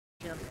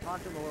chance to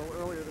talk to him a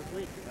little earlier this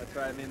week. That's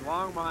right. I mean,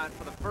 Longmont,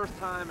 for the first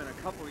time in a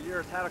couple of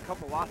years, had a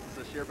couple losses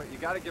this year, but you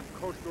got to give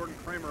Coach Gordon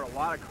Kramer a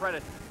lot of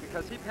credit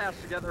because he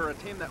patched together a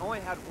team that only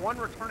had one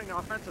returning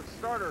offensive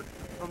starter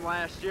from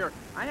last year.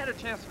 I had a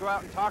chance to go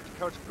out and talk to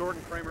Coach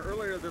Gordon Kramer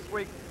earlier this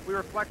week. We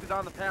reflected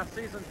on the past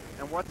season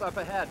and what's up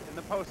ahead in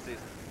the postseason.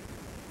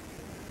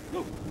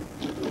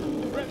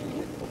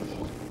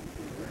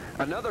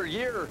 Another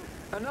year,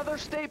 another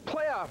state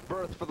playoff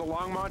berth for the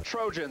Longmont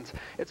Trojans.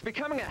 It's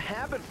becoming a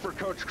habit for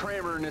Coach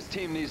Kramer and his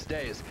team these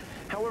days.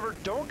 However,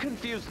 don't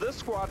confuse this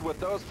squad with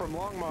those from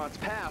Longmont's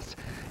past.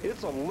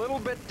 It's a little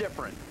bit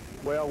different.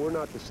 Well, we're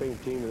not the same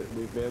team that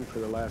we've been for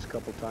the last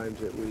couple times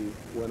that we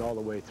went all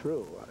the way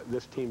through.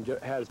 This team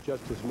has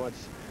just as much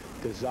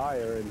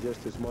desire and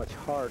just as much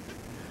heart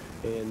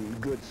and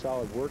good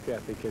solid work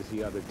ethic as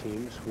the other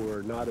teams.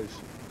 We're not as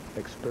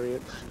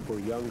experienced, we're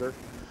younger,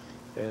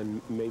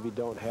 and maybe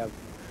don't have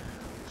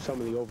some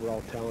of the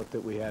overall talent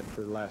that we had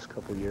for the last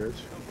couple years,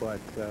 but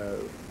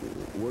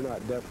we're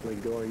not definitely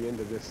going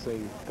into this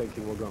thing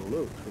thinking we're going to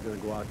lose. We're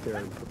going to go out there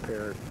and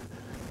prepare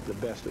the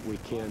best that we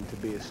can to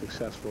be as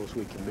successful as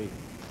we can be.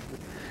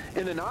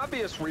 In an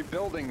obvious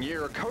rebuilding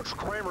year, Coach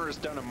Kramer has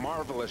done a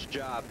marvelous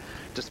job.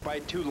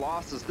 Despite 2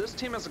 losses, this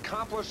team has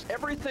accomplished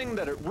everything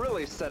that it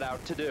really set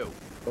out to do.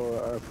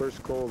 Well, our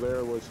first goal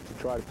there was to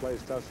try to play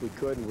as tough as we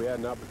could, and we had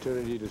an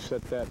opportunity to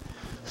set that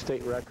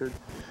state record.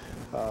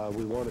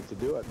 We wanted to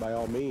do it by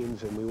all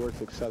means, and we were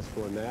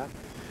successful in that.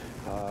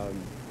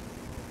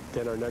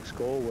 Then our next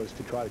goal was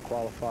to try to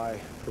qualify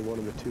for one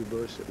of the 2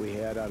 berths that we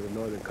had out of the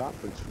Northern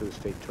Conference for the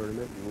state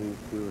tournament, and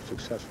we were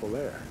successful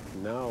there.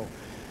 Now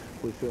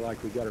we feel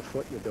like we got our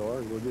foot in the door,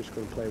 and we're just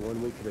going to play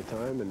 1 week at a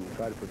time and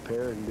try to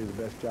prepare and do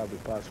the best job we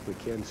possibly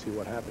can, see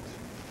what happens.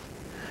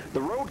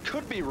 The road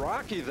could be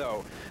rocky,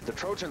 though. The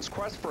Trojans'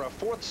 quest for a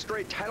 4th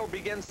straight title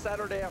begins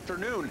Saturday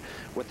afternoon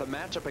with a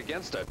matchup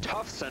against a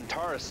tough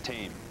Centaurus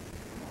team.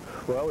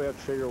 Well, we have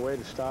to figure a way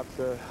to stop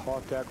the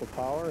hog tackle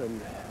power,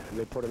 and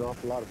they put an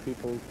awful lot of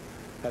people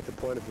at the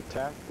point of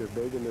attack. They're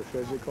big and they're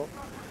physical,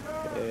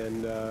 and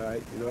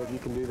you know, if you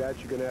can do that,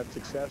 you're going to have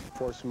success,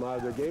 force them out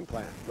of their game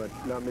plan, but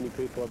not many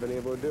people have been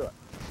able to do it.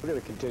 We're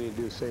going to continue to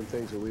do the same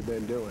things that we've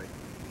been doing.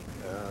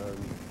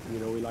 You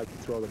know, we like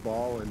to throw the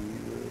ball,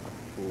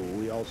 and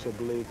we also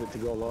believe that to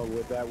go along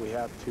with that, we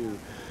have to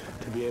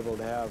be able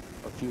to have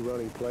a few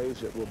running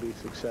plays that will be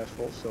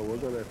successful, so we're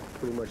going to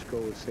pretty much go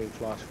with the same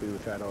philosophy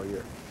we've had all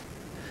year.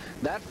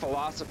 That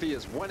philosophy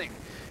is winning,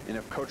 and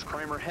if Coach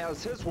Kramer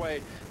has his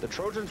way, the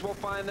Trojans will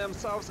find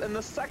themselves in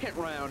the 2nd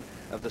round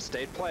of the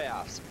state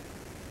playoffs.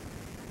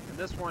 And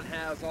this one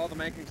has all the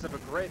makings of a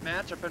great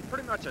matchup and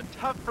pretty much a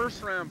tough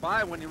first-round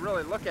bye when you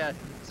really look at it.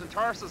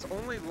 Centaurus'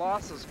 only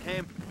losses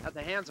came at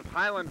the hands of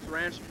Highlands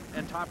Ranch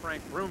and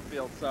top-ranked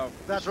Broomfield. So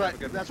that's right.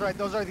 That's right.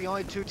 Those are the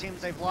only 2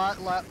 teams they've lost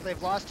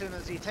to. And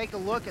as you take a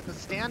look at the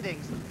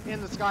standings in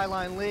the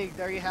Skyline League,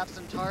 there you have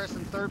Centaurus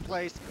in 3rd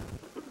place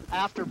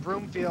after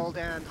Broomfield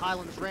and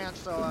Highlands Ranch.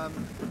 So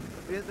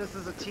this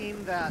is a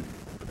team that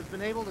has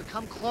been able to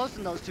come close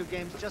in those 2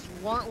 games, just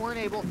weren't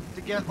able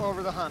to get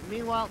over the hump.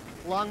 Meanwhile,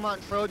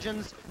 Longmont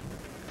Trojans,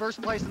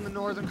 1st place in the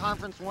Northern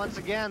Conference once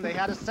again. They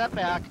had a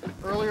setback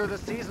earlier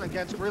this season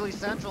against Greeley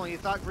Central, and you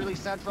thought Greeley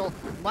Central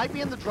might be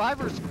in the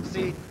driver's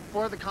seat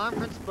for the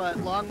conference, but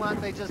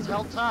Longmont, they just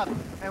held tough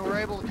and were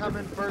able to come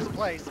in 1st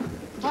place.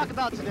 Talk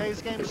about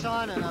today's game,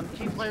 Sean, and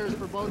key players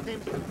for both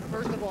teams.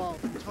 First of all,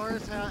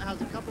 Centaurus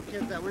has a couple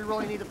kids that we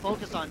really need to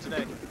focus on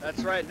today.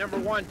 That's right. Number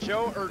 1,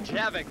 Joe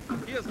Urjavik.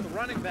 He is the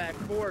running back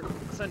for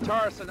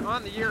Centaurus, and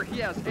on the year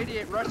he has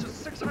 88 rushes,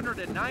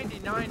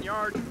 699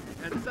 yards,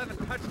 and 7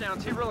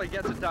 touchdowns. He really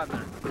gets it done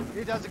there.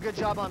 He does a good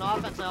job on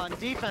offense. Now on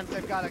defense,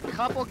 they've got a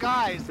couple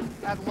guys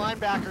at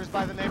linebackers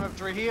by the name of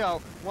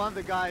Trujillo. One of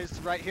the guys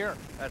right here.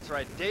 That's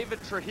right, David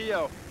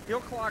Trujillo. He'll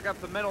clog up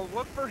the middle.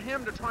 Look for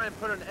him to try and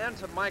put an end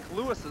to Mike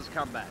Lewis's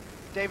comeback.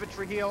 David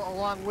Trujillo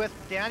along with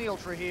Daniel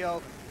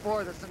Trujillo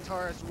for the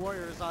Centaurus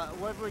Warriors.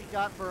 What have we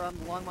got for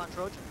Longmont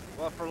Trojans?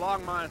 Well, for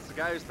Longmont, it's the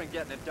guy who's been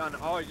getting it done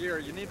all year.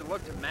 You need to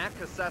look to Matt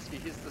Koseski.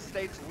 He's the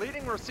state's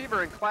leading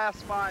receiver in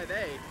Class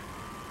 5A.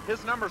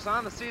 His numbers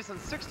on the season,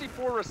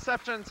 64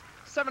 receptions,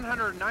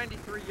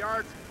 793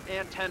 yards,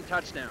 and 10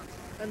 touchdowns.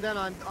 And then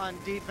on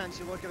defense,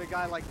 you look at a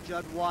guy like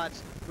Judd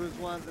Watts, who's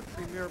one of the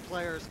premier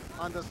players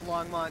on this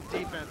Longmont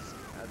defense.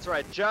 That's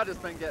right, Judd has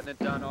been getting it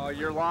done all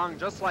year long,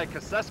 just like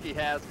Koseski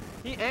has.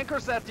 He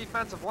anchors that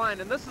defensive line,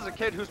 and this is a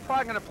kid who's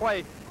probably going to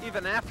play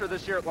even after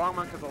this year at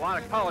Longmont because a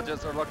lot of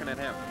colleges are looking at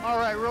him. All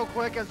right, real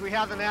quick, as we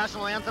have the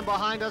national anthem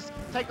behind us,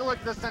 take a look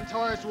at the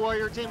Centaurus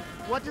Warrior team.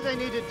 What do they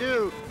need to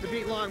do to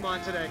beat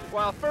Longmont today?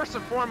 Well, first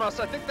and foremost,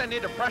 I think they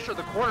need to pressure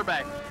the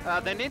quarterback.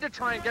 They need to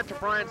try and get to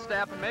Brian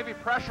Stapp and maybe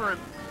pressure him,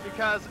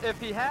 because if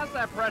he has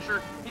that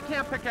pressure, he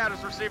can't pick out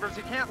his receivers.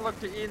 He can't look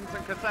to Edens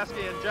and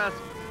Koseski and just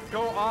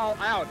go all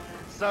out.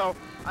 So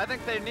I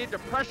think they need to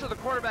pressure the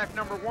quarterback,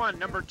 number one.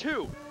 Number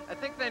two, I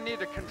think they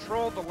need to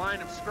control the line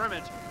of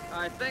scrimmage.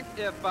 I think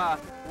if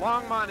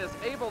Longmont is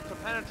able to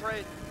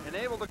penetrate and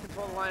able to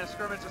control the line of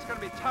scrimmage, it's going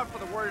to be tough for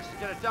the Warriors to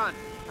get it done.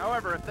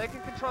 However, if they can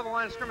control the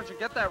line of scrimmage and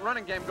get that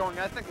running game going,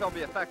 I think they'll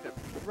be effective.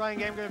 Running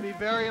game going to be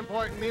very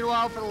important.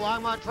 Meanwhile, for the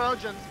Longmont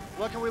Trojans,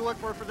 what can we look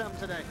for them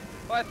today?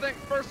 Well, I think,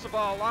 first of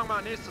all,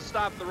 Longmont needs to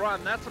stop the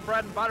run. That's the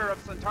bread and butter of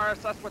Centaurus.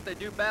 That's what they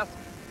do best.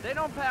 They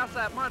don't pass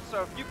that much,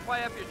 so if you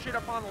play up, you cheat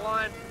up on the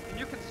line, and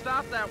you can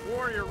stop that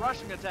Warrior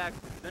rushing attack,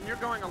 then you're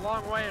going a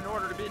long way in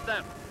order to beat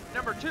them.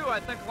 Number two, I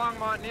think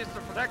Longmont needs to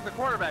protect the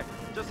quarterback.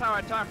 Just how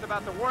I talked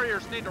about the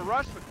Warriors need to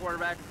rush the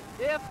quarterback.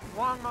 If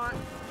Longmont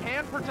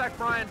can protect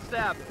Brian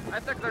Stapp, I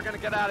think they're going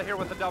to get out of here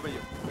with a W.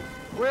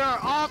 We are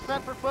all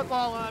set for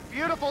football on a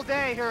beautiful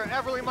day here at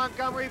Everly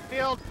Montgomery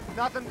Field.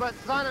 Nothing but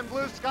sun and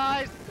blue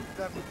skies.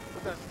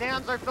 The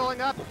stands are filling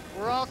up.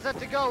 We're all set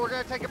to go. We're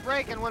going to take a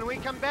break, and when we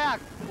come back,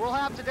 we'll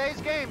have today's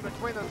game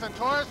between the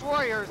Centaurus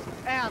Warriors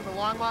and the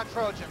Longmont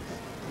Trojans.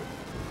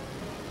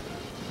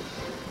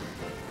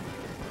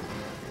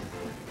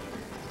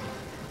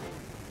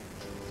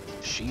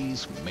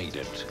 She's made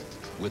it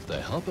with the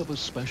help of a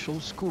special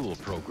school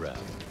program.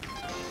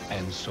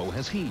 And so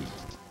has he.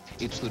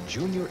 It's the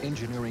Junior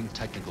Engineering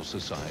Technical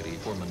Society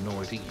for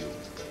Minority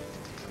Youth.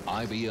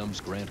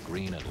 IBM's Grant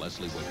Green and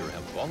Leslie Winter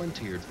have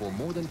volunteered for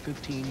more than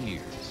 15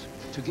 years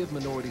to give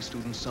minority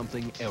students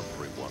something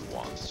everyone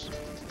wants,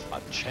 a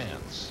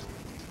chance.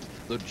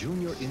 The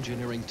Junior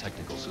Engineering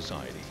Technical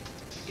Society.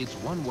 It's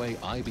one way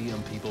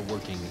IBM people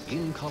working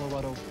in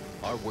Colorado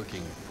are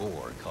working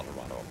for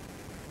Colorado.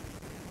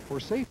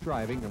 For safe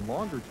driving and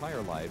longer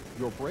tire life,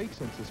 your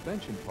brakes and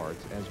suspension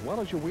parts, as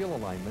well as your wheel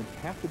alignment,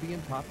 have to be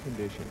in top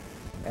condition.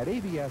 At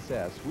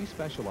ABSS, we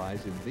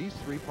specialize in these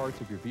three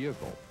parts of your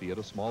vehicle, be it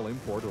a small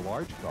import or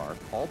large car,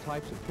 all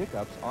types of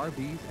pickups,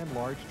 RVs, and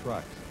large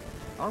trucks.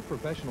 Our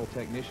professional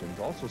technicians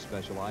also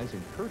specialize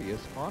in courteous,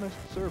 honest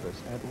service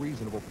at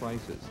reasonable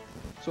prices.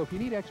 So if you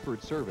need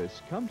expert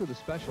service, come to the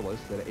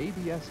specialists at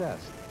ABSS.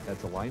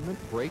 That's Alignment,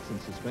 Brakes,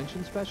 and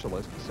Suspension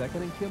Specialist,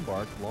 2nd and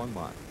Kimbark,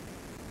 Longmont.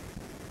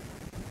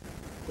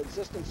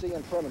 Consistency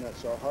and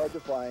permanence are hard to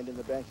find in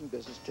the banking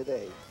business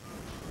today.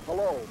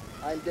 Hello,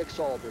 I'm Dick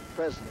Salter,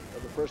 President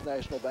of the First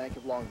National Bank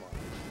of Longmont.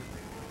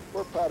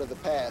 We're proud of the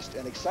past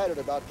and excited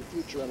about the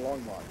future in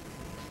Longmont.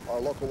 Our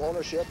local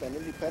ownership and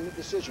independent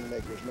decision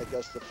makers make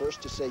us the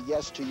first to say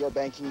yes to your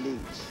banking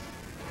needs.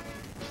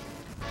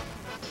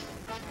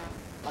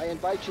 I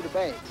invite you to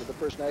bank with the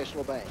First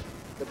National Bank,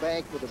 the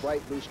bank with a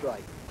bright blue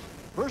stripe.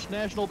 First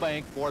National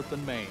Bank, 4th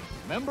and Main.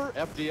 Member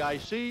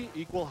FDIC,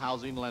 equal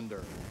housing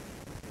lender.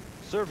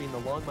 Serving the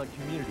Longmont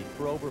community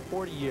for over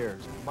 40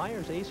 years,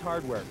 Myers Ace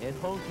Hardware and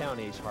Hometown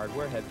Ace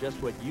Hardware have just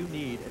what you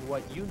need and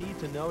what you need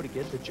to know to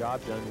get the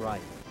job done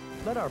right.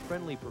 Let our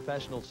friendly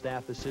professional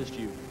staff assist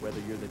you, whether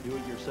you're the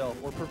do-it-yourself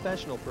or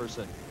professional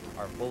person.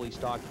 Our fully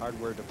stocked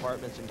hardware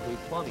departments include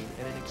plumbing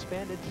and an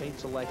expanded paint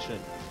selection.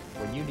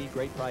 When you need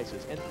great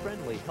prices and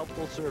friendly,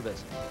 helpful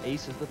service,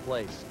 Ace is the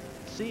place.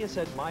 See us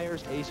at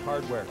Myers Ace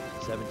Hardware,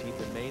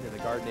 17th and Main in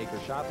the Garden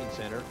Acre Shopping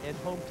Center, and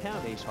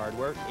Hometown Ace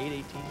Hardware,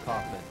 818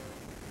 Kaufman.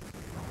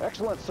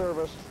 Excellent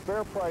service,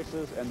 fair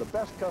prices, and the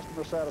best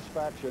customer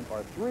satisfaction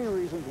are three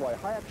reasons why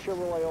Hayek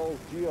Chevrolet Olds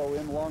Geo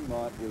in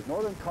Longmont is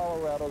Northern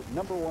Colorado's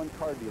 #1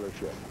 car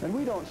dealership. And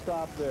we don't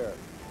stop there.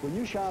 When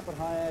you shop at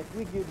Hayek,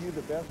 we give you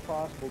the best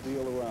possible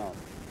deal around.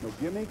 No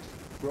gimmicks,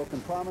 broken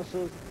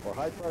promises, or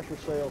high-pressure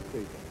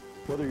salespeople.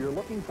 Whether you're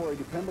looking for a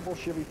dependable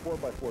Chevy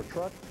 4x4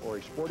 truck or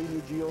a sporty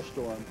new Geo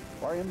Storm,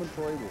 our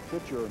inventory will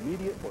fit your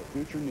immediate or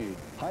future need.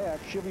 Hayek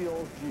Chevy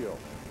Olds Geo,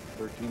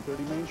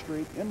 1330 Main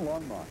Street in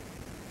Longmont.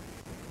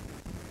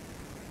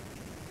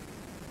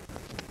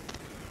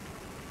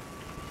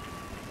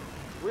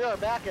 We are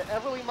back at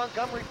Everly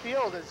Montgomery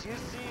Field as you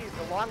see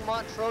the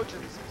Longmont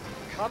Trojans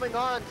coming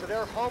on to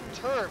their home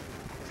turf.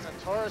 The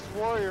Centaurus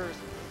Warriors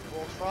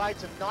will try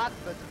to knock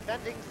the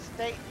defending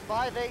state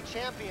 5A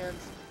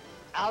champions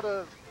out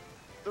of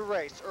the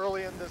race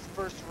early in this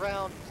first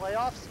round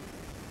playoffs.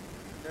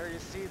 There you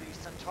see the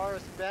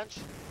Centaurus bench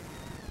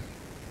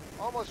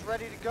almost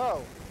ready to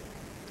go.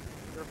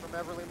 We're from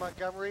Everly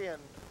Montgomery and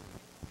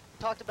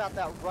talked about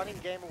that running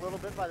game a little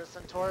bit by the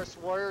Centaurus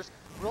Warriors.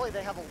 Really,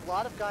 they have a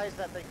lot of guys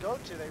that they go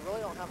to. They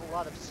really don't have a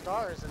lot of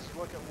stars as you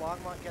look at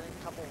Longmont getting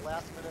a couple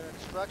last-minute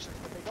instructions,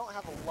 but they don't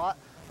have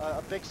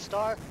a big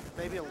star,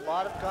 maybe a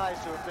lot of guys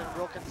who have been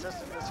real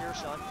consistent this year,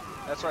 Sean.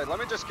 That's right. Let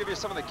me just give you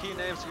some of the key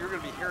names that you're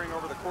going to be hearing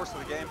over the course of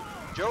the game.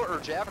 Joe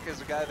Urjavik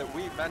is a guy that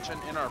we mentioned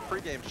in our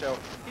pregame show.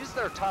 He's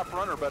their top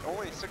runner, but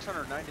only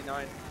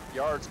 699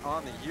 yards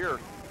on the year.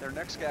 Their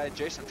next guy,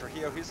 Jason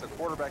Trujillo, he's the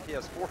quarterback. He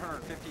has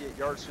 458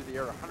 yards through the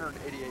air,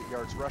 188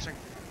 yards rushing.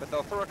 But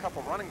they'll throw a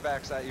couple running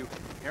backs at you.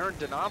 Aaron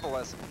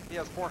Denavolis, he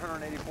has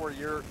 484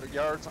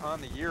 yards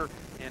on the year.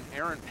 And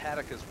Aaron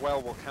Paddock as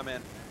well will come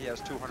in. He has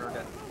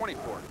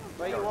 224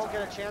 But you won't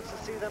get a chance to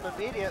see them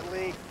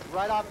immediately.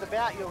 Right off the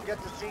bat, you'll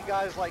get to see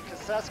guys like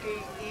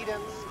Koseski,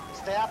 Edens,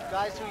 Stapp,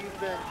 guys who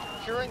you've been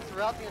hearing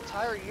throughout the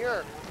entire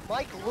year.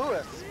 Mike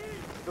Lewis,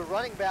 the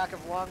running back of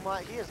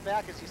Longmont. He is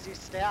back, as you see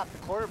Stapp, the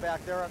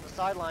quarterback, there on the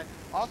sideline.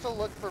 Also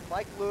look for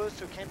Mike Lewis,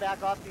 who came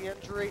back off the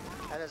injury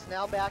and is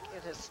now back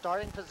in his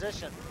starting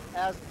position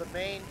as the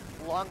main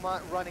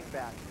Longmont running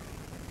back.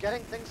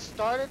 Getting things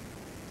started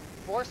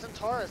for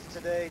Centaurus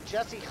today,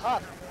 Jesse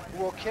Huff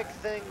will kick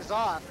things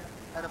off.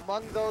 And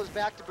among those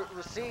back to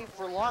receive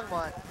for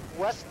Longmont,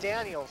 Wes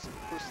Daniels,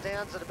 who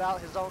stands at about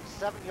his own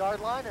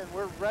 7-yard line, and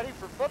we're ready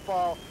for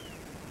football.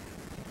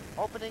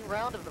 Opening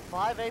round of the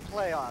 5A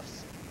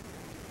playoffs.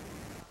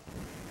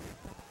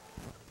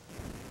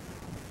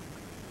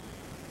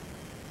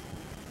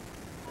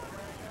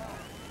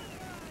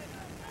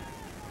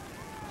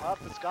 Huff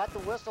has got the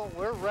whistle.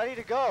 We're ready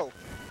to go.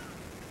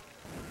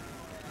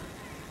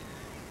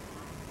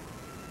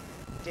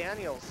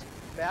 Daniels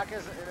back in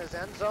his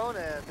end zone,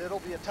 and it'll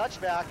be a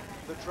touchback.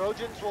 The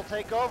Trojans will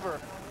take over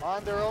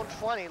on their own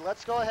 20.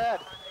 Let's go ahead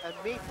and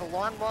meet the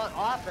Longmont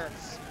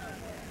offense.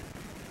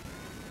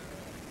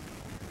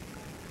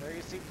 There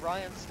you see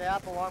Brian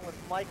Stapp along with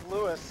Mike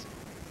Lewis.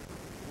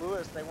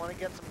 Lewis, they want to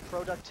get some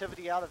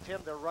productivity out of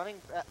him. Their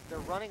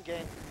running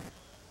game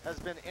has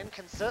been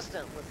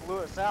inconsistent with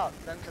Lewis out.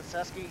 Ben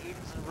Koseski,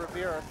 Edens, and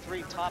Revere are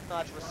 3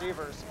 top-notch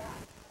receivers.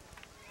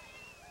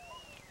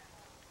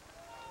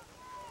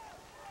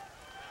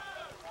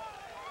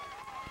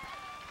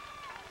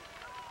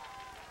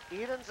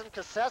 Edens and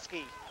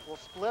Koseski will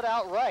split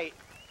out right.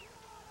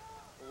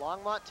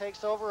 Longmont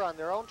takes over on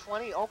their own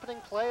 20, opening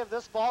play of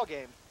this ball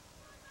game.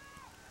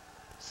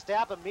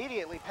 Stapp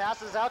immediately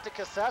passes out to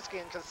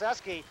Koseski, and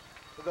Koseski,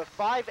 the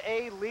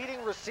 5A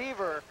leading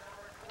receiver,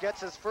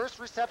 gets his first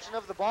reception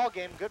of the ball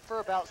game, good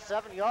for about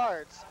 7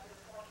 yards.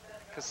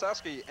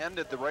 Koseski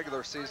ended the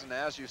regular season,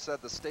 as you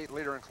said, the state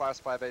leader in Class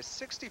 5A,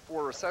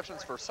 64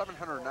 receptions for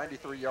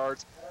 793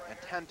 yards and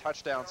 10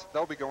 touchdowns.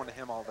 They'll be going to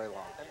him all day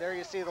long. And there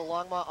you see the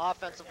Longmont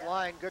offensive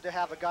line. Good to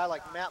have a guy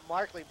like Matt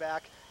Markley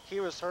back. He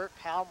was hurt.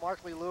 Hal,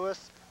 Markley,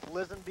 Lewis,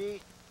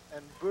 Lisenby,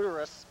 and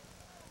Buteris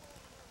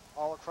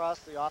all across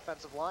the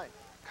offensive line.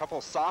 A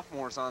couple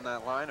sophomores on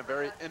that line, a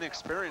very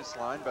inexperienced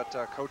line, but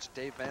Coach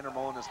Dave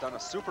Vandermolen has done a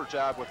super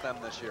job with them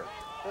this year.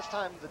 This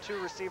time the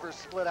 2 receivers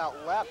split out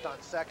left on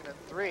 2nd and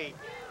 3,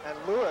 and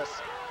Lewis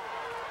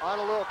on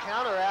a little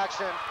counter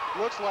action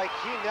looks like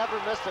he never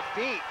missed a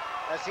beat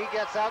as he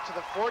gets out to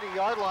the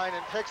 40-yard line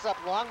and picks up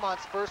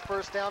Longmont's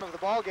first down of the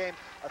ball game,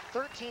 a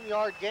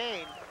 13-yard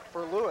gain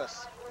for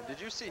Lewis. And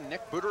did you see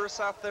Nick Buteris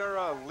out there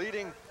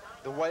leading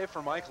the way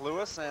for Mike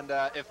Lewis? And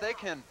if they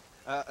can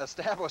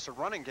establish a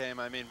running game,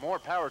 I mean, more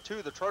power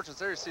to the Trojans.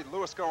 There you see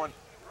Lewis going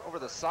over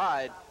the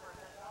side.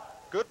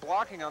 Good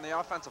blocking on the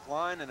offensive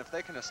line, and if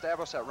they can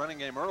establish that running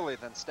game early,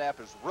 then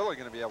Stapp is really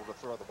going to be able to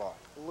throw the ball.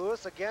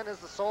 Lewis again is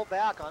the sole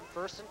back on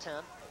 1st and 10.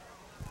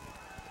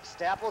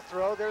 Stapp will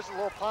throw. There's a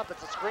little pump.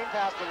 It's a screen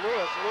pass to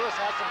Lewis. Lewis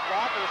has some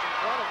blockers in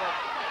front of him,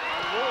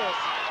 and Lewis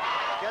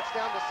gets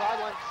down the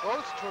sideline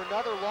close to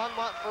another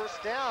Longmont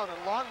first down, and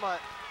Longmont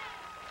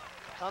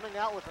coming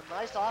out with a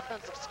nice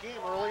offensive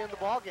scheme early in the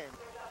ball game.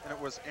 And it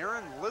was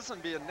Aaron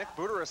Lisenby and Nick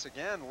Buteris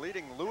again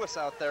leading Lewis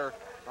out there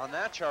on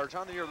that charge.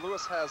 On the year,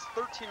 Lewis has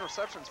 13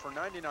 receptions for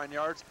 99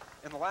 yards.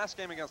 In the last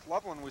game against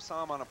Loveland, we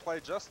saw him on a play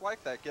just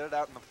like that, get it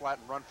out in the flat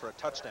and run for a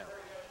touchdown.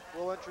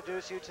 We'll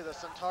introduce you to the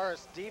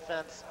Centaurus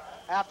defense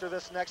after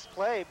this next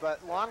play,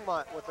 but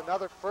Longmont with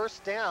another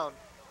first down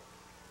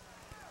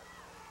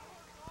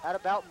at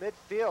about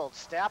midfield.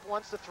 Stapp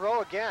wants to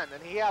throw again,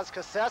 and he has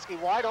Koseski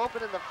wide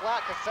open in the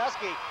flat.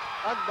 Koseski,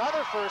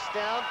 another first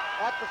down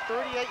at the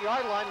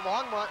 38-yard line.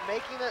 Longmont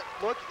making it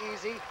look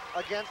easy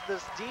against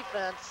this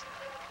defense.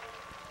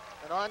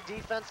 And on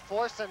defense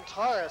for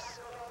Centaurus,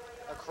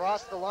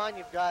 across the line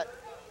you've got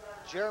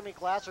Jeremy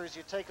Glasser as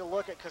you take a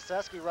look at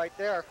Koseski right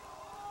there.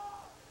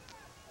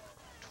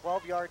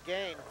 12-yard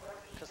gain.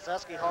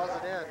 Koseski hauls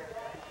it in.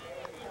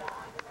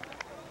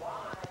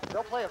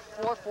 They'll play a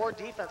 4-4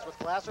 defense with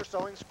Glasser,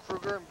 Sowings,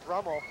 Kruger, and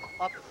Brummel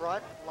up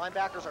front.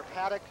 Linebackers are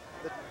Paddock,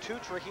 the 2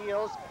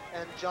 Trujillos,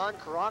 and John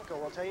Karanka.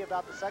 We'll tell you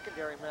about the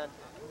secondary men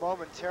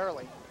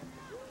momentarily.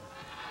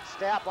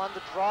 Stapp on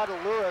the draw to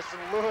Lewis,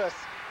 and Lewis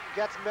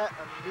gets met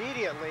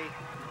immediately.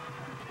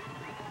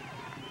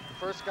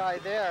 First guy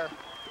there.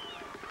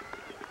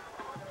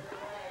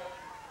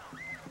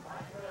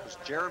 It was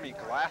Jeremy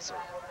Glasser,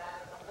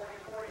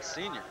 the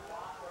senior.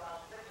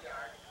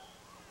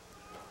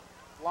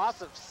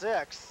 Loss of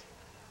 6.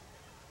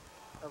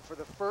 And for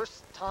the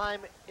first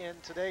time in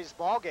today's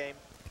ball game,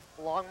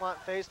 Longmont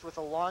faced with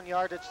a long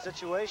yardage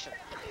situation.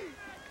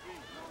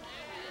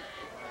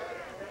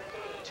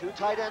 2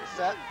 tight end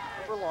set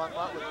for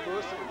Longmont with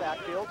Lewis in the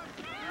backfield.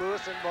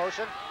 Lewis in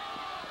motion.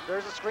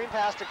 There's a screen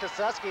pass to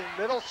Koseski,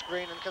 middle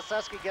screen, and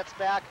Koseski gets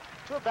back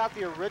to about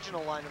the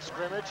original line of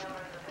scrimmage.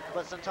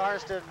 But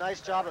Centaurus did a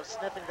nice job of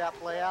sniffing that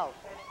play out.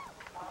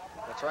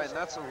 That's right,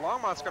 and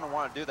Longmont's going to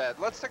want to do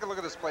that. Let's take a look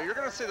at this play. You're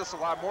going to see this a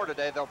lot more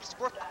today. They'll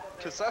split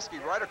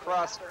Koseski right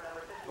across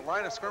the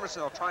line of scrimmage,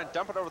 and they'll try and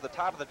dump it over the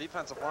top of the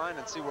defensive line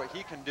and see what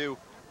he can do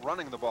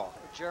running the ball.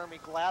 Jeremy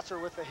Glasser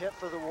with the hit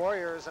for the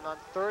Warriors, and on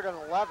 3rd and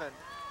 11,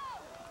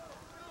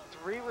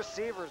 3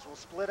 receivers will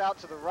split out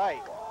to the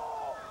right.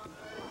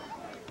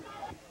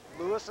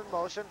 Lewis in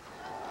motion.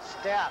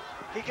 Stapp.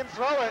 He can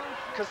throw it.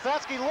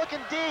 Koseski looking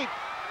deep.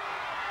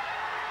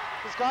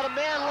 He's got a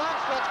man.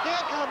 Longstretch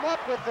can't come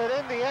up with it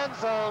in the end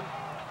zone.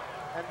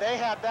 And they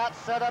had that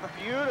set up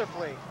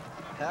beautifully.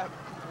 That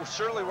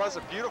surely was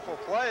a beautiful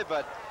play,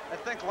 but I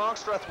think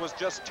Longstreth was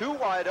just too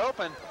wide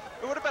open.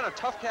 It would have been a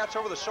tough catch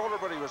over the shoulder,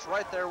 but he was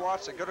right there.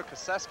 Watch it go to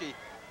Koseski,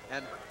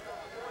 and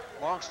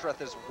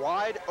Longstreth is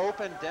wide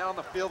open down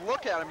the field.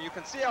 Look at him. You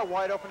can see how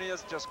wide open he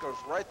is. Just goes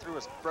right through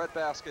his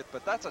breadbasket,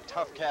 but that's a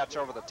tough catch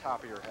over the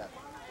top of your head.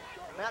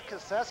 Matt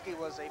Koseski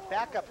was a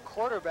backup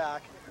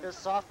quarterback his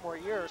sophomore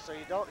year, so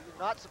you're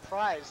not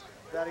surprised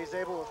that he's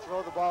able to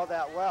throw the ball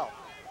that well.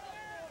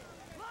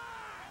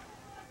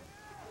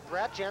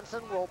 Brad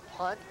Jensen will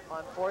punt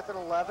on 4th and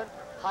 11.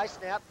 High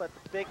snap, but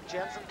the big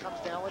Jensen comes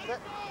down with it.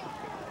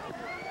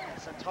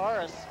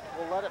 Centaurus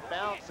will let it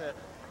bounce. It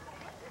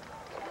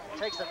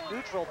takes a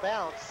neutral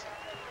bounce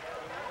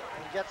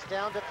and gets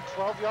down to the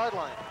 12-yard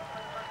line.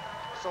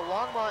 So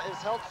Longmont is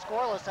held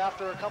scoreless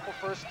after a couple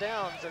first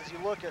downs as you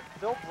look at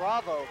Phil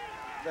Bravo,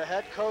 the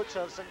head coach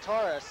of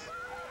Centaurus.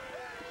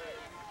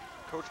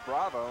 Coach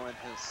Bravo in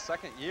his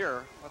second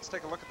year. Let's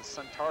take a look at the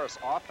Centaurus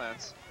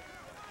offense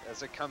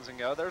as it comes and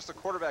goes. There's the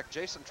quarterback,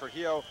 Jason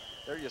Trujillo.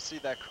 There you see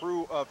that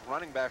crew of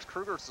running backs.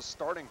 Kruger's the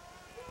starting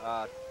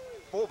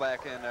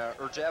fullback, and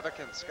Urjavik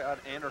and Scott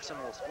Anderson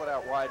will split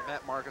out wide.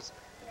 Matt Marcus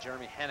and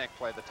Jeremy Hennick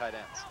play the tight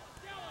ends.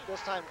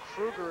 This time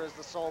Kruger is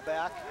the sole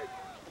back.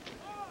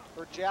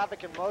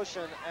 Urjavik in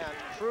motion, and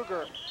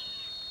Kruger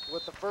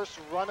with the first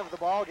run of the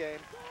ball game.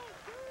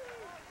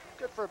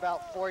 Good for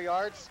about 4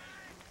 yards.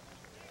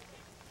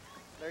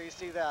 There you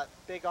see that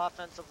big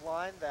offensive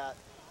line that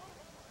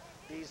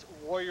these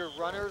Warrior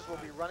runners will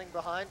be running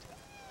behind.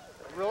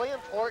 Really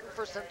important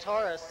for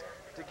Centaurus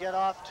to get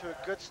off to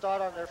a good start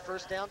on their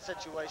first down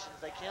situations.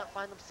 They can't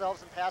find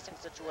themselves in passing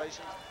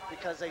situations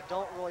because they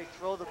don't really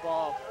throw the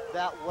ball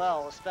that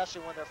well,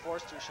 especially when they're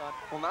forced to, Sean.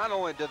 Well, not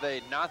only do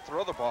they not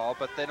throw the ball,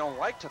 but they don't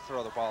like to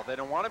throw the ball. They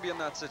don't want to be in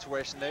that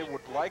situation. They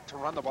would like to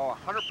run the ball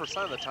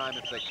 100% of the time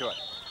if they could.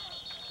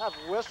 Have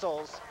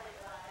whistles.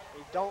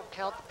 They don't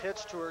count the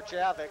pitch to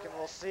Urjavik, and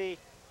we'll see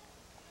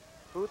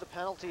who the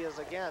penalty is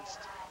against.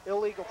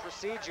 Illegal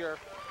procedure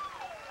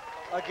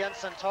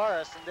against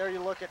Centaurus, and there you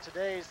look at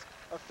today's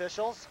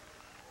officials,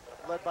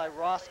 led by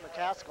Ross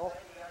McCaskill.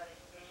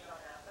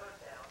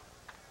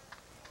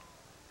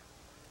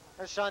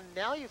 And Sean,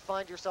 now you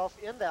find yourself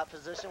in that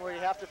position where you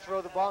have to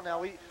throw the ball.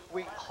 Now,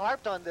 we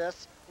harped on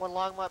this when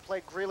Longmont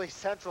played Greeley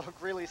Central.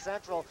 Greeley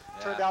Central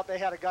turned out they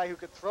had a guy who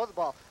could throw the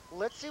ball.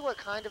 Let's see what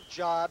kind of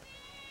job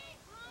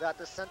that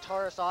the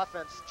Centaurus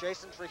offense,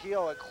 Jason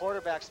Trujillo at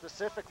quarterback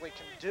specifically,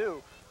 can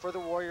do for the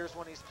Warriors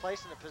when he's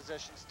placed in a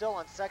position. Still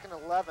on 2nd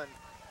and 11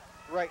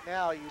 right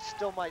now, you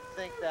still might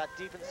think that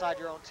deep inside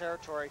your own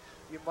territory,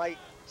 you might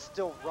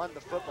still run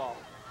the football.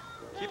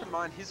 Keep in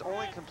mind, he's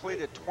only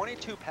completed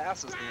 22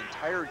 passes the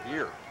entire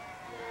year.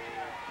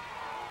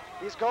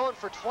 He's going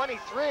for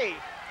 23.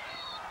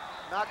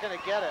 Not going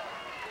to get it.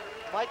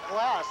 Mike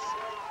Glass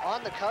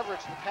on the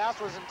coverage. The pass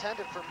was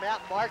intended for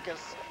Matt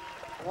Marcus,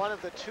 one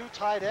of the two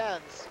tight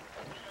ends.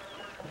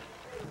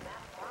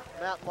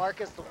 Matt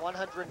Marcus, the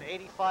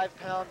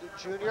 185-pound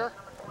junior,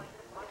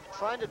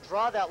 trying to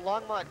draw that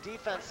Longmont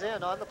defense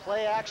in on the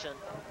play action.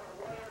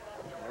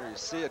 There you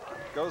see it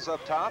goes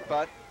up top,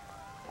 but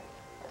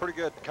pretty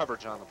good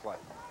coverage on the play.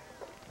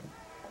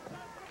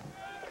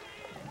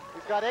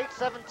 We've got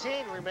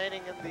 8:17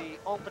 remaining in the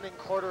opening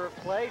quarter of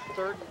play,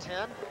 3rd and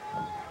 10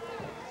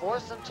 for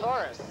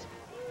Centaurus.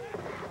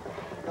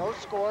 No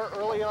score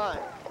early on.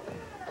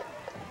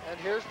 And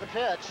here's the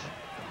pitch.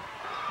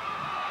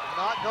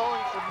 Not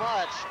going for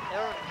much.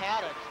 Aaron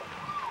Paddock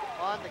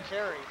on the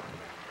carry.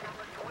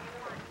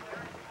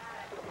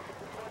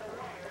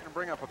 Going to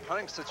bring up a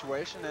punting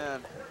situation,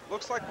 and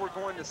looks like we're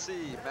going to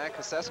see Matt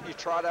Koseski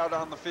trot out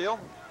on the field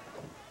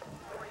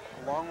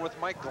along with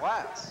Mike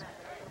Glass.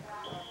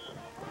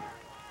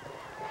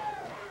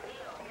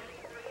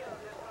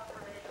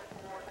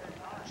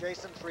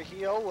 Jason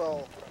Trujillo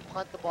will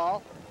punt the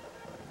ball.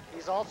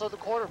 He's also the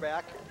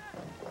quarterback.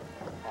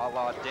 A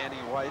la Danny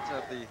White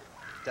of the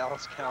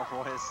Dallas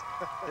Cowboys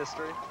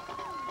history.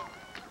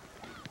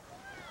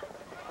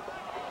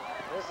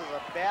 This is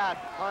a bad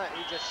punt.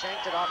 He just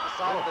shanked it off the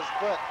side of his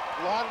foot.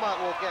 Longmont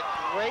will get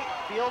great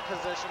field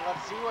position.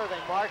 Let's see where they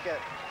mark it.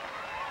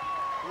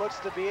 Looks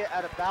to be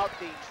at about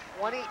the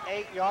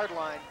 28-yard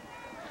line.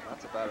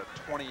 That's about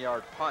a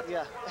 20-yard punt.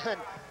 Yeah,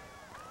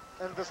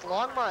 and this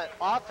Longmont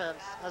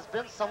offense has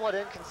been somewhat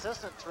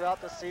inconsistent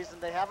throughout the season.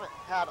 They haven't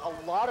had a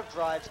lot of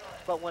drives,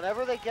 but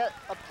whenever they get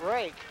a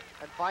break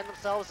and find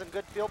themselves in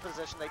good field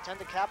position, they tend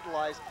to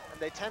capitalize, and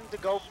they tend to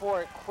go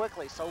for it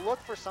quickly. So look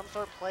for some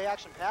sort of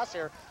play-action pass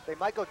here. They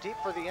might go deep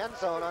for the end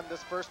zone on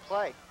this first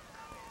play.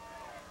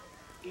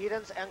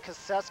 Edens and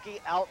Koseski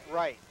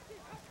outright.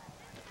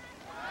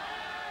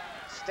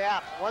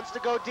 Stapp wants to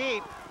go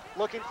deep,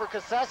 looking for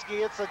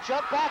Koseski. It's a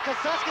jump back.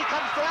 Koseski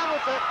comes down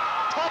with it.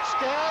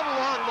 Touchdown,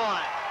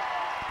 Longmont.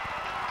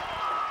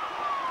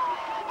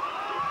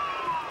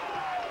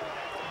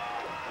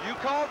 You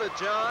called it,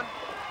 John.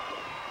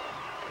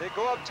 They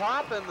go up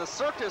top in the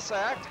circus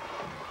act,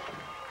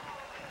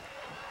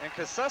 and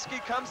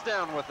Koseski comes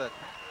down with it.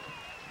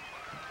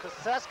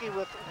 Koseski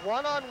with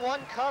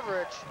one-on-one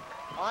coverage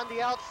on the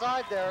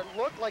outside there. It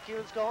looked like he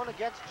was going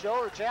against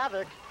Joe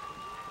Urjavik.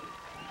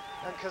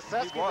 And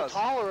Koseski, the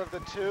taller of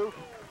the two,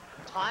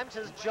 timed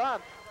his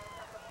jump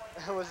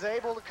and was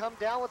able to come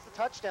down with the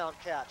touchdown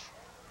catch.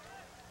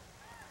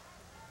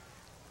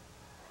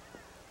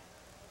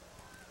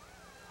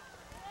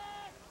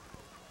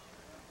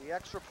 The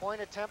extra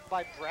point attempt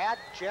by Brad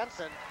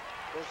Jensen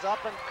is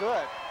up and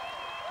good.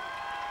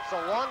 So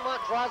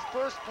Longmont draws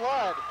first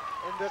blood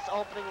in this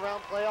opening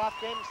round playoff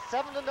game,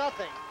 7-0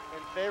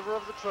 in favor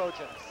of the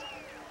Trojans.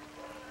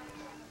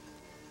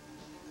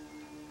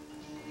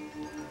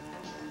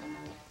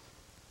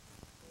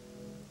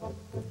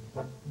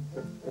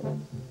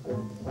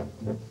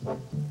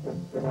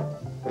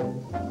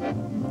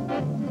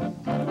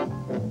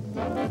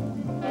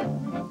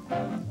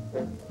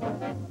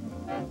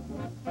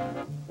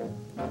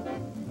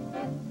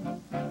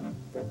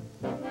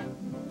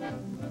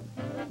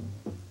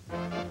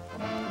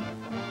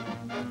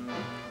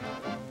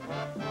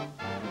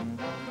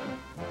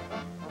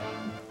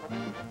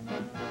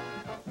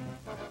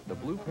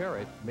 Blue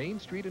Parrot, Main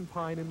Street and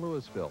Pine in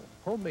Louisville.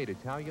 Homemade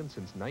Italian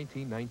since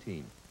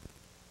 1919.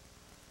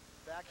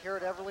 Back here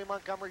at Everly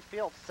Montgomery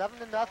Field,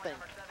 7-0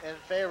 in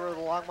favor of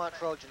the Longmont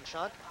Trojans,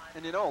 Sean.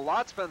 And you know, a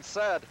lot's been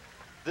said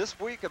this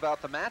week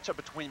about the matchup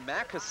between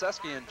Matt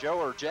Koseski and Joe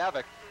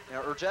Urjavik. You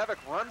know, Urjavik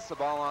runs the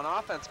ball on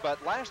offense,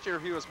 but last year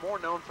he was more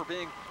known for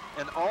being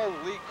an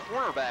all-league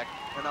cornerback.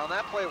 And on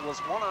that play, it was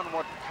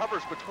one-on-one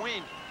coverage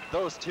between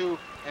those two,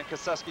 and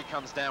Koseski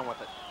comes down with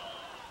it.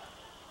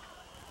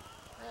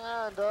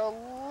 And a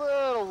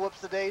little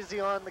whoops-a-daisy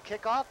on the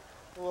kickoff.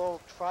 We'll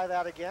try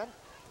that again.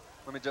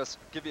 Let me just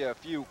give you a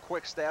few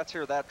quick stats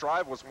here. That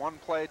drive was one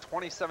play,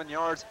 27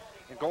 yards,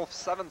 and goal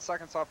 7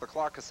 seconds off the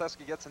clock.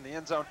 Koseski gets in the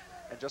end zone.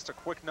 And just a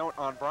quick note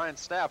on Brian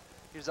Stapp.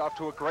 He's off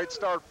to a great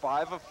start,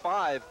 5 of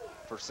 5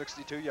 for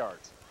 62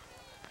 yards.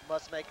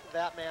 Must make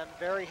that man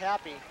very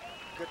happy.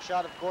 Good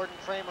shot of Gordon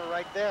Kramer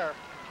right there.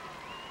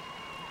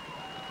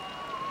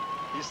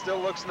 He still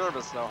looks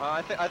nervous, though,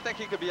 huh? I think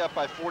he could be up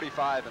by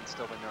 45 and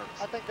still be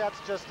nervous. I think that's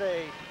just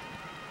a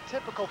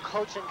typical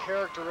coaching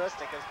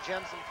characteristic as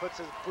Jensen puts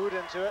his boot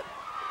into it.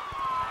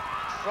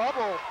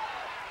 Trouble.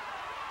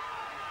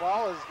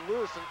 Ball is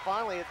loose, and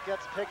finally it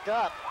gets picked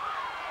up.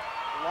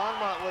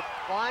 Longmont with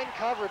fine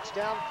coverage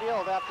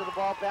downfield after the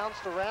ball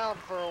bounced around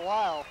for a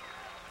while.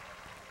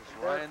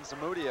 Ryan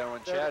Zamudio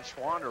and Chad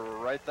Schwander were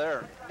right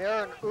there.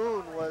 Naren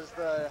Oon was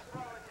the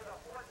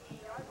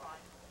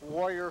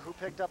warrior who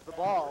picked up the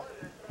ball.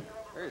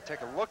 Here you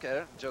take a look at it,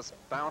 it just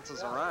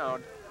bounces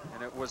around,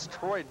 and it was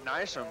Troy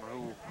Nisham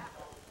who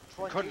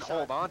couldn't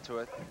hold on to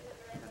it.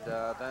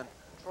 And then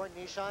Troy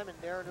Nisham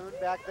and Naren Oon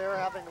back there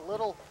having a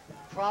little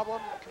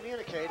problem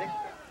communicating.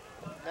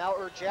 Now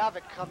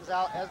Urjavik comes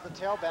out as the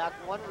tailback.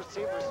 One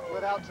receiver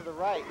split out to the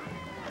right.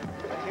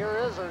 And here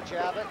is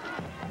Urjavik.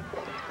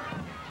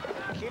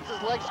 Keeps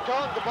his legs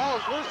going. The ball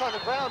is loose on the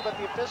ground, but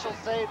the officials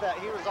say that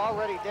he was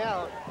already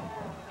down.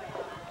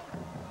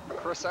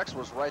 Chris X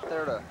was right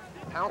there to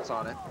pounce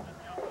on it.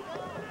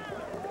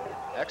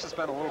 X has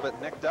been a little bit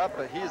nicked up,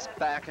 but he's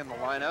back in the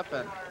lineup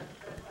and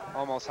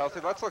almost healthy.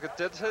 Let's look at,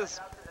 did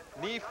his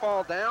knee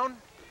fall down?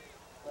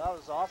 That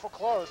was awful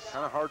close.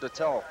 Kind of hard to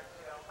tell.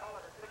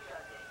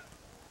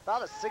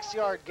 About a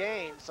 6-yard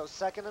gain, so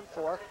 2nd and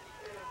 4.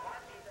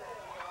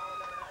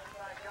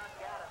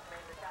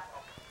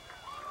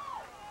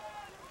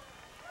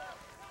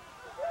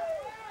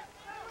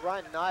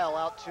 Brian Nile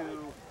out to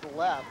the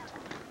left.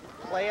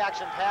 Play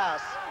action pass.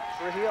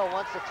 Trujillo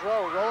wants to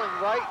throw, rolling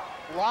right,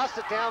 lost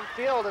it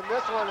downfield, and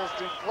this one is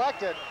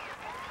deflected.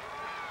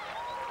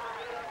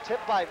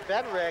 Tipped by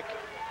Venrick,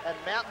 and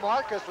Matt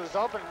Marcus was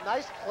open.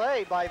 Nice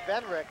play by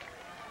Venrick.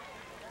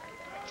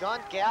 John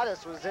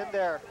Gaddis was in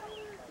there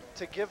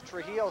to give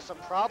Trujillo some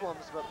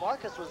problems, but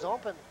Marcus was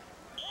open.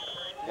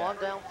 Long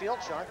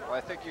downfield, Sean. Well,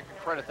 I think you can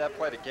credit that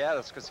play to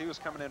Gaddis because he was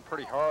coming in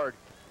pretty hard.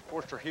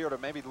 Forced Trujillo to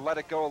maybe let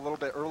it go a little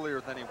bit earlier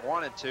than he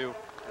wanted to,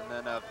 and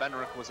then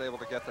Venrick was able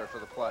to get there for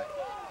the play.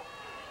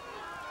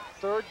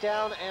 3rd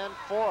down and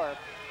 4.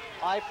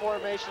 I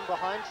formation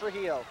behind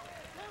Trujillo.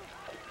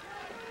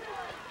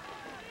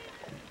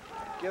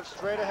 Gives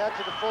straight ahead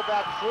to the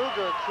fullback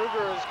Kruger.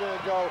 Kruger is going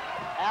to go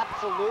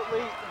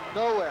absolutely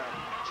nowhere.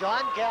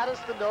 John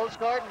Gaddis, the nose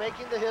guard,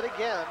 making the hit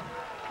again.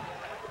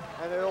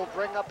 And it'll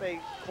bring up a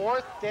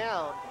 4th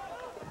down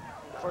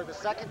for the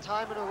 2nd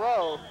time in a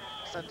row.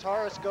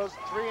 Centaurus goes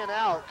 3 and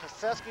out.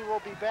 Koseski will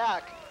be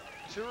back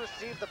to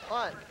receive the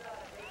punt.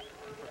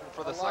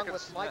 For the along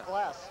with Mike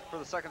Glass. For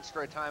the 2nd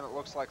straight time, it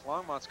looks like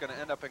Longmont's going to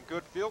end up in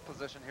good field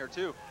position here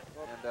too,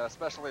 and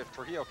especially if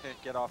Trujillo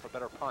can't get off a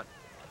better punt.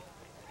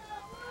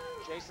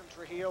 Jason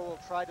Trujillo will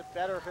try to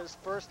better his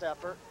first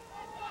effort.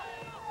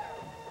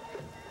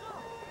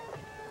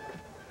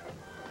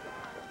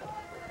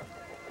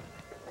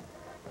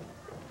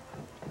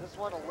 This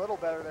one a little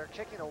better. They're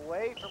kicking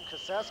away from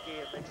Koseski,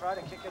 and they try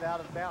to kick it out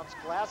of bounds.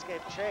 Glass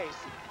gave chase,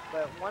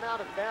 but went out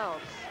of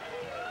bounds.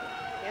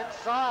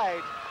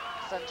 inside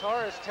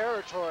Centaurus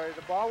territory.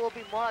 The ball will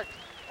be marked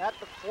at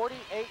the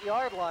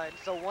 48-yard line.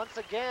 So once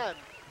again,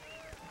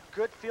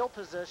 good field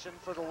position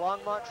for the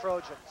Longmont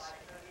Trojans.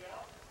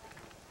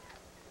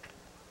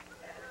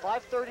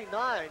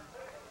 5:39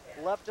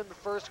 left in the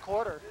first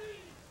quarter.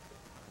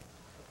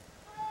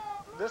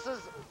 This is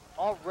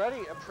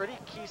already a pretty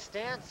key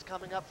stance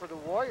coming up for the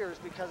Warriors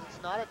because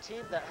it's not a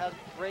team that has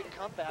great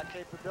comeback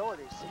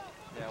capabilities.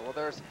 Yeah, well,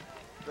 there's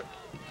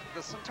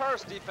the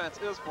Centaurus defense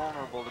is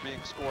vulnerable to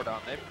being scored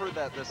on. They've proved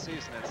that this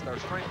season. It's their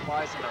strength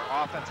lies in their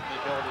offense and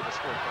the ability to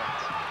score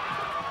points.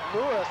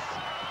 Lewis,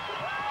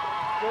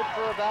 good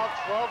for about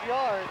 12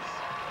 yards.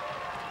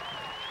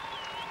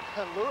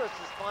 And Lewis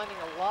is finding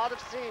a lot of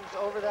seams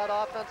over that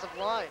offensive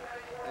line.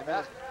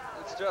 And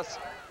it's just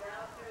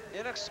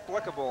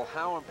inexplicable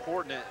how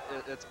important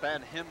it's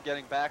been him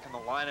getting back in the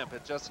lineup.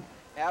 It just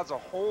adds a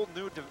whole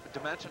new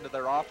dimension to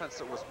their offense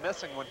that was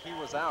missing when he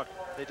was out.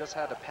 They just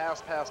had to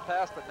pass,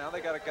 but now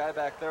they got a guy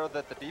back there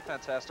that the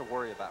defense has to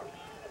worry about.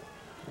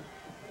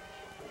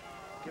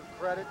 Give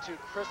credit to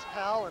Chris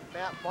Powell and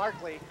Matt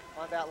Markley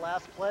on that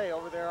last play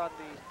over there on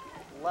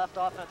the left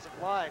offensive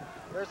line.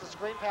 There's the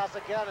screen pass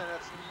again, and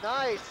it's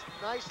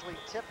nicely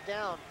tipped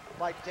down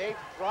by Dave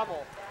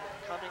Brummel,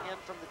 coming in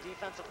from the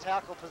defensive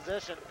tackle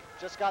position.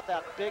 Just got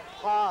that big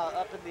paw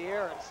up in the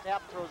air, and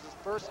Snap throws his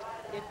first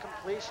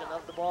incompletion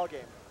of the ball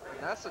game.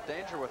 And that's the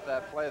danger with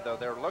that play, though.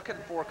 They're looking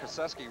for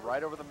Koseski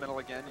right over the middle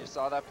again. You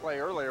saw that play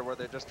earlier where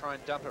they just try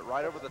and dump it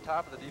right over the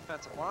top of the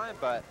defensive line,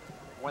 but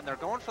when they're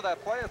going for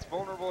that play, it's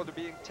vulnerable to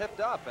being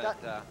tipped up. And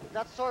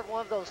that's sort of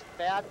one of those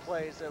bad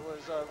plays. It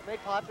was made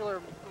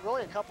popular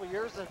really a couple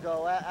years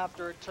ago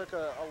after it took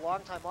a long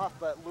time off,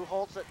 but Lou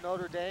Holtz at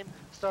Notre Dame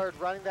started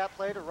running that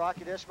play to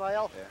Rocket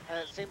Ishmael, and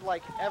it seemed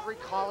like every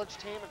college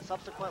team and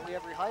subsequently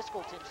every high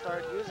school team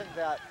started using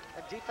that,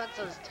 and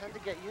defenses tend to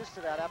get used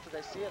to that after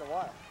they see it a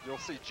while. You'll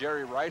see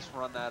Jerry Rice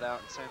run that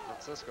out in San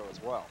Francisco as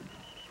well.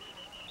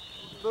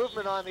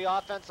 Movement on the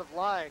offensive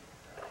line.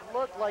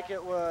 Looked like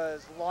it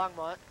was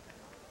Longmont.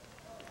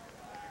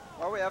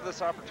 While we have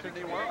this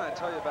opportunity, why don't I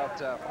tell you about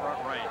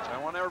front range? I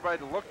want everybody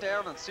to look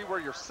down and see where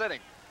you're sitting.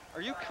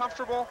 Are you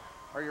comfortable?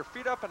 Are your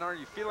feet up and are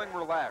you feeling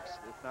relaxed?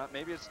 If not,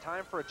 maybe it's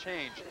time for a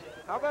change.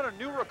 How about a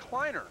new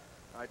recliner?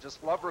 I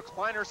just love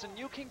recliners, and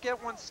you can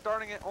get one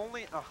starting at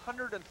only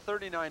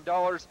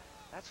 $139.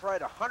 That's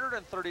right,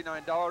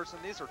 $139,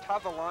 and these are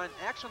top-of-the-line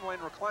Action Lane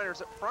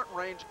recliners at Front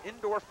Range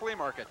Indoor Flea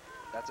Market.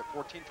 That's at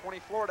 1420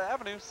 Florida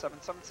Avenue,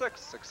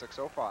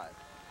 776-6605.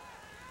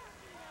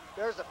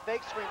 There's a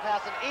fake screen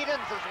pass, and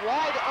Edens is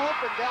wide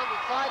open down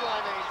the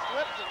sideline, and he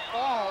slips and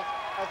falls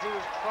as he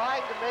was trying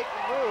to make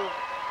the move.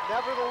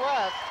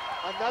 Nevertheless,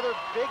 another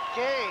big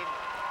gain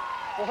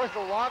for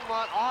the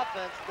Longmont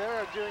offense.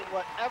 They're doing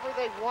whatever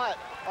they want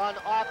on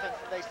offense.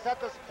 They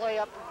set this play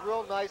up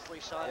real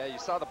nicely, Sean. Yeah, you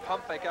saw the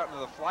pump fake out into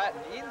the flat,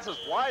 and Edens is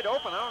wide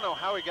open. I don't know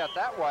how he got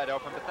that wide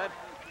open, but then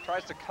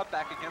tries to cut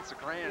back against the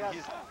grain.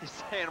 Yes.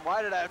 He's saying,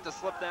 why did I have to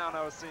slip down?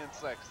 I was seeing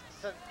 6.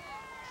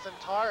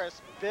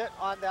 Centaurus bit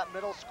on that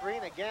middle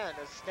screen again,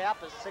 as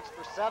Stapp is 6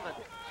 for 7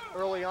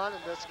 early on in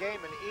this game,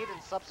 and Eden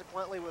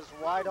subsequently was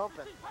wide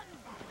open.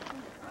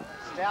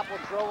 Stapp will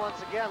throw once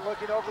again,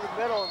 looking over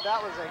the middle, and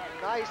that was a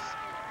nice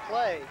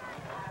play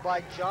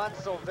by John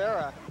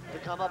Silvera to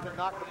come up and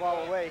knock the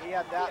ball away. He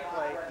had that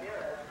play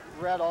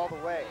read all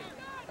the way.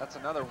 That's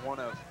another one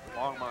of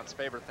Longmont's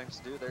favorite things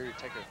to do. There you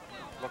take a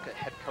look at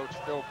head coach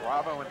Phil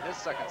Bravo in his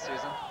second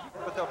season.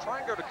 But they'll try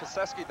and go to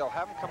Koseski. They'll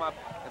have him come up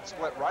and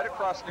split right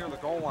across near the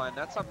goal line.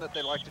 That's something that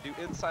they like to do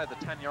inside the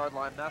 10-yard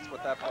line. That's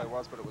what that play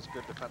was, but it was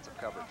good defensive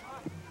coverage.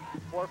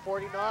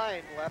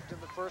 4:49 left in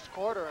the first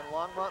quarter, and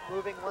Longmont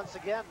moving once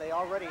again. They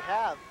already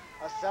have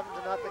a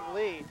 7-0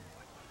 lead.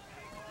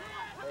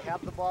 They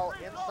have the ball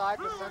inside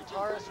the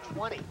Centaurus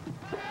 20.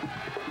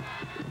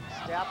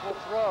 Stapp will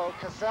throw.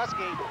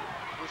 Koseski,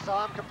 we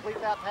saw him complete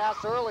that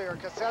pass earlier.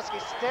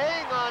 Koseski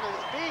staying on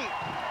his feet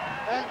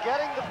and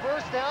getting the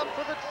first down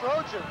for the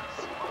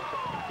Trojans.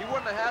 He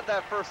wouldn't have had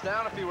that first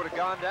down if he would have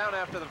gone down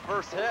after the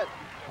first hit.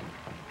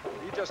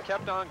 He just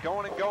kept on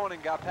going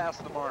and got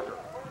past the marker.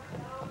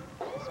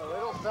 So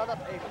it'll set up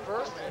a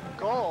 1st and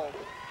goal.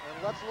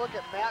 And let's look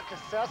at Matt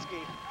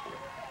Koseski.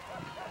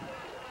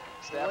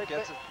 Stapp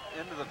gets it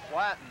into the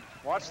flat, and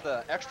watch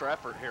the extra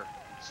effort here.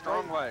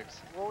 Strong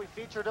legs. Well, we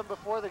featured him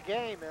before the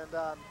game,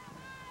 and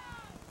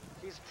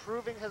he's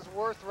proving his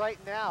worth right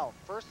now.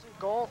 1st and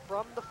goal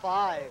from the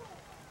 5.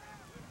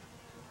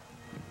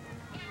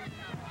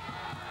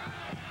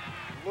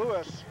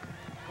 Lewis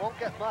won't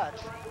get much.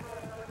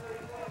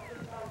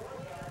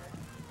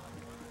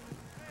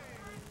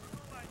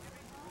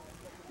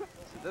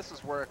 So this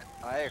is where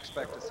I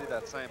expect to see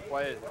that same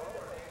play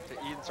to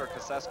Edens or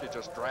Koseski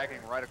just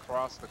dragging right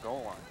across the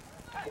goal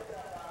line.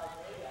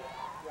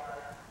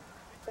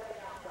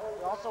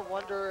 We also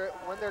wonder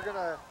when they're going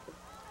to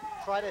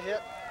try to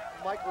hit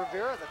Mike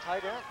Rivera, the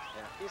tight end.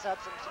 Yeah. He's had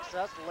some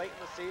success late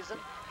in the season.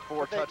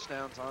 4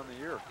 touchdowns on the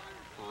year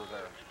for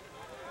Rivera.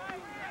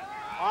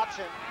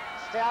 Option.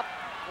 Stapp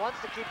wants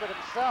to keep it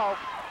himself.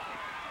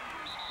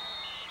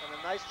 And And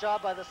a nice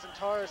job by the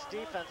Centaurus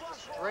defense to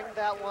string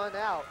that one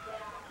out.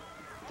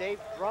 Dave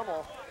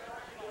Brummel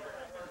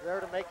there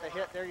to make the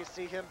hit. There you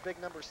see him, big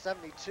number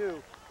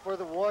 72 for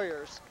the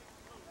Warriors.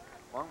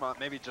 Longmont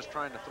maybe just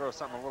trying to throw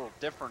something a little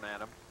different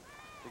at him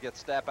to get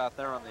Stapp out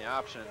there on the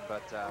option,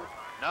 but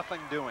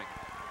nothing doing.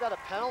 We've got a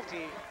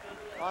penalty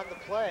on the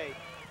play.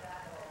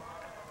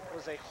 It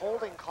was a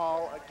holding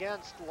call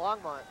against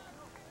Longmont.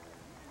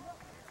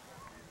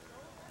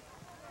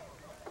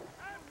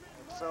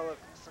 And so if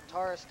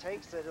Centaurus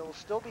takes it, it'll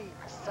still be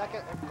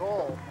 2nd and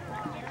goal.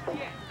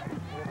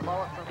 We'll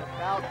call it from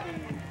about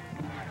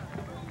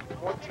the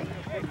 14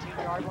 or 15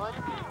 yard line.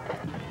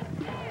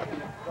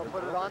 They'll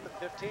put it on the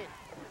 15.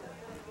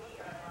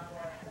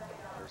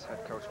 There's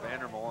head coach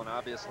Vandermolen,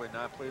 obviously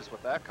not pleased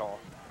with that call.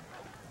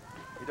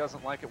 He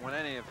doesn't like it when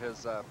any of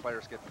his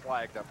players get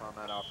flagged up on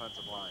that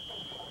offensive line.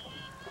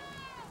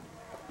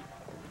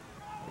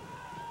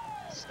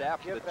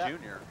 Stapp, the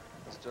junior,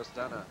 has just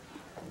done a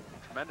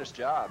tremendous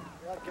job.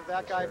 Yeah, give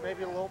that guy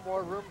maybe a little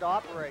more room to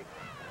operate.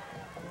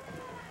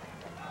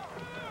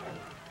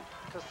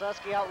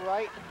 Koseski out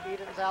right,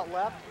 Edens out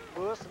left,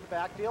 Lewis in the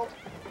backfield.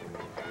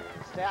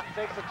 Stapp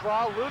fakes a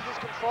draw, loses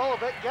control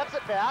of it, gets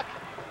it back.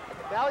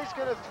 Now he's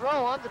going to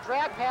throw on the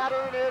drag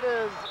pattern. It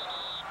is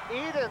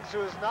Edens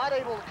who is not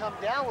able to come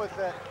down with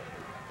it.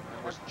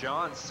 It was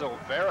John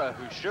Silvera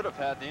who should have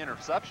had the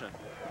interception.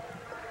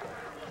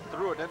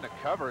 Threw it into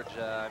coverage.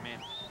 I mean,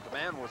 the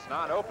man was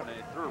not open and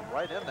he threw it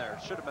right in there.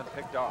 It should have been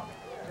picked off.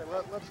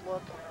 Okay, let's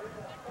look.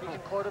 He can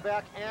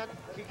quarterback and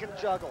he can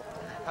juggle.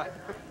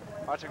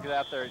 Watch him get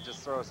out there, he just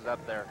throws it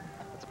up there.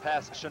 It's a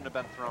pass that shouldn't have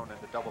been thrown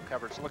into double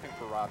coverage, looking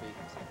for Rob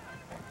Edens.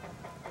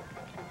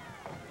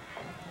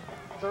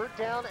 3rd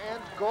down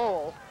and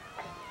goal.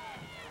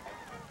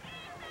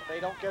 They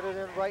don't get it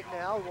in right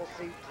now. We'll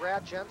see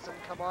Brad Jensen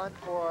come on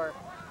for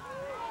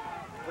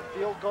the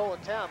field goal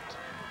attempt.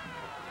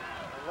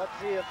 And let's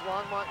see if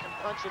Longmont can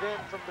punch it in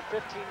from the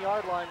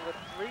 15-yard line with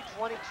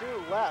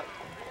 3:22 left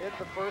in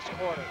the first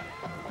quarter.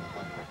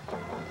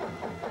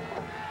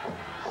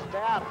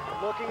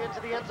 Stapp looking into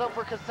the end zone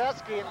for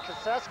Koseski, and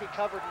Koseski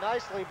covered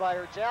nicely by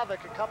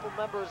Erjavik. A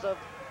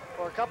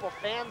couple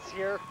fans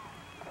here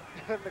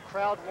in the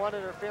crowd want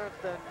interference.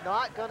 They're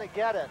not going to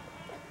get it.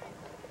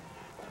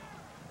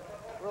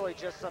 Really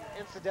just some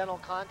incidental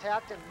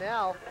contact, and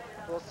now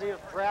we'll see if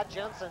Brad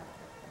Jensen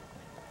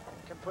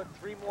can put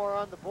 3 more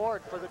on the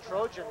board for the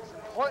Trojans.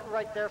 Important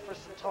right there for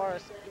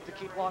Centaurus to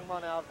keep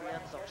Longmont out of the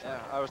end zone. Yeah,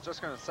 I was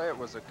just going to say it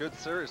was a good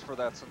series for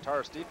that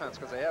Centaurus defense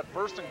because they had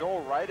 1st and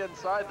goal right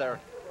inside there,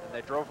 and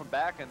they drove him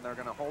back, and they're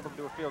going to hold him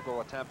to a field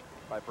goal attempt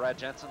by Brad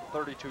Jensen,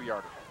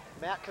 32-yarder.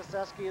 Matt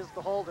Koseski is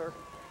the holder.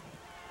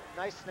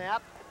 Nice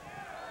snap.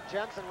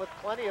 Jensen with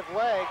plenty of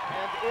leg,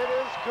 and it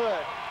is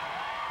good.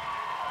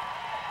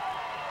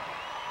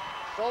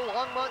 So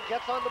Longmont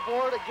gets on the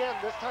board again,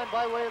 this time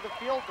by way of the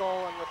field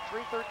goal, and with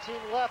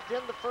 3:13 left in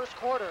the first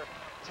quarter,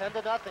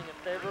 10-0 in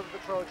favor of the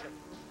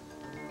Trojans.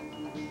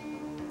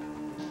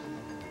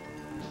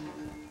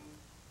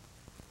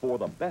 For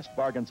the best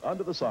bargains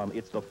under the sun,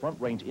 it's the Front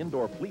Range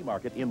Indoor Flea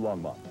Market in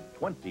Longmont.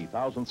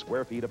 20,000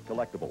 square feet of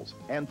collectibles,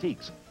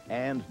 antiques,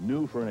 and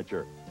new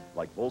furniture,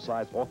 like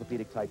full-size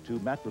orthopedic Type 2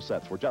 mattress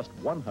sets for just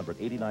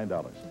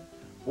 $189.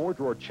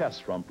 4-drawer chests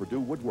from Purdue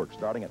Woodwork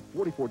starting at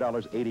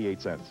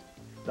 $44.88.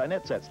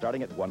 Dinette sets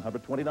starting at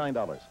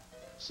 $129.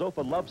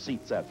 Sofa love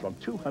seat sets from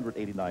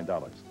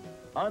 $289.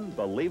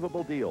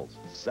 Unbelievable deals,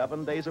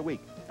 7 days a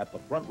week at the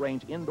Front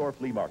Range Indoor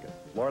Flea Market,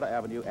 Florida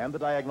Avenue and the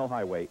Diagonal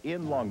Highway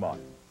in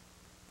Longmont.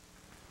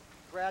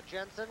 Brad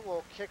Jensen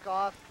will kick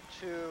off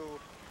to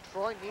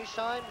Troy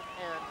Niesheim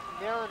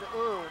and Naren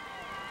Oon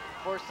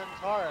for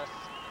Centaurus.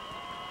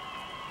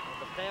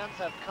 The fans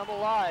have come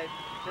alive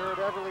here at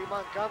Everly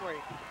Montgomery,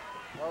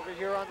 over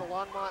here on the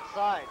Longmont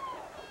side.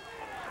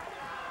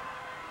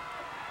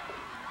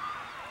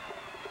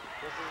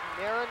 This is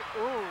Naren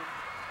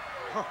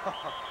Oon.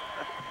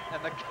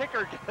 And the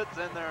kicker gets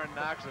in there and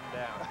knocks him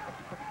down.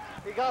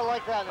 You gotta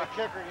like that in a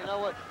kicker. You know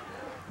what?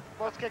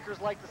 Most kickers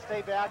like to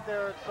stay back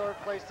there and sort of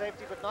play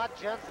safety, but not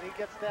Jensen. He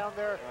gets down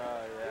there,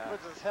 Yeah. he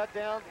puts his head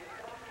down.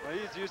 Well,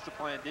 he's used to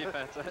playing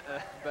defense,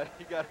 but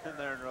he got in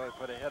there and really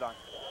put a hit on.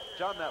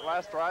 John, that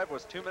last drive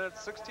was 2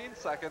 minutes, 16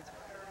 seconds,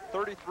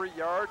 33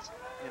 yards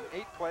in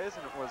 8 plays,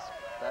 and it was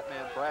that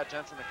man, Brad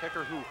Jensen, the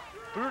kicker, who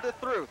booted it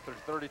through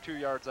 32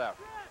 yards out.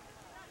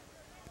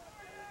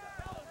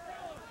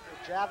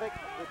 Javik,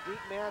 the deep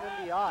man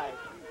in the eye.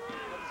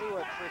 Let's see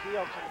what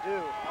Trujillo can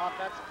do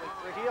offensively.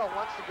 Trujillo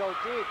wants to go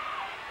deep.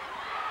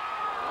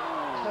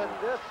 And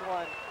this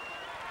one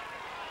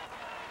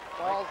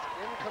falls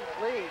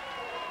incomplete.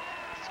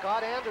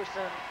 Scott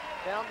Anderson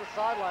down the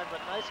sideline, but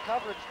nice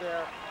coverage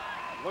there.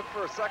 Looked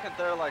for a second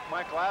there like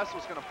Mike Glass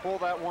was going to pull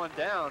that one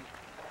down.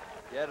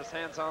 He had his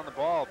hands on the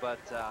ball, but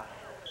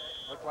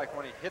looked like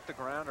when he hit the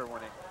ground or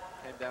when he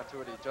came down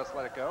to it, he just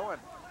let it go.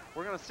 And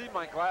we're going to see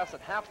Mike Glass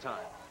at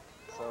halftime.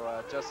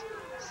 So just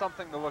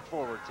something to look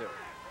forward to.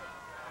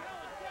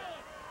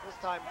 This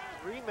time,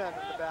 3 men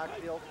in the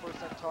backfield for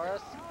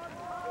Centaurus.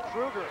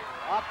 Kruger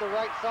off the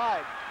right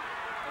side,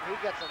 and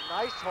he gets a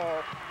nice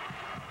hole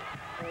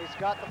And he's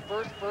got the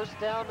first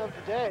down of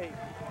the day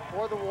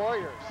for the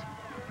Warriors.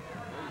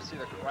 There you see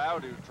the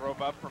crowd who drove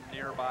up from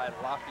nearby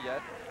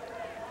Lafayette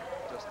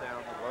just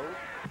down the road.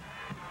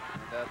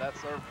 And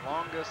that's their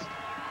longest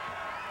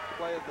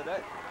play of the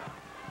day.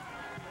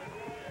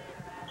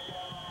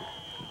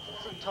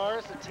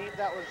 Centaurus, a team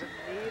that was in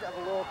need of a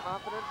little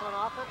confidence on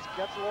offense,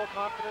 gets a little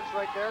confidence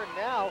right there.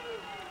 Now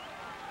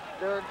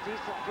they're in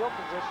decent field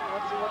position.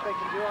 Let's see what they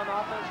can do on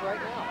offense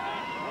right now.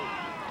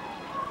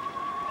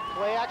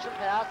 Play action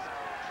pass.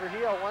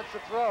 Trujillo wants to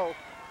throw.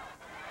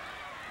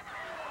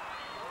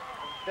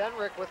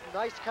 Benrick with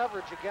nice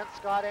coverage against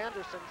Scott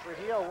Anderson.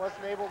 Trujillo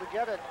wasn't able to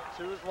get it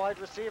to his wide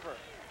receiver.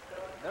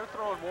 They're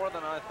throwing more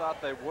than I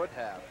thought they would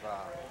have.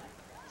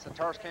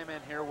 Centaurus came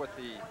in here with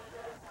the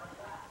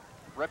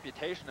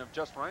reputation of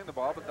just running the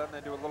ball, but then they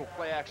do a little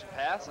play action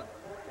pass, and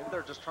maybe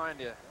they're just trying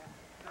to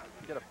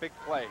get a big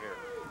play here.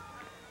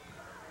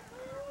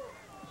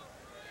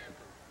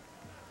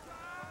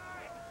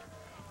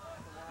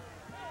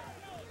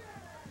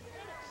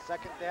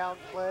 Second down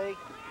play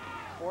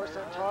for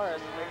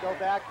Centaurus. They go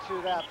back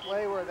to that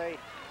play where they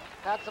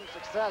had some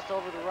success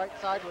over the right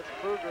side with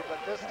Kruger, but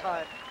this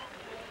time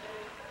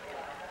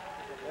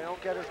they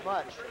don't get as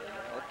much.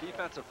 The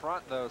defensive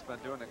front, though, has been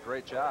doing a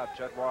great job.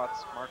 Judd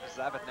Watts, Marcus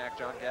Zavodnak,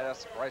 John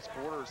Gaddis, Bryce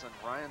Borders, and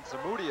Ryan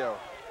Zamudio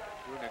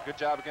doing a good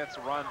job against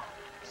the run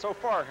so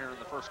far here in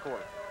the first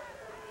quarter.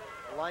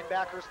 The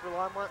linebackers for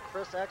Longmont,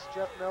 Chris X,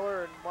 Jeff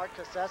Miller, and Mark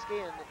Koseski.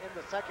 And in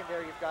the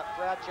secondary, you've got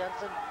Brad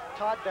Jensen,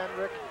 Todd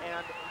Benrick,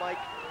 and Mike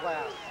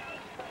Glass.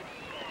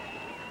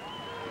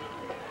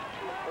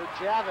 For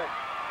Javik,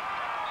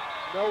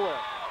 nowhere.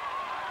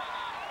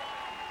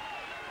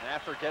 And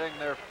after getting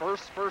their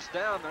first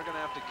down, they're going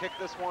to have to kick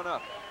this one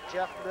up.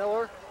 Jeff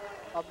Miller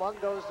among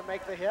those to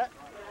make the hit.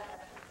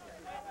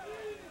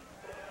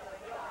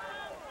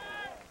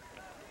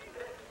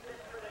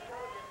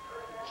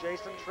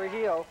 Jason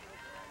Trujillo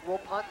will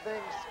punt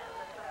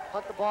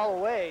the ball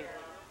away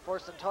for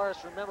Centaurus.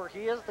 Remember,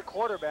 he is the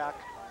quarterback.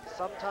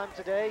 Sometime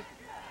today,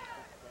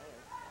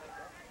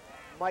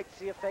 might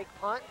see a fake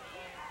punt.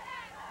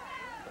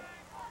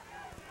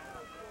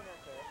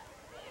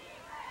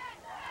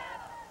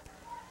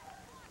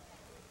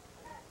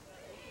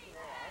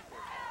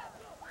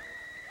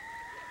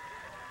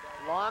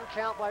 Long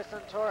count by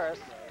Centaurus.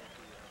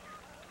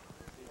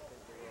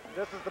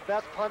 This is the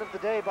best punt of the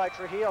day by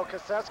Trujillo.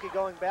 Koseski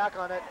going back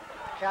on it,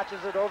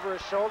 catches it over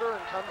his shoulder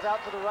and comes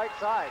out to the right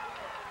side.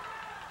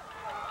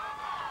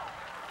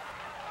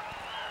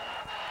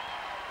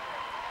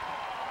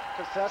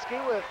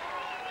 Koseski with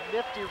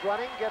nifty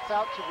running gets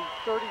out to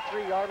the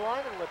 33-yard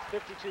line, and with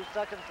 52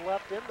 seconds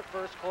left in the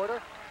first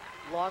quarter,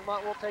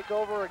 Longmont will take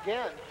over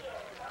again,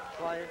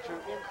 trying to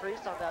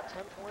increase on that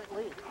 10-point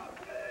lead.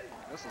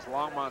 This is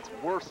Longmont's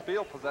worst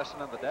field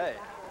possession of the day.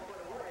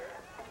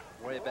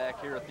 Way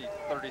back here at the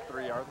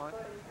 33-yard line.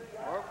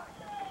 Or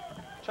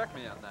check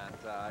me on that.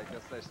 I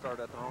guess they start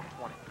at their own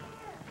 20.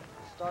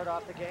 Start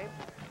off the game.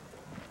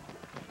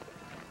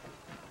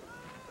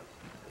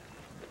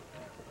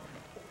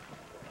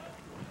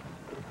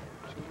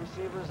 Two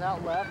receivers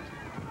out left.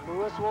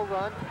 Lewis will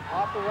run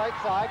off the right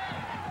side.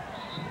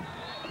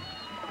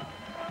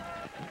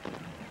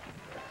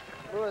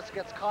 Lewis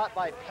gets caught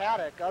by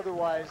Paddock.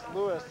 Otherwise,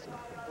 Lewis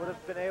would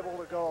have been able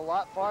to go a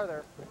lot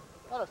farther.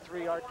 About a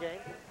 3-yard gain.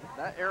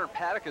 That Aaron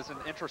Paddock is an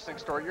interesting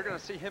story. You're going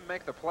to see him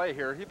make the play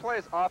here. He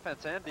plays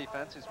offense and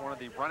defense. He's one of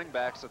the running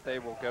backs that they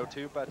will go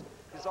to, but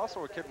he's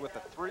also a kid with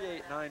a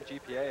 3.89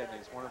 GPA, and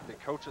he's one of the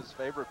coach's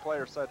favorite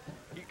players. Said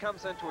he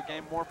comes into a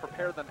game more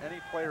prepared than any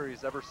player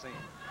he's ever seen.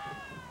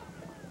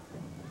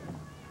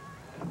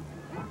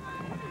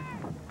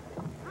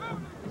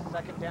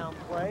 Second down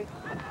play.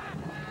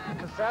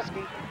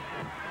 Koseski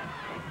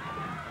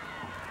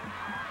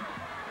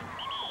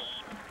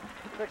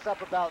picks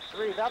up about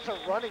 3. That's a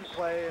running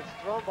play. It's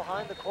thrown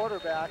behind the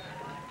quarterback.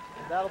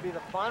 That'll be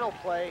the final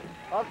play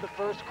of the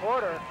first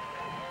quarter.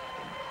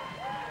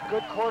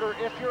 Good quarter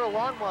if you're a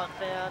Longmont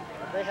fan.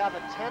 They have a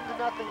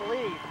 10-0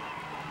 lead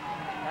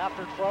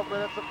after 12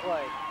 minutes of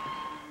play.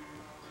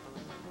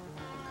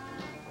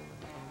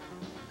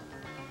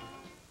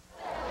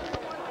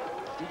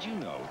 Did you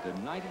know that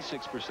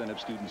 96% of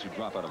students who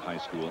drop out of high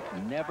school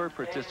never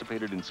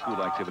participated in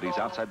school activities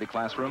outside the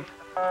classroom?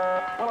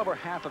 Well, over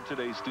half of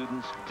today's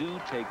students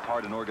do take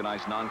part in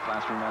organized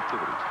non-classroom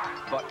activities,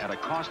 but at a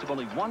cost of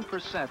only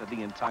 1% of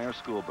the entire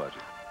school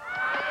budget.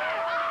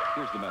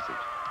 Here's the message.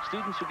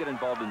 Students who get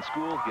involved in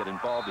school get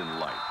involved in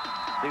life.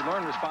 They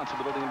learn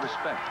responsibility and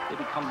respect. They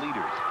become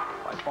leaders.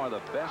 By far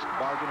the best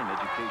bargain in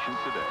education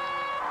today.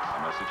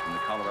 A message from the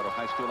Colorado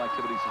High School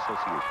Activities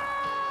Association.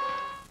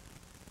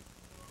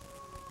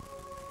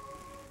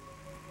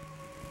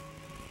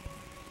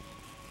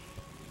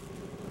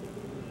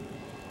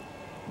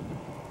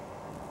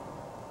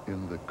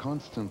 In the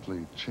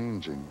constantly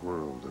changing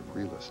world of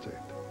real estate,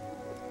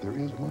 there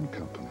is one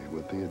company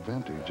with the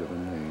advantage of a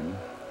name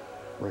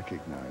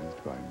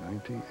recognized by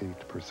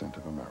 98%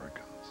 of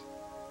Americans,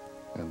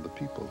 and the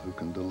people who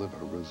can deliver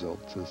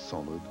results as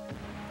solid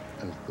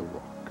as the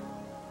rock.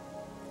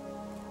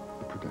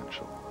 The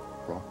Prudential,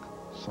 rock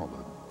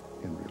solid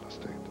in real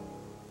estate.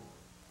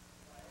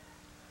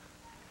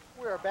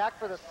 We are back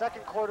for the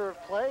second quarter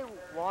of play.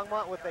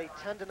 Longmont with a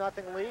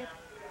 10-0 lead.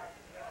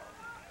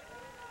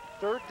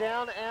 Third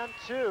down and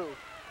 2.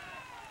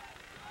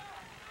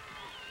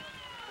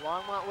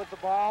 Longmont with the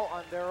ball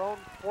on their own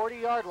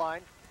 40-yard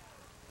line.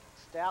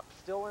 Stapp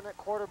still in at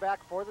quarterback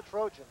for the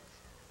Trojans.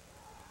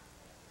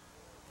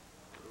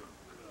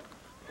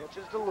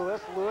 Pitches to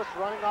Lewis. Lewis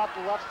running off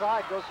the left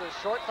side, goes to the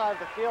short side of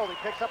the field. He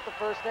picks up the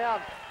first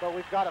down, but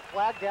we've got a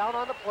flag down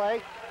on the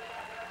play.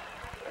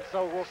 And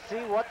so we'll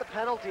see what the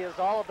penalty is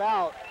all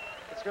about.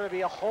 It's going to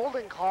be a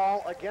holding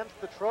call against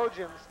the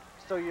Trojans.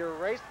 So you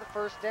erase the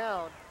first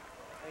down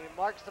and you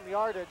mark some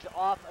yardage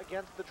off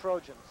against the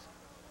Trojans.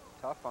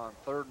 Tough on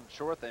 3rd and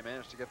short. They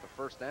managed to get the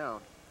first down.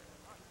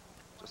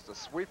 Just a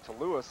sweep to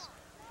Lewis.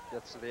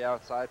 Gets to the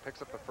outside,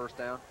 picks up the first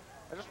down.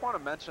 I just want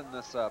to mention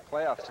this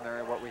playoff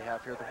scenario, what we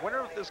have here. The winner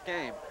of this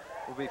game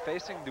will be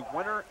facing the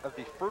winner of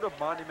the Fruit of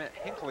Monument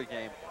Hinckley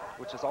game,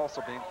 which is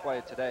also being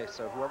played today.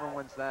 So whoever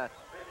wins that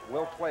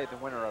will play the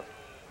winner of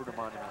Fruit of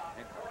Monument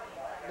Hinckley.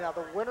 Now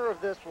the winner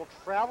of this will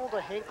travel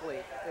to Hinckley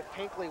if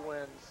Hinckley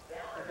wins,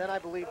 and then I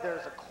believe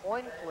there's a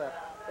coin flip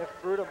if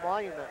Fruit of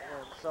Monument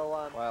wins. So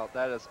well,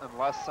 that is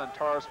unless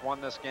Centaurus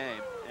won this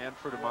game and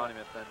Fruit of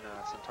Monument, then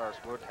Centaurus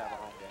would have a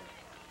home game.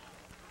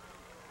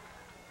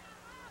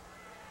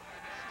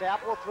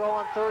 Stapp will throw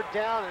on 3rd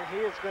down, and he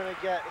is going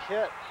to get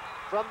hit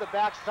from the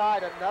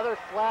backside. Another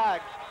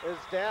flag is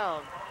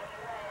down.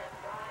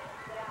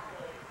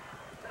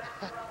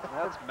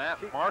 That's Matt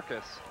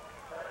Marcus,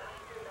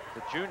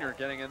 the junior,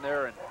 getting in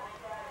there and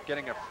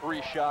getting a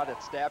free shot at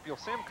Stapp. You'll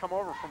see him come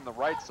over from the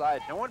right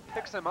side. No one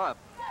picks him up,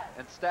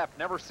 and Stapp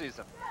never sees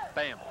him.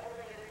 Bam.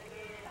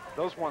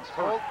 Those ones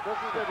hurt. This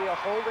is going to be a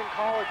holding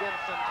call against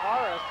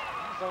Centaurus.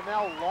 So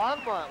now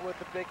Longmont with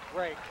the big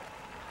break.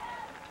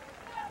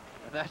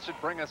 And that should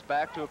bring us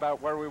back to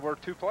about where we were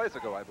 2 plays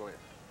ago, I believe.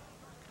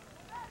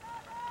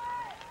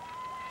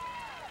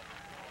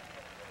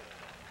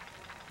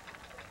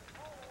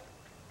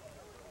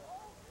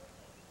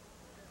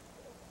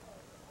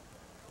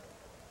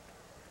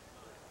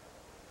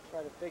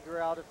 Try to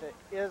figure out if it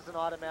is an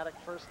automatic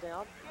first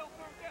down.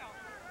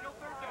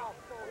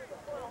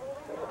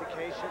 Good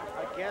indication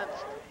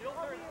against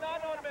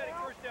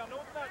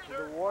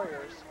the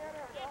Warriors.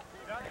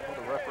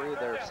 Well, the referee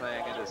there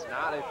saying it is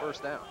not a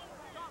first down.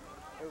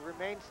 It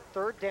remains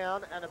 3rd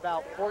down and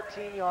about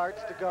 14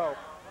 yards to go.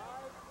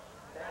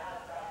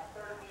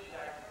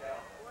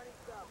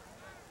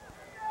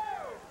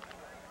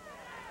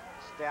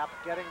 Stapp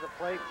getting the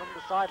play from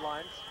the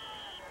sidelines.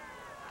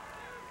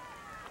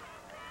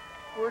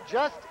 We're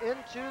just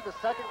into the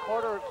second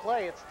quarter of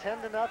play. It's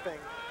 10-0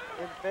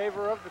 in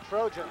favor of the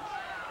Trojans.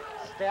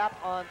 Stapp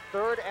on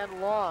 3rd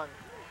and long.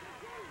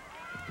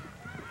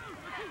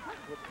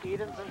 With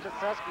Edens and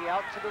Koseski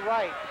out to the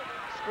right.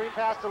 Screen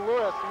pass to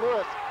Lewis.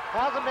 Lewis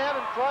has a man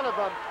in front of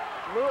him.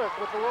 Lewis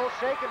with a little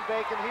shake and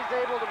bake, and he's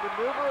able to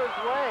maneuver his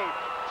way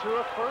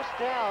to a first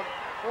down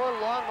for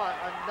Longmont.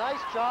 A nice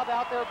job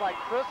out there by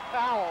Chris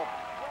Powell,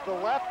 the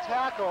left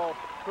tackle,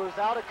 who's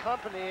out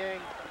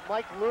accompanying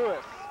Mike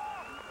Lewis.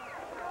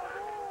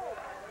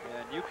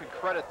 And you can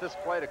credit this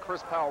play to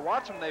Chris Powell.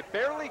 Watch them, they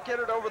barely get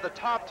it over the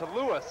top to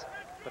Lewis,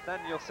 but then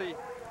you'll see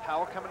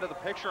Powell come into the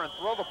picture and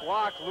throw the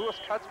block. Lewis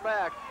cuts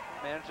back,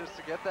 manages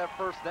to get that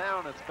first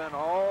down. It's been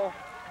all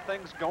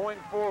things going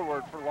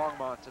forward for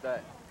Longmont today.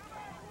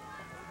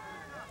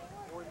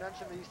 We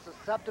mentioned the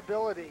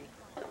susceptibility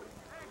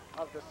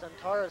of the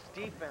Centaurus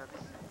defense.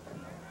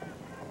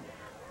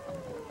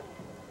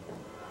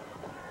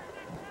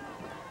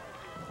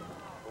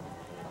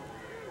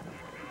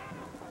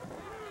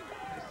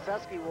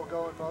 Koseski will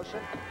go in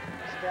motion.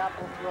 Stapp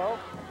will throw.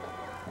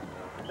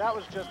 That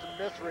was just a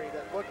misread.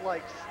 It looked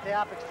like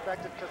Stapp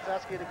expected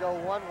Koseski to go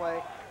one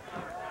way.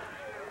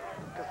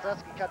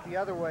 Koseski cut the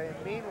other way.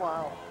 And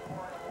meanwhile,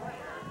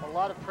 a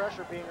lot of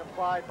pressure being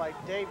applied by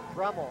Dave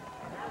Brummel,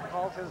 who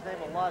calls his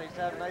name a lot. He's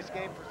had a nice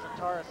game for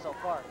Centaurus so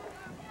far.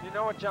 You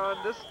know what, John?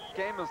 This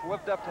game has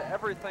lived up to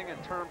everything in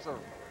terms of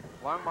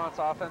Longmont's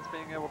offense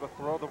being able to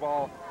throw the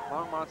ball,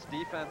 Longmont's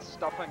defense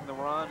stuffing the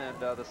run, and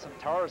the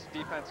Centaurus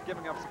defense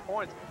giving up some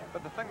points.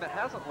 But the thing that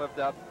hasn't lived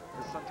up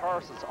is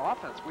Centaurus'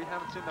 offense. We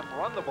haven't seen them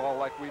run the ball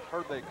like we've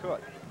heard they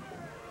could.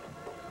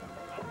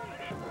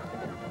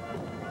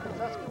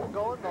 Koseski will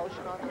go in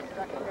motion on the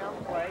second down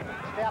play.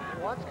 Stapp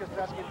wants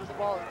Koseski. This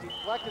ball is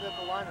deflected at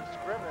the line of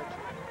scrimmage.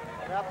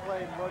 That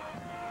play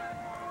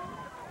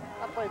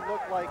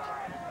looked like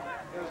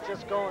it was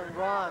just going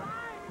wrong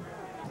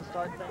to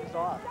start things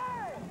off.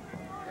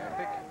 Yeah, I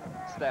think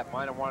Stapp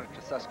might have wanted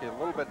Koseski a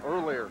little bit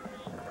earlier.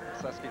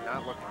 Koseski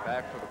not looking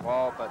back for the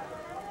ball, but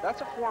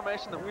that's a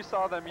formation that we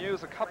saw them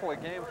use a couple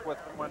of games with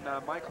when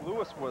Mike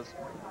Lewis was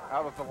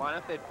out of the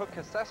lineup. They'd put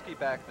Koseski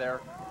back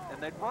there,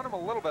 and they'd run him a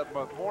little bit,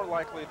 but more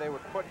likely they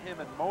would put him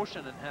in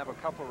motion and have a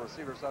couple of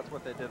receivers. That's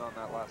what they did on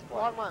that last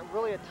play. Longmont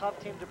really a tough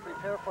team to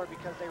prepare for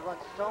because they run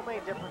so many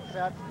different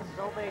sets and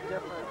so many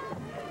different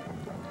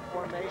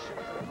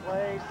formations and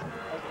plays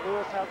as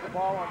Lewis has the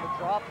ball on the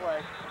draw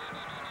play.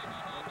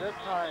 And this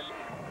time,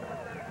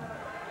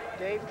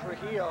 Dave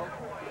Trujillo,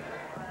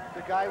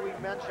 the guy we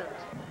mentioned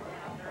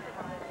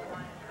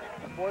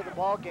before the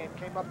ball game,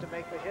 came up to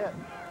make the hit.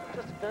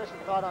 Just to finish the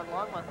thought on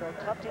Longmont, though,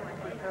 tough team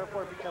to prepare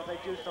for because they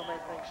do so many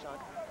things, Sean.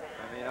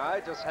 I mean,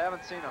 I just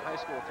haven't seen a high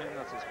school team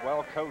that's as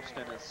well coached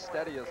and as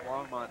steady as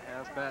Longmont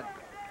has been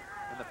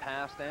in the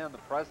past and the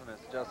present.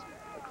 It's just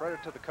a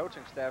credit to the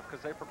coaching staff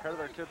because they prepare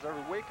their kids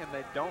every week and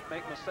they don't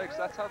make mistakes.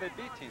 That's how they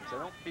beat teams. They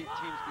don't beat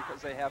teams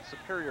because they have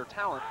superior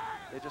talent.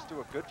 They just do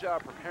a good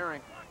job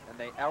preparing, and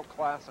they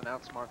outclass and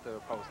outsmart the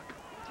opposing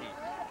team.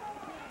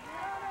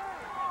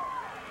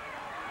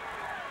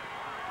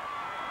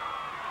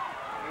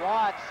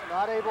 Watts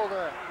not able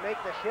to make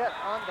the hit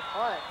on the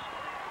punt.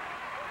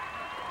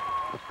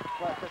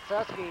 But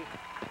Koseski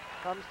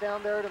comes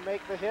down there to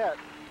make the hit.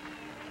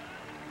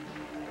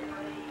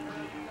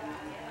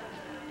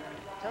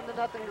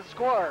 10-0 to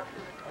score.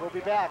 We'll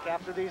be back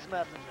after these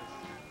messages.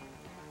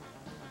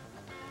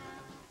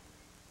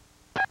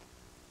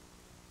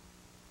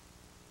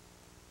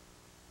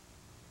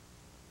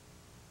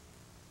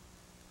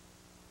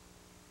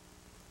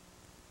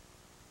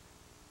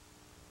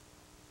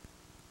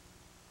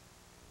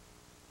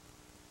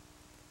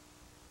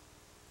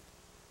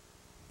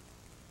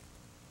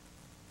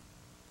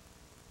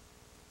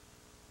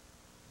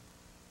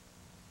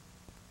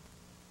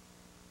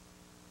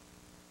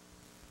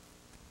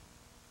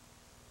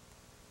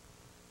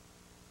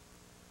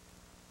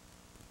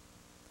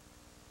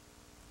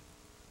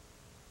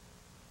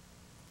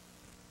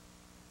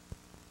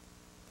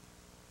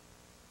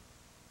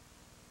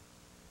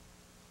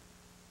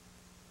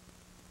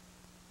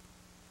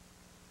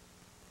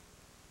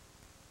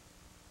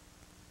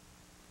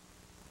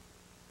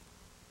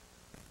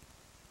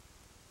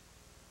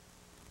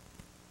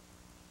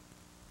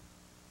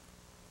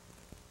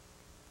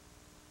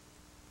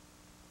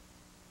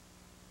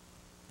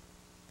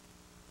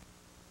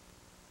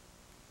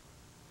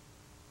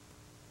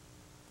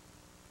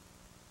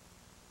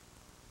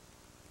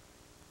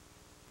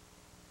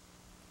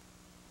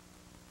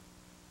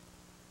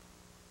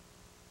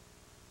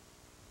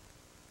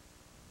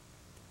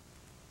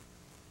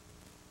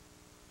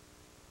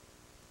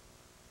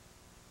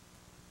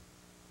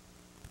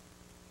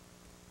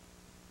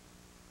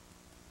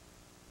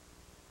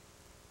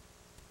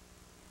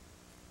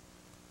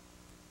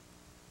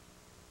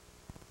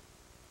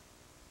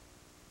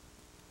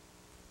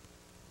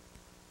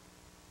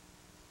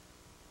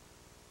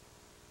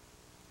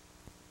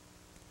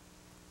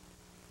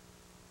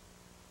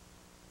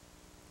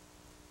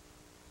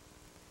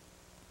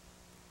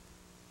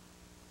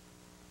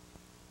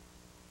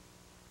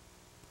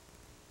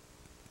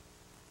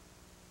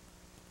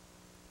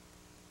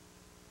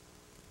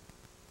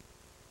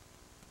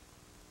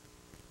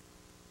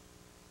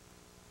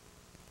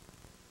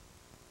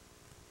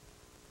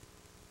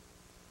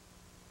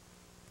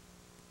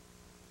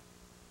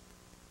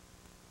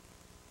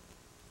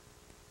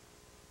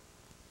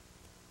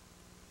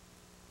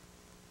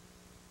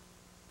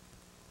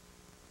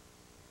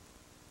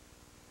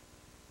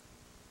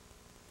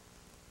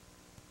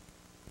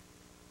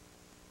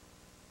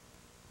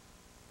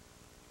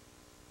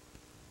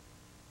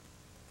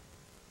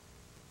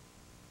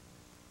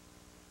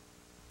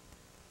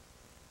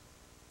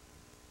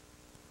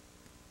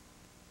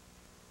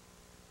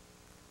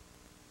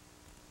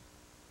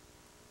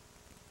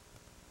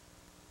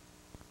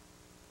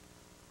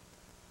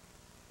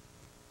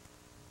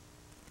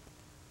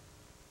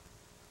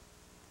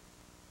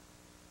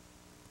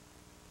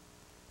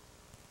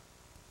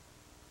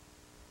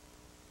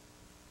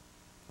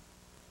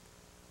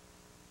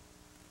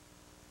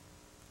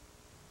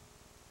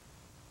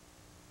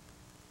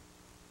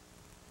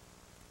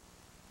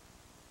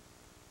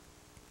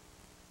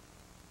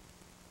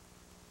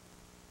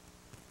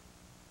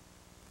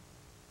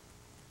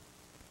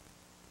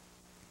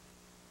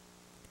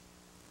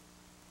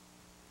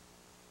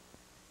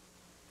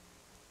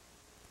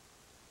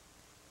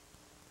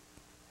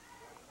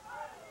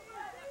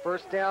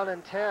 First down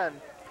and 10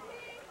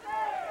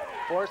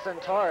 for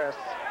Centaurus.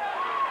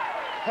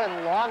 And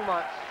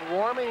Longmont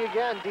swarming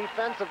again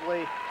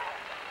defensively.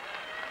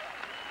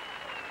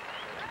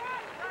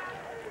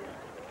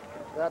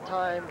 That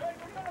time,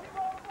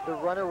 the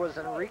runner was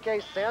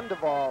Enrique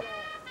Sandoval,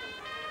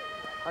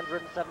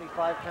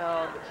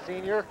 175-pound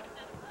senior.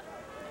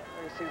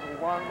 You see the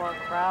Longmont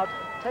crowd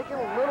taking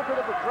a little bit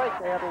of a break.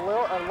 They had a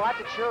lot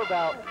to cheer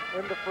about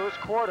in the first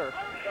quarter.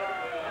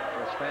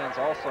 Those fans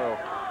also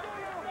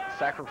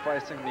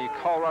sacrificing the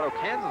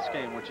Colorado-Kansas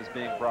game, which is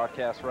being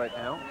broadcast right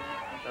now.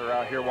 They're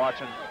out here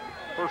watching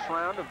first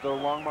round of the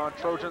Longmont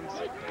Trojans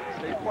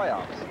state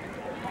playoffs.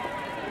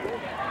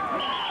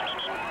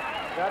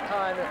 That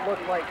time it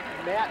looked like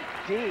Matt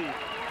D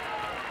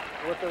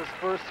with his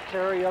first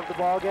carry of the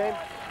ball game.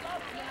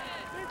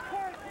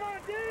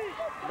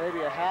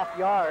 Maybe a half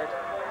yard.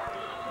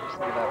 You see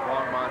that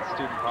Longmont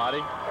student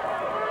body.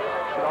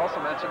 Should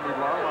also mention the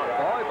Longmont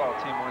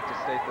volleyball team went to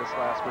state this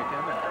last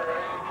weekend and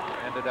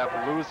ended up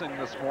losing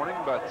this morning,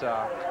 but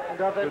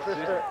and of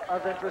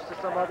interest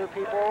to some other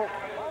people,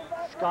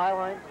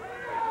 Skyline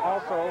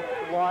also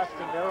lost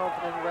in their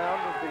opening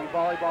round of the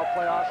volleyball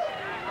playoffs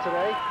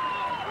today.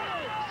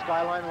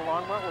 Skyline and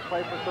Longmont will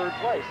play for third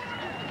place.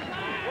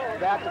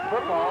 Back to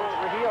football.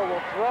 Trujillo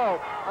will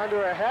throw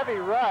under a heavy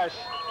rush,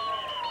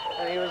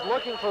 and he was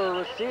looking for a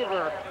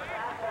receiver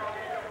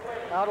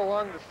out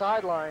along the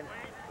sideline.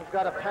 We've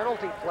got a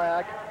penalty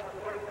flag.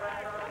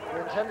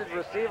 The intended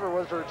receiver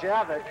was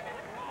Urjavik.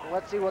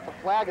 Let's see what the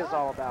flag is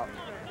all about.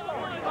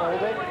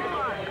 Holding.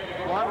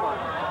 Longmont.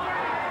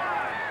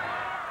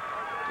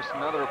 Just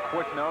another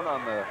quick note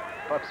on the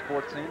prep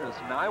sports scene is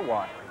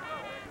Niwot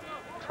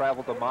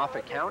traveled to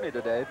Moffat County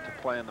today to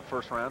play in the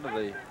first round of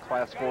the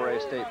Class 4A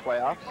state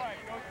playoffs.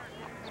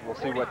 So we'll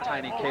see what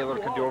Tiny Kaler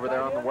can do over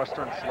there on the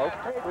western slope.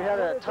 We had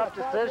a tough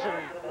decision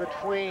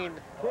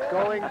between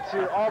going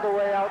all the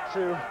way out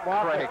to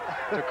Moffat.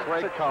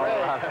 Craig,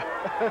 Colorado.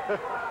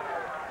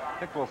 I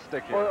think we'll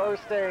stick here. Or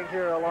staying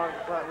here along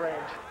the front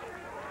range.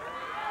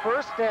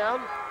 First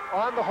down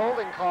on the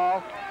holding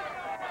call.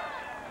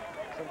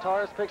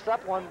 Centaurus picks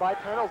up one by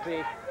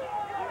penalty.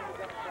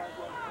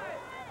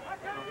 I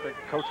don't think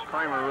Coach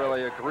Kramer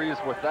really agrees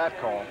with that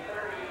call.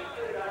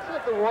 See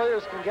if the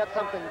Warriors can get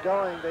something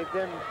going. They've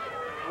been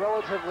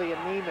relatively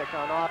anemic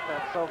on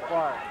offense so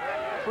far.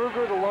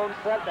 Kruger, the lone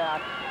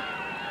setback.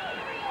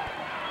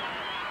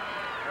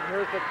 And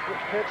here's the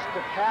pitch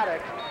to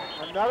Paddock.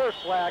 Another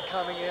flag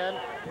coming in,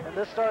 and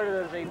this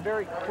started as a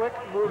very quick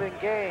moving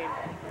game.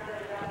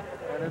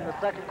 And in the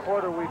second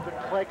quarter, we've been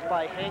plagued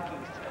by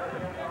hankies.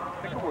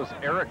 I think it was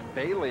Eric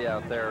Bailey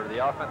out there,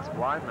 the offensive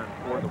lineman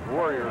for the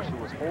Warriors, who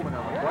was holding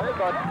on the play,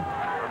 but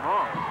I'm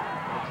wrong.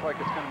 Looks like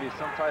it's going to be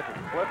some type of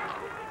flip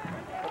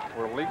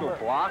or legal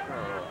block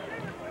or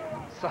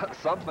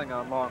something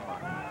on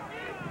Longmont.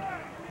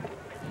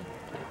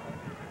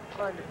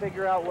 Trying to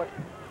figure out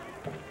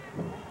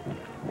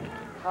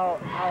how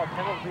a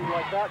penalty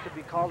like that could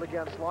be called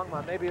against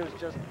Longmont. Maybe it was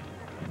just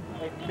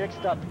a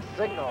mixed up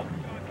signal.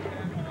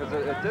 Because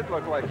it did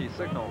look like he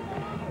signaled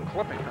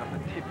clipping on the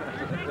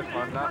defense, if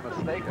I'm not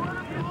mistaken.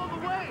 That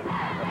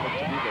looked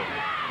to be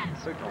the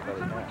signal that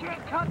he had. You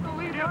can't cut the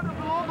lead under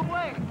below the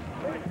way.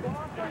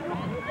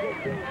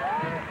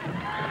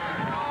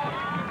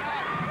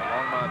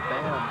 Longmont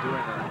band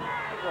doing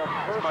a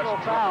personal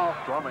foul.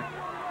 Drumming.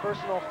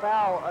 Personal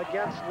foul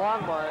against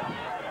Longmont.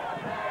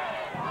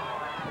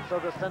 And so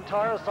the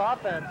Centaurus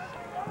offense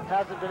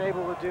hasn't been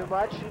able to do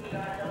much,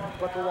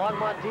 but the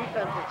Longmont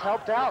defense has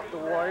helped out the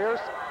Warriors.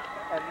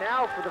 And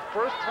now, for the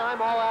first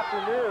time all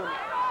afternoon,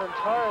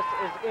 Centaurus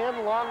is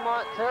in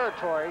Longmont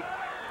territory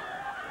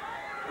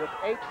with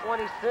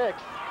 8:26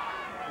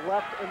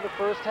 left in the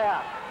first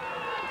half.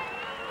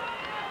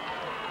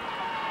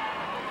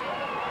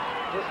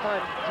 This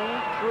time, D.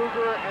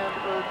 Kruger and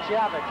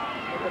Urjavik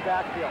in the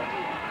backfield.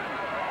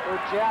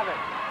 Urjavik,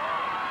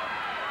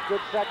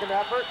 good second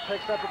effort,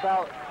 picks up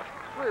about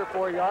 3 or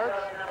 4 yards.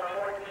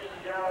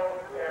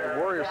 The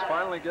Warriors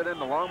finally get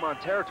into Longmont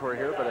territory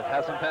here, but it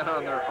hasn't been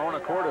on their own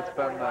accord. It's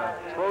been the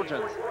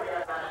Trojans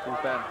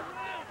who've been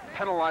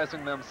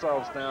penalizing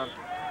themselves down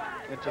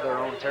into their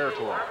own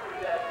territory.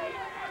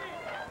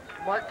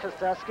 Mark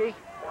Koseski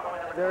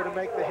there to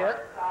make the hit.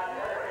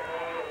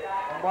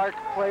 Mark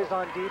plays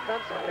on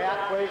defense, and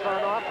Matt plays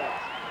on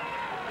offense.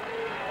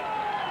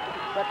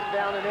 Second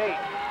down and 8.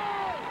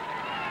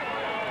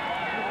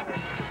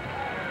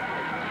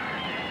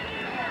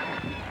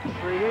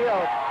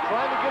 Trujillo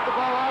trying to get the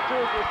ball out to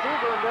his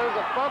receiver, and there's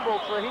a fumble.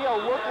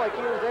 Trujillo looked like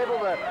he was able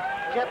to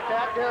get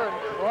back there and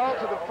crawl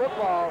to the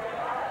football.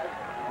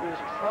 He was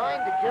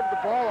trying to give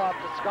the ball off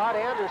to Scott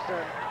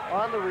Anderson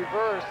on the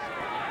reverse.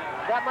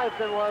 That might have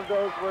been one of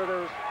those where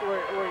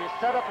you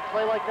set up a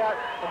play like that,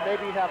 and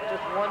maybe you have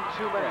just one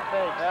too many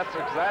fakes. That's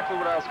exactly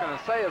what I was going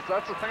to say. Is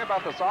that's the thing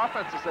about this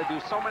offense is they do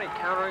so many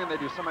countering, and they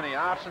do so many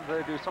options,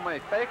 they do so many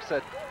fakes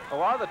that a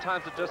lot of the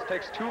times it just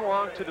takes too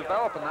long to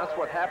develop, and that's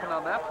what happened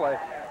on that play.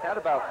 Had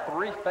about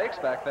 3 fakes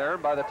back there,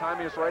 and by the time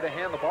he was ready to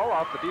hand the ball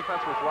off, the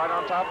defense was right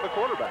on top of the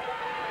quarterback.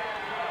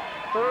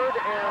 Third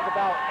and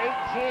about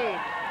 18.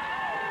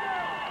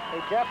 A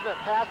definite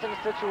passing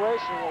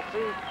situation. We'll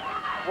see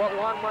what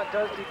Longmont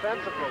does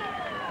defensively.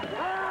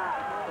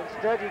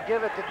 Instead, you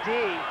give it to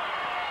D.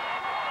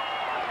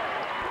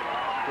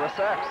 Chris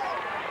X.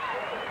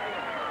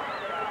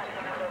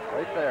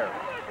 Right there.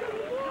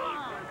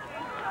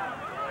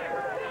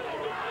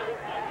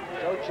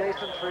 So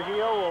Jason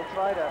Trujillo will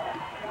try to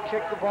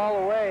kick the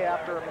ball away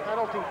after a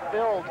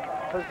penalty-filled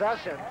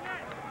possession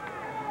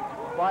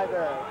by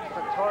the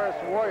Centaurus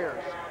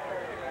Warriors.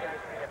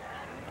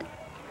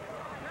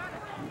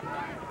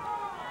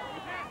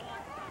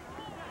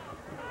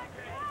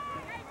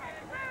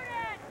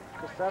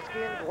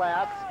 Koseski and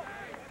Glass,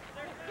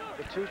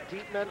 the 2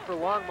 deep men for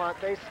Longmont,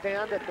 they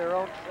stand at their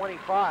own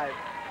 25.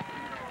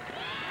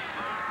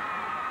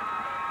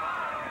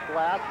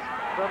 Glass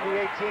from the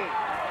 18.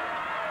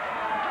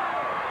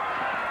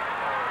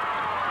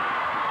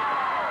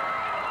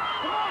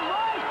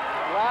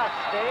 Glass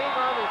staying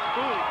on his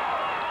feet,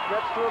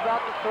 gets to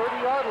about the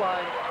 30-yard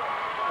line,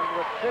 and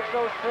with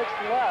 6:06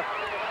 left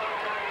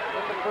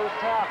in the first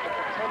half, it's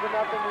a 10-0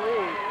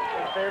 lead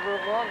in favor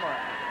of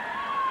Longmont.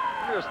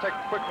 Let me just take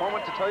a quick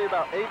moment to tell you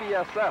about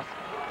ABSS.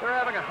 They're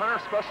having a hunter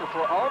special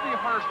for all of you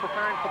hunters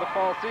preparing for the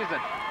fall season.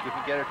 You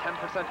can get a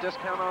 10%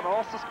 discount on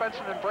all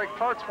suspension and brake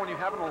parts when you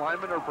have an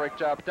alignment or brake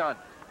job done.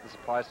 This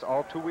applies to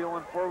all two-wheel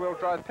and four-wheel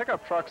drive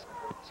pickup trucks,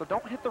 so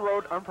don't hit the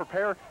road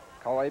unprepared.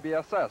 Call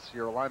ABSS,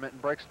 your alignment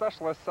and brake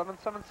specialist,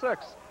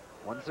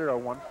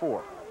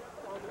 776-1014.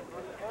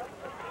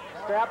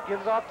 Stapp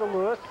gives off to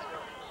Lewis,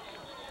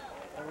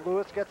 and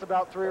Lewis gets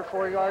about 3 or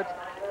 4 yards.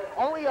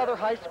 Only other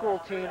high school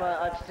team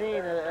I've seen,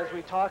 as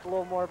we talk a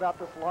little more about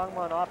this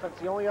Longmont offense,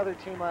 the only other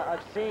team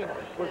I've seen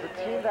was a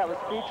team that was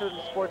featured in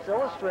Sports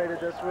Illustrated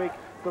this week,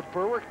 the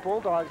Berwick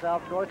Bulldogs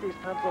out of Northeast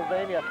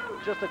Pennsylvania.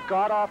 Just a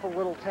god-awful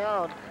little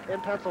town in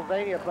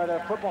Pennsylvania, but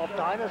a football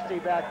dynasty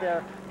back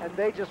there, and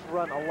they just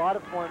run a lot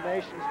of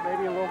formations,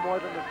 maybe a little more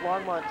than this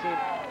Longmont team.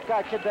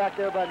 Got a kid back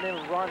there by the name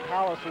of Ron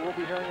Palace, who we'll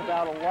be hearing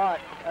about a lot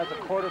as a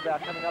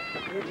quarterback coming up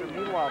in the future.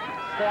 Meanwhile,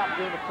 Stapp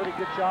doing a pretty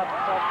good job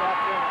himself back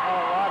here in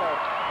Colorado.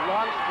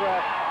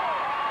 Longstreth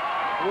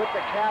with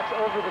the catch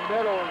over the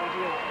middle, and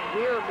he is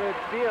near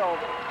midfield,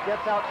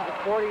 gets out to the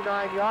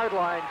 49-yard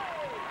line.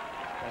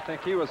 I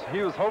think he was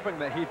hoping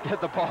that he'd get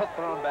the ball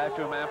thrown back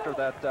to him after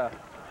that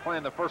play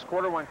in the first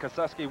quarter when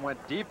Koseski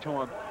went deep to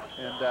him,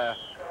 and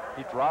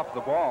he dropped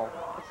the ball.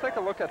 Let's take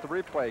a look at the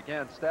replay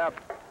again. Stapp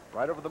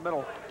right over the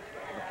middle,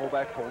 and the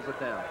fullback pulls it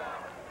down.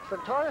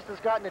 Centaurus has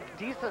gotten a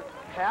decent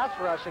pass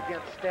rush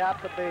against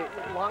Stapp, but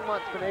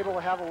Longmont's been able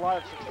to have a lot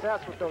of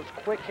success with those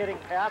quick hitting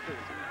passes.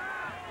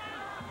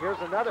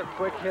 Here's another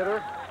quick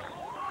hitter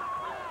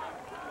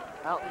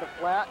out in the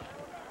flat.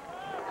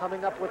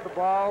 Coming up with the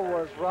ball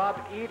was Rob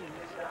Edens.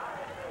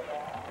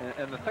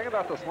 And the thing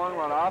about this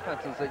Longmont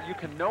offense is that you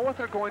can know what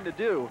they're going to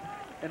do,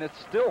 and it's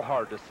still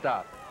hard to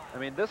stop. I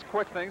mean, this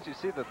quick things, you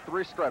see the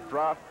 3-step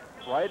drop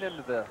right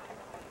into the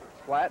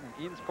flat, and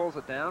Edens pulls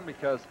it down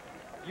because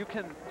you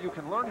can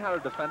learn how to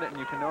defend it, and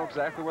you can know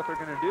exactly what they're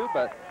going to do,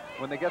 but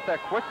when they get that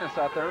quickness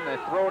out there and they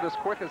throw it as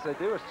quick as they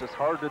do, it's just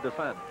hard to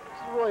defend.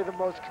 This is really the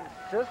most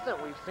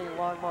consistent we've seen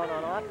Longmont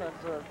on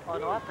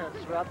offense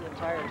throughout the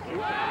entire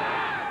season.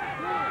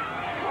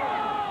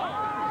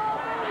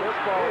 This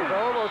ball is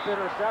almost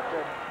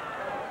intercepted.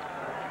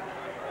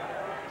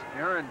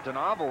 Aaron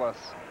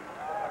Donovalis,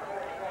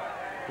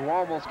 who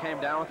almost came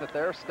down with it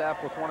there.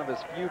 Stapp with one of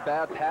his few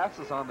bad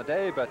passes on the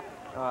day, but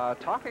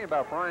talking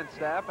about Brian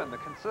Stapp and the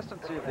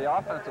consistency of the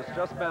offense, it's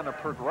just been a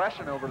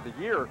progression over the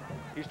year.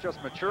 He's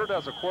just matured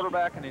as a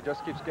quarterback, and he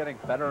just keeps getting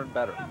better and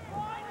better.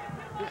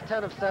 He's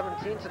 10 of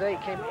 17 today.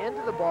 He came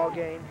into the ball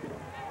game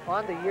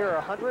on the year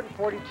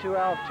 142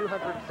 out of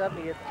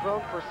 270. He had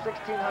thrown for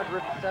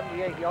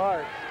 1,678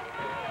 yards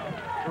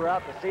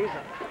throughout the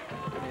season.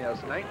 And he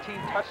has 19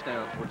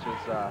 touchdowns, which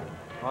is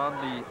on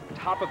the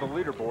top of the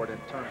leaderboard in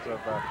terms of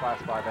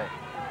Class 5A.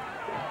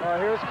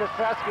 Here's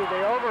Koseski.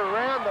 They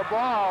overran the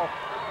ball.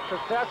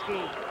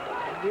 Koseski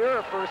near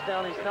a first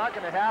down. He's not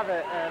going to have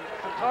it, and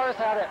Centaurus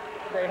had it.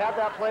 They had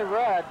that play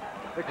read.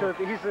 It could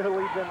have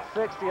easily been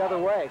 6 the other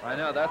way. I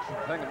know, that's the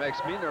thing that makes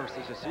me nervous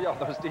is you see all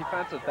those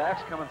defensive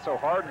backs coming so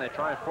hard and they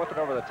try and flip it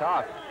over the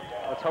top.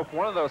 Let's hope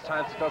one of those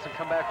times it doesn't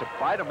come back to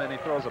bite him and he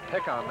throws a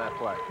pick on that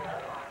play.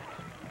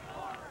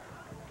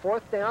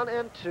 4th down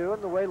and 2,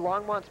 and the way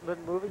Longmont's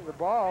been moving the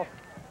ball,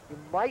 you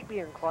might be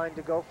inclined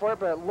to go for it,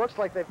 but it looks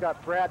like they've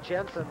got Brad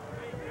Jensen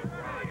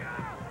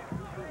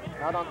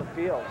out on the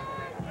field.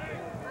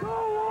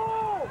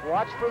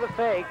 Watch for the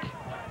fake.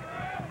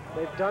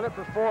 They've done it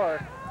before.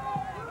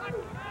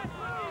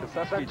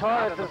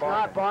 Centaurus is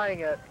not buying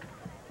it.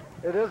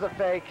 It is a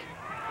fake,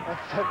 and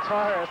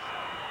Centaurus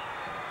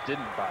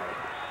didn't buy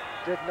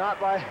it. Did not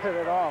buy it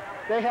at all.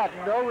 They had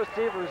no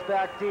receivers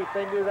back deep.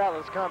 They knew that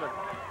was coming.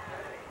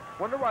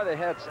 Wonder why they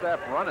had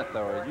Stapp run it,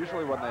 though.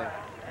 Usually when they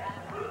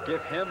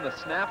give him the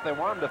snap, they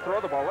want him to throw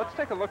the ball. Let's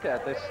take a look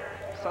at this.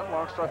 Send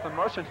Longstreth in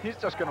motion. He's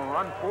just going to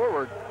run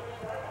forward.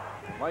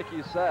 Like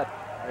you said,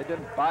 they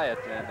didn't buy it,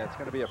 and it's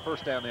going to be a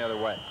first down the other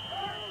way.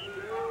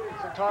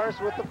 Centaurus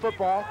with the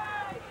football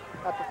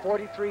at the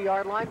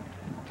 43-yard line.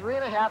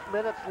 3.5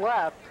 minutes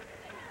left.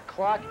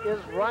 Clock is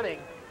running.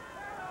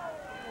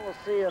 We'll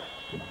see if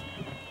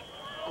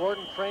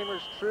Gordon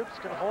Kramer's troops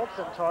can hold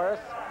Centaurus.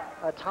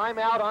 A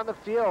timeout on the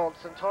field.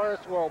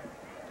 Centaurus will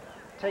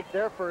take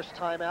their first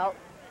timeout.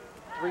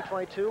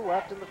 3:22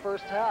 left in the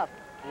first half.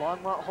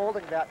 Longmont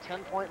holding that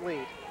 10-point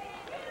lead.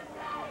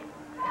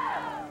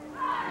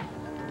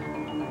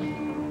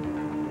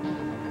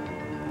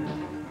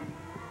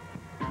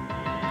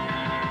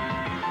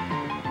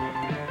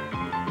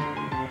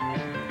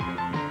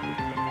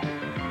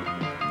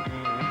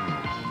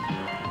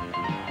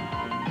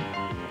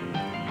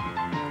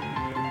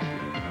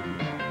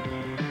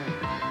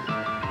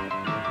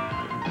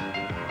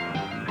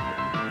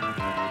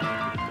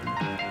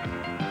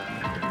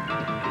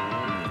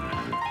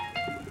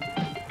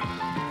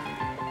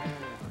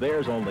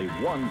 There's only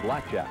one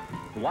Blackjack.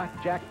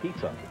 Blackjack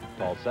Pizza.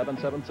 Call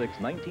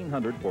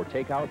 776-1900 for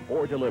takeout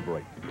or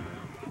delivery.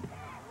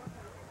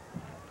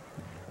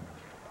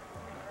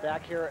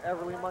 Back here at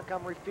Everly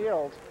Montgomery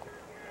Field.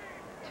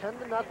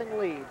 10-0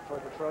 lead for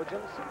the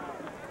Trojans.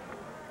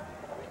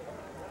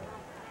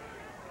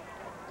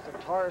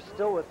 Centaurus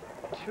still with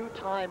 2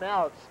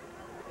 timeouts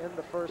in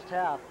the first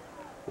half.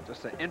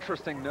 Just an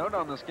interesting note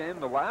on this game.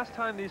 The last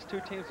time these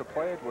two teams have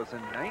played was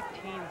in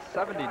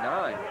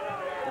 1979.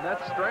 And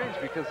that's strange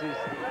because these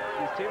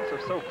teams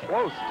are so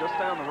close, just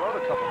down the road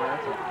a couple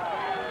minutes. And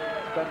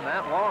it's been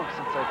that long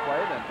since they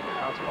played, and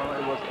consequently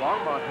it was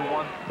Longmont who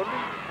won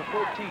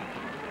 30-14.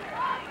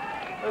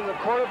 There's a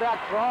quarterback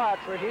draw at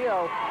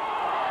Trujillo.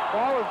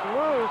 Ball is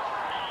loose.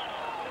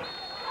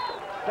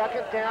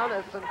 Second down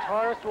as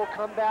Centaurus will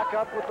come back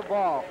up with the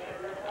ball.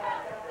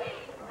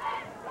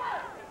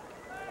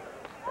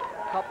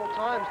 A couple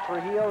times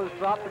Trujillo has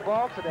dropped the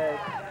ball today.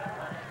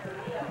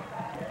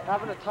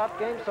 Having a tough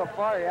game so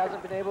far. He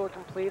hasn't been able to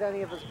complete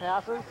any of his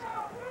passes.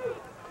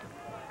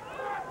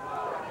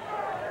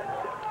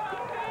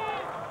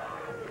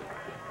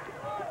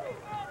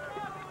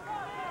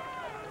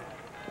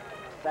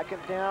 Second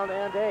down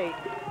and 8.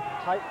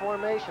 Tight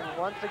formation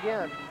once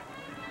again.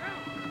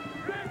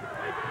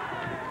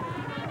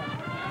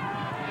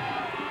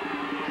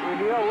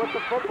 Trujillo with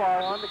the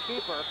football on the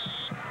keeper.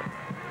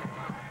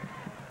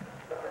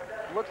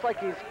 Looks like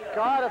he's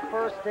got a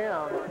first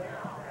down.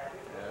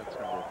 Yeah, it's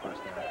going to be a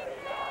first down.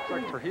 Looks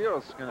like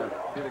Trujillo's going to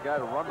be the guy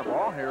to run the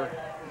ball here.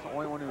 He's the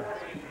only one who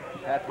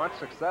had much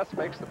success,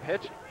 makes the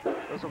pitch,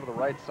 goes over the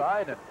right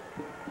side. And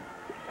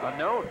a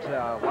note,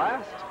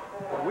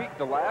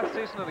 the last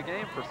season of the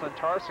game for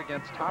Centaurus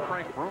against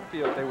top-ranked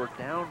Broomfield, they were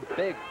down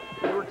big.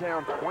 They were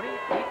down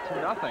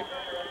 28-0.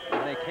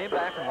 And they came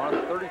back and won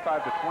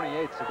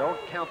 35-28, so don't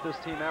count this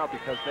team out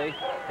because they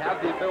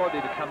have the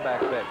ability to come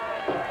back big.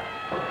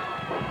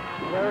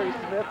 Larry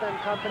Smith and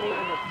company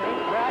in the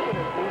same bracket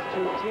as these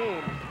two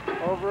teams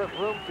over at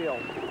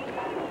Broomfield.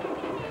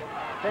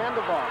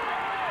 Sandoval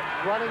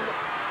running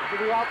to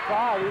the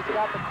outside. He's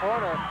got the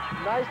corner.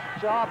 Nice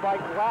job by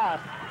Glass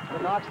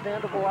to knock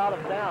Sandoval out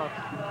of bounds.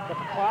 The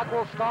clock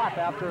will stop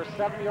after a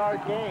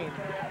 7-yard gain.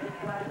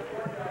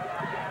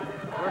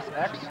 Chris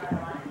X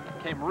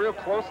came real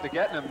close to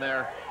getting him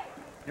there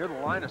near the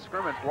line of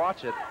scrimmage.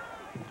 Watch it.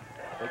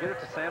 They get it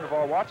to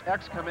Sandoval. Watch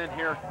X come in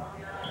here.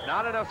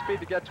 Not enough speed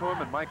to get to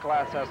him, and Mike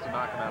Glass has to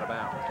knock him out of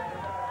bounds.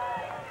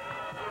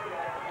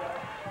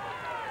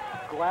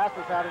 Glass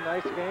has had a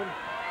nice game.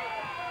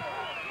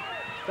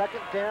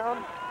 Second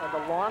down and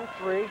a long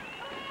 3.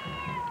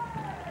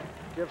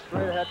 Give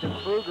straight ahead to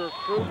Kruger.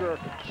 Kruger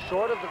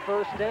short of the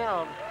first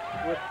down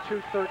with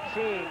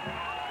 2:13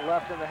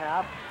 left in the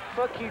half.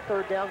 So a key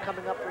third down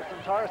coming up for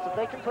Centaurus. If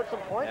they can put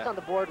some points on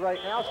the board right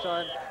now,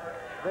 son,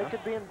 they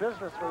could be in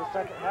business for the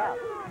second half.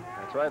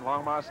 That's right.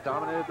 Longmont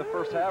dominated the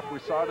first half. We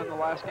saw it in the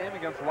last game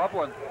against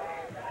Loveland,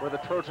 where the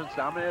Trojans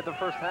dominated the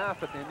first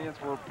half, but the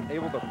Indians were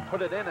able to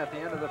put it in at the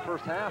end of the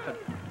first half. And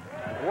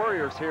the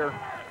Warriors here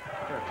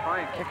are going to try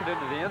and kick it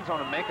into the end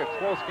zone and make a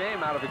close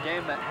game out of a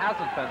game that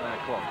hasn't been that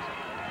close.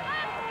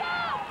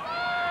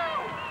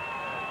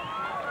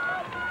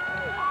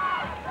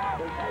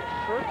 They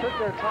sure took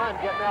their time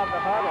getting out of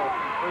the huddle.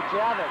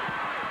 Javik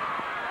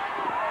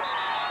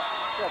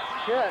gets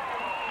hit.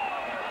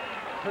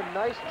 It's a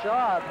nice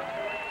job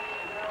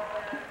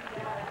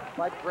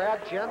by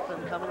Brad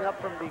Jensen coming up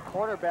from the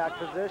cornerback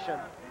position.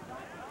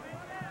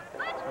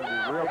 It's going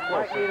to be real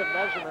close. Might need a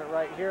measurement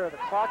right here. The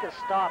clock is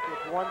stopped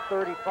with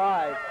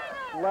 1:35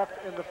 left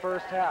in the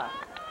first half.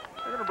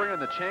 They're going to bring in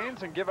the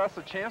chains and give us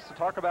a chance to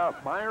talk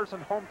about Myers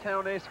and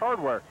Hometown Ace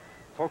Hardware.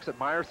 Folks at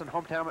Myers and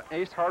Hometown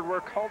Ace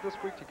Hardware called this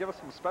week to give us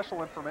some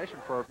special information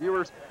for our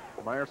viewers.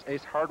 Myers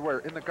Ace Hardware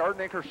in the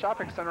Garden Acre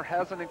Shopping Center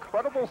has an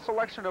incredible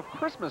selection of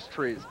Christmas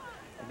trees.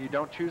 And you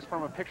don't choose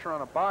from a picture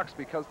on a box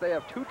because they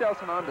have 2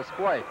 dozen on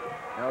display.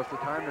 Now is the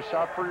time to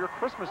shop for your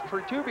Christmas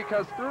tree too,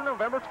 because through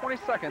November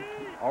 22nd,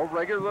 all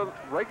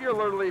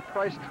regularly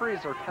priced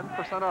trees are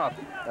 10% off.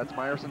 That's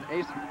Myers and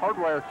Ace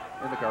Hardware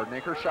in the Garden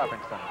Acre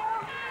Shopping Center.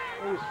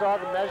 You saw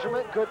the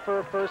measurement, good for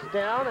a first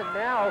down, and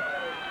now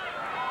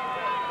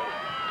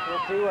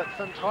we'll see what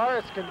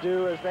Centaurus can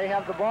do as they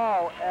have the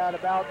ball at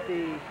about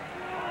the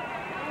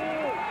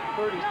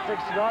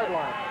 36-yard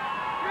line.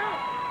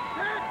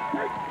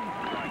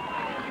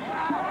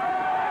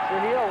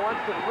 Trujillo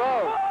wants to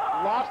throw,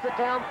 lofts it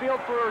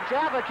downfield for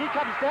Javik. He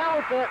comes down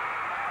with it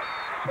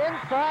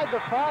inside the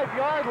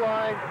 5-yard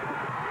line.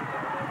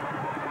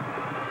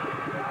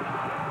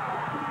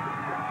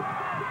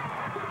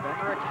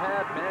 Benrick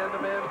had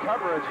man-to-man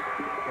coverage.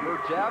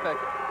 Javik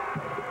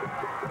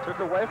took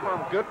away from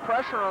him. Good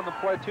pressure on the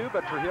play too,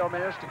 but Trujillo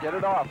managed to get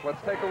it off.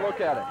 Let's take a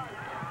look at it.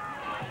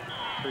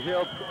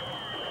 Trujillo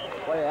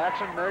play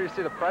action. There you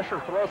see the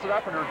pressure, throws it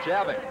up, and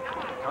Javik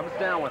comes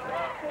down with it.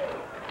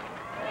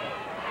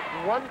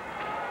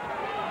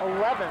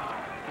 1:11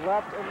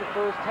 left in the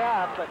first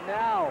half, but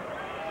now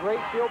great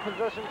field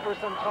position for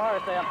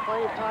Centaurus. They have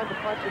plenty of time to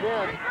punch it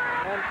in,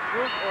 and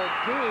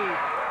D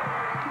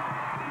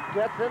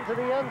gets into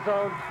the end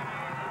zone.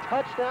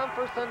 Touchdown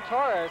for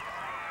Centaurus.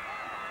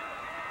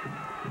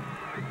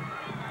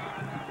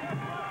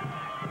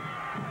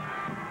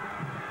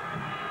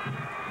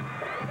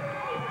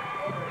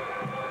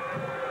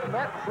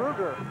 Matt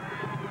Kruger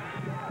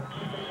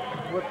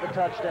with the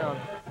touchdown.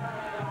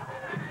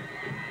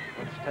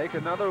 Let's take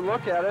another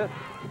look at it.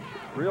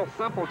 Real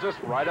simple,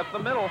 just right up the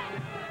middle.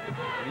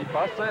 And he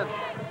busts in.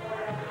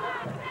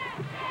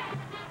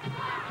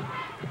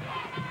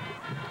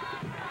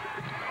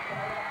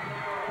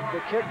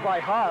 The kick by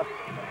Huff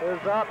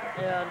is up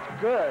and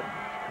good.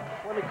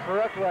 Let me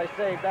correct what I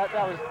say. That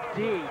was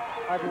D,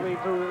 I believe,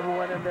 who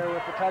went in there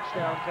with the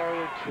touchdown carry,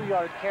 a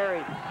 2-yard carry.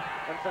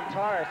 And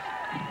Centaurus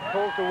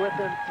pulls to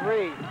within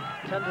 3,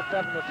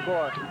 10-7 the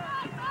score.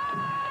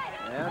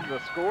 And the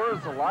score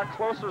is a lot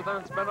closer than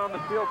it's been on the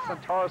field.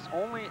 Centaurus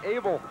only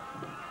able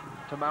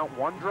to mount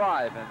one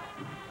drive, and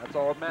that's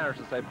all that matters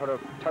is they put a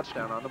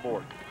touchdown on the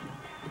board.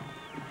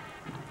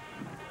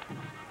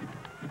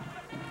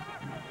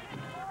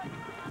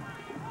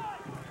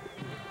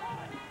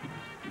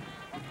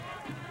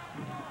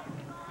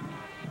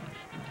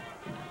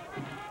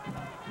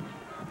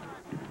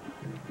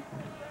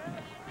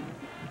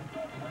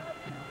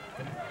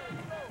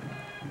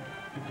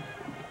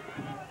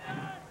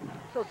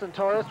 So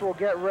Centaurus will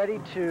get ready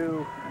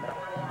to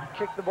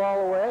kick the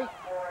ball away.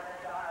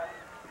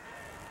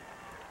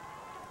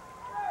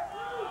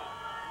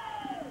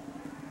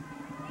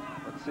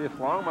 Let's see if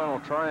Longmont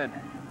will try and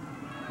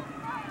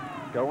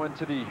go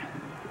into the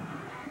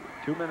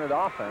 2-minute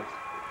offense.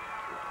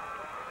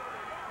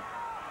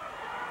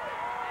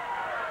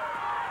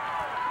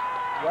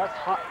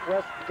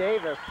 Wes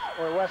Davis,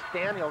 or Wes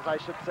Daniels, I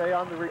should say,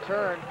 on the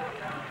return.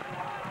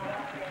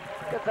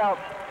 Gets out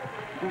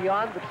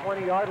beyond the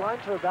 20-yard line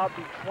to about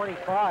the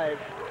 25.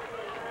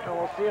 And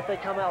we'll see if they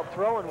come out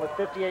throwing with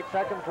 58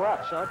 seconds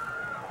left, Sean.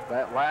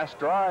 That last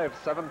drive,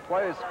 7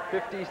 plays,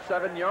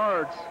 57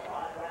 yards.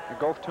 It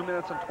goes 2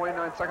 minutes and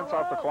 29 seconds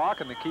off the clock,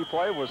 and the key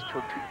play was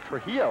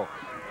Trujillo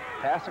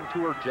passing to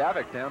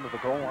Erjavik down to the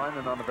goal line,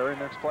 and on the very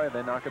next play,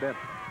 they knock it in.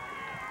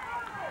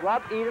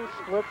 Rob Eden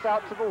splits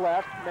out to the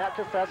left, Matt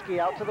Koseski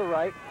out to the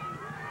right.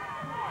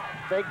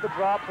 Fake the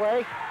draw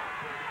play.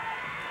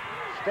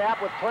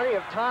 Stapp with plenty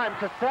of time.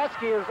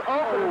 Koseski is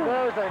open, and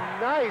there's a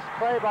nice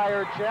play by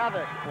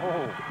Erjavik.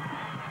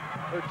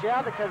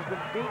 Erjavik has been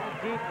beaten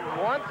deep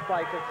once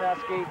by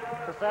Koseski.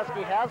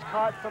 Koseski has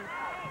caught some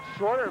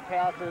shorter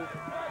passes,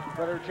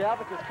 but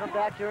Erjavik has come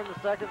back here in the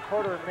second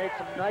quarter and made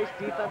some nice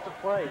defensive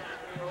plays.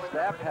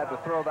 Stapp had to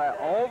throw that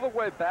all the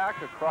way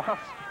back across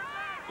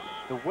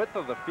the width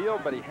of the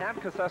field, but he had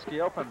Koseski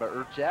open, but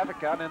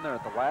Erjavik got in there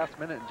at the last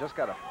minute and just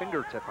got a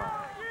fingertip on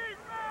it.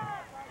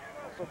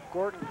 So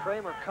Gordon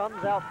Kramer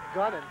comes out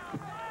gunning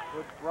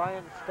with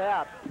Brian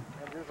Stapp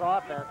and his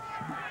offense.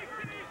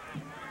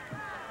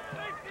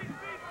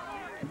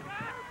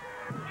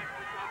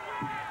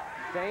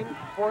 Same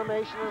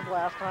formation as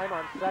last time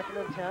on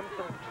 2nd and 10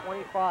 from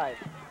 25.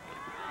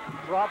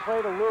 Draw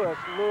play to Lewis.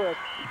 Lewis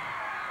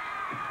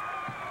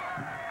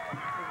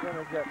is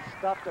going to get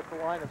stuffed at the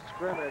line of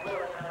scrimmage.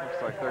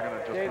 Looks like they're going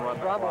to just Dave run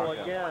the Brummel clock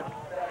again.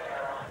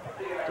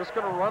 out. Just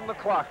going to run the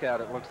clock out,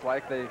 it looks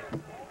like. They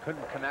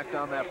couldn't connect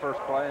on that first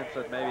play and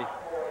said maybe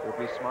it would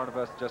be smart of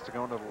us just to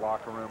go into the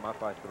locker room up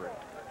by 3.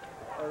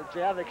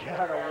 Erjavik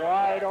had a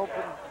wide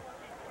open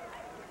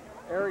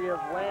area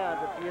of land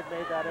if he had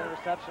made that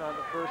interception on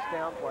the first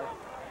down play.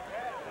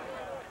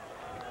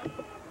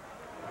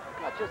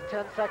 Got just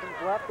 10 seconds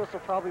left. This will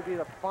probably be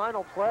the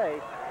final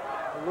play.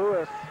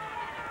 Lewis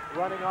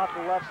running off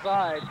the left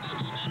side.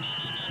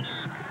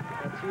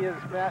 And he is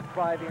met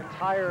by the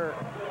entire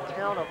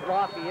town of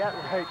Lafayette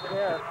right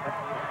there.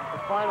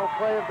 The final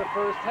play of the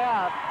first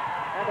half.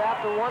 And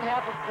after one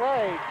half of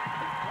play,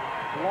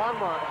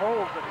 Longmont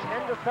holds a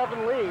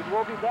 10-7 lead.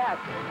 We'll be back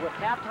with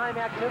halftime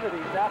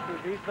activities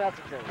after these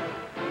messages.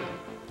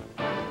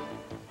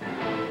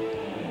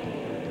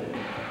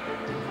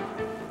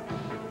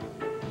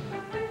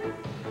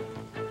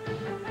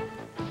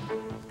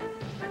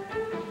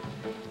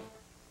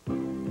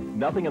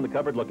 Nothing in the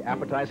cupboard look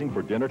appetizing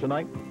for dinner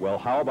tonight? Well,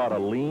 how about a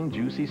lean,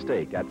 juicy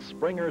steak at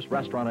Springer's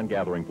Restaurant and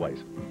Gathering Place?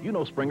 You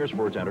know Springer's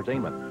for its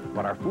entertainment,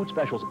 but our food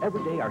specials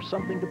every day are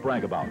something to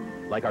brag about,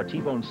 like our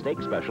T-bone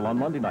steak special on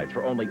Monday nights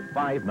for only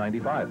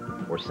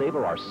 $5.95, or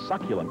savor our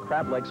succulent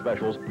crab leg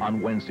specials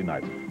on Wednesday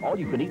nights. All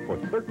you can eat for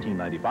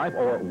 $13.95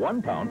 or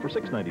 1 pound for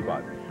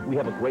 $6.95. We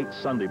have a great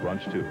Sunday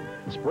brunch, too.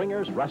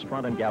 Springer's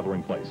Restaurant and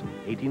Gathering Place,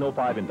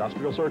 1805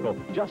 Industrial Circle,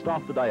 just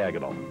off the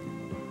diagonal.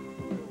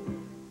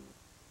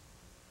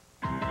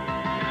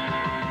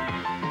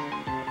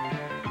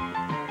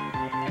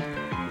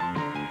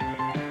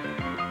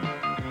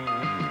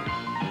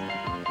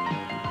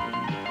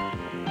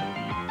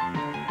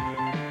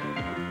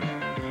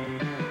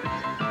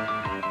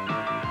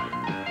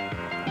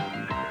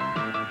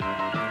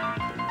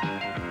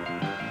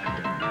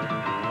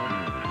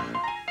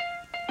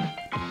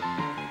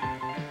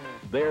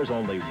 There's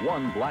only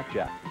one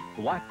Blackjack.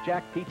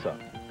 Blackjack Pizza.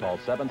 Call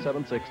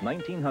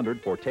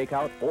 776-1900 for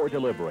takeout or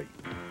delivery.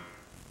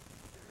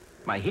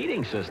 My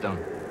heating system,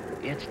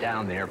 it's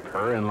down there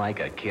purring like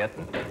a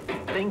kitten.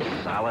 Things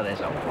solid as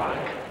a rock.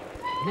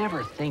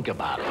 Never think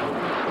about it.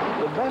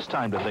 The best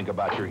time to think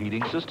about your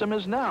heating system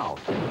is now.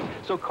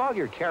 So call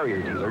your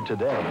Carrier dealer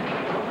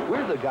today.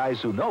 We're the guys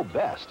who know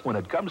best when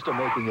it comes to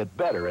making it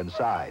better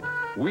inside.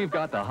 We've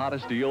got the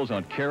hottest deals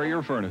on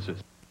Carrier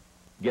furnaces.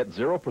 Get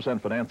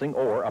 0% financing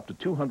or up to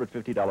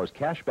 $250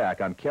 cash back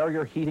on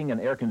Carrier heating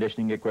and air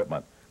conditioning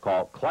equipment.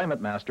 Call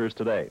Climate Masters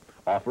today.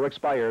 Offer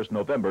expires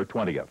November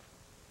 20th.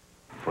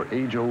 For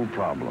age-old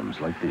problems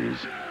like these,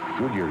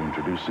 Goodyear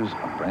introduces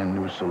a brand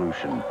new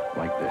solution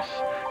like this.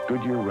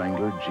 Goodyear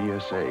Wrangler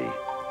GSA.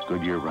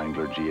 Goodyear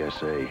Wrangler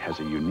GSA has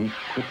a unique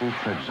triple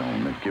tread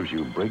zone that gives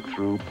you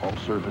breakthrough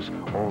pulse service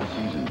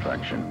all-season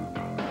traction,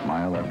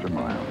 mile after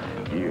mile,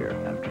 year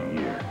after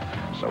year.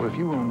 So if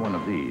you own one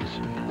of these,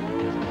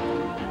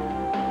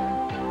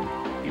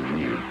 you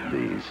need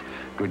these.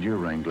 Goodyear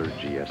Wrangler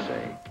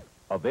GSA.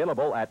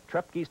 Available at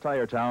Trepke's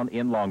Tire Town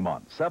in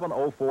Longmont,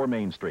 704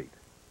 Main Street.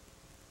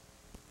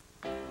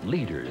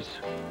 Leaders.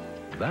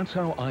 That's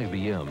how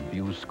IBM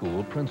views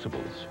school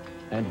principals.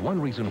 And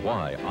one reason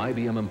why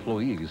IBM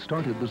employees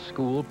started the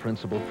School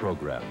Principal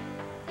Program.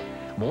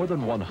 More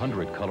than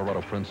 100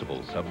 Colorado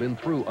principals have been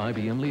through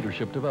IBM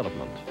Leadership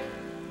Development.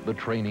 The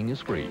training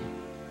is free.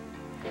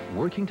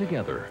 Working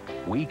together,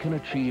 we can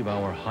achieve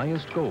our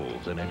highest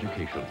goals in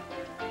education.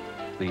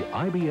 The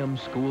IBM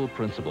School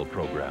Principal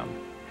Program.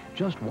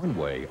 Just one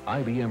way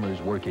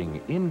IBMers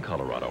working in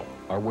Colorado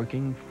are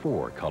working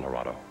for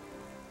Colorado.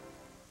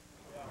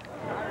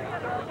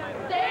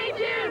 Stay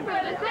tuned for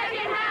the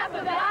second half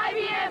of the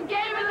IBM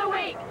Game of the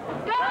Week.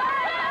 Go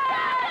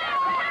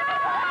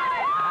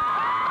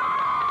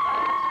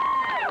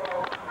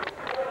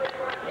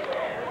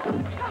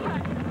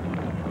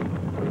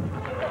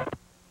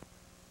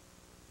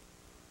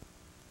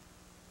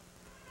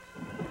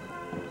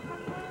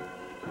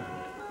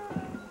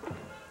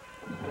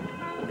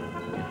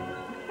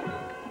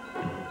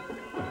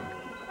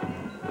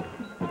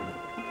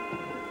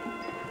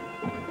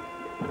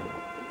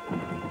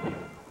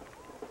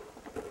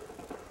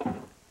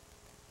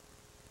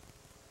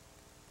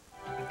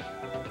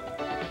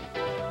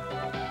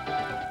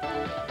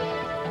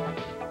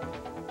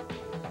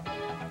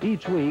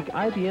Each week,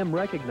 IBM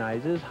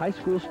recognizes high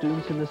school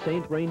students in the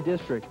St. Vrain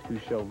District who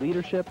show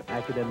leadership,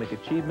 academic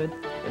achievement,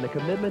 and a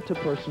commitment to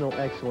personal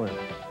excellence.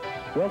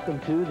 Welcome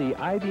to the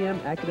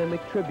IBM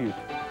Academic Tribute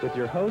with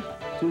your host,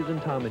 Susan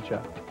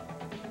Tomichuk.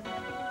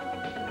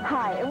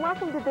 Hi, and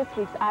welcome to this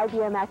week's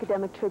IBM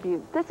Academic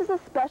Tribute. This is a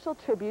special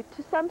tribute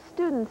to some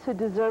students who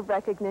deserve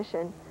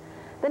recognition.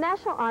 The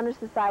National Honor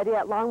Society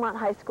at Longmont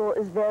High School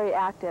is very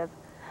active.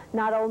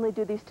 Not only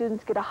do these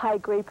students get a high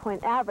grade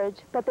point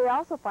average, but they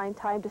also find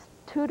time to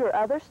tutor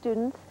other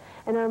students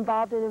and are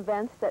involved in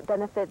events that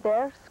benefit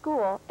their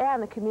school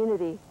and the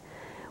community.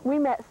 We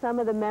met some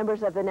of the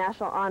members of the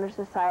National Honor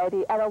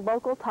Society at a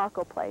local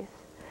taco place.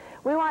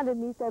 We wanted to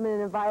meet them in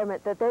an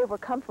environment that they were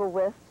comfortable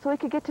with so we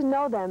could get to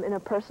know them in a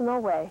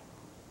personal way.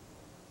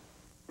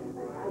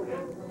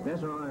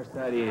 National Honor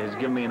Society has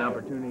given me an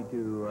opportunity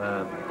to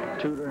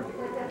tutor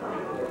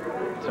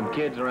some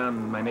kids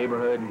around my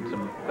neighborhood and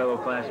some fellow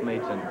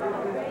classmates,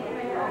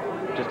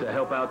 and just to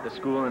help out the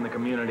school and the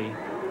community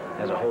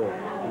as a whole.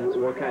 So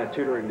what kind of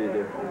tutoring do you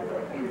do?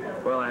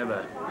 Well, I have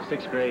a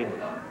 6th grade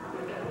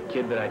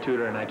kid that I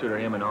tutor, and I tutor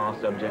him in all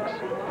subjects.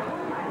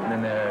 And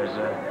then there's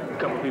a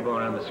couple people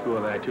around the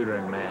school that I tutor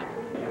in math.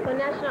 The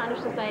National Honor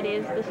Society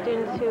is the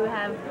students who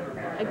have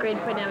a grade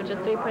point average of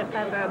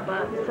 3.5 or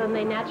above, so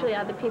they naturally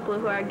are the people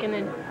who are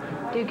going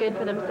to do good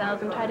for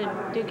themselves and try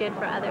to do good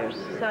for others.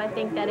 So I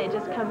think that it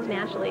just comes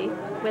naturally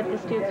with the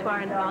students who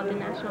are involved in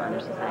National Honor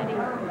Society.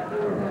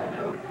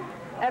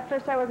 At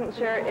first I wasn't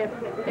sure if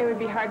it would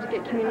be hard to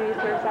get community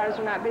service hours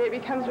or not, but it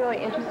becomes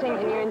really interesting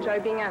and you enjoy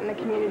being out in the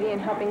community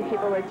and helping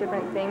people with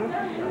different things.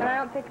 And I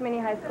don't think many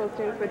high school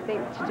students would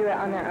think to do it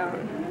on their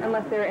own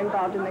unless they were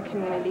involved in the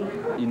community.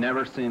 You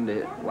never seem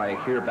to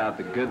hear about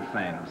the good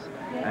things.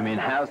 I mean,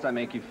 how does that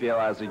make you feel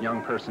as a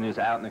young person who's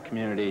out in the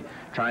community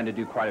trying to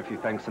do quite a few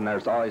things, and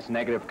there's all these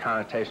negative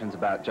connotations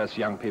about just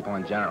young people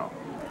in general?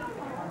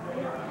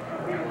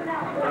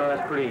 Well,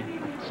 that's pretty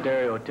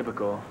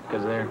stereotypical,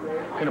 because they're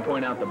going to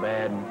point out the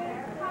bad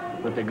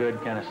and let the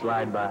good kind of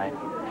slide by.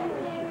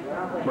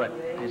 But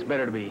it's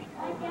better to be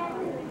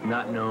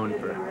not known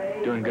for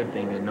doing good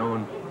things than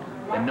known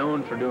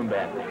for doing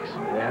bad things.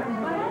 Yeah.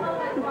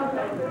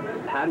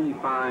 How do you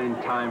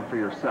find time for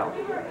yourself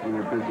in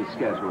your busy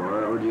schedule,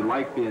 or do you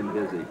like being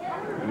busy?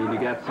 I mean, you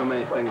got so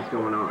many things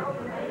going on.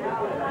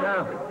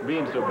 No,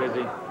 being so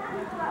busy,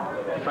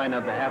 you find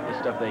out that half the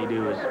stuff that you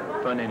do is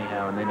fun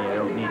anyhow, and then you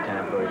don't need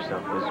time for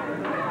yourself.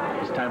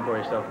 It's time for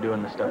yourself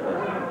doing the stuff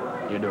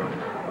that you're doing.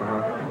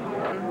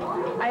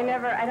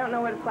 I don't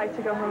know what it's like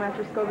to go home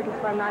after school, because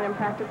if I'm not in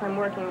practice, I'm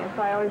working, and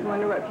so I always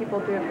wonder what people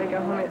do if they go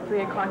home at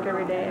 3 o'clock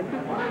every day.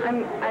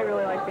 I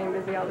really like being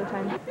busy all the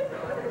time.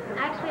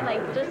 Actually,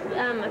 just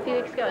a few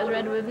weeks ago, it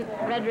was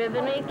Red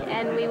Ribbon Week,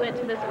 and we went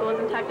to the schools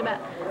and talked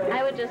about,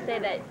 I would just say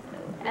that,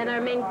 and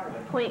our main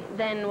point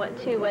then, was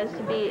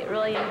to be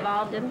really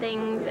involved in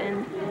things,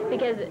 and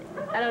because,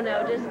 I don't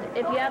know, just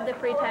if you have the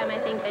free time, I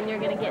think then you're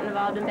going to get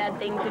involved in bad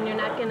things, and you're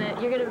going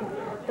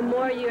to, the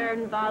more you're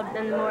involved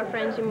and the more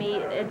friends you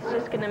meet, it's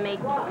just going to make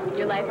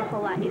your life a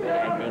whole lot easier,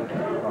 I think.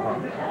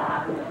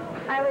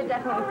 I would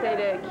definitely say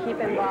to keep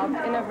involved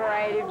in a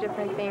variety of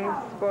different things,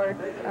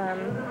 sports,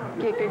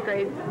 get good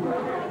grades.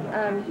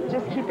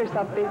 Just keep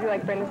yourself busy,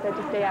 like Brenda said,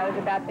 to stay out of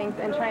the bad things,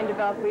 and try and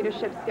develop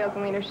leadership skills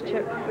and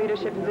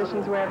leadership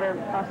positions wherever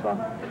possible.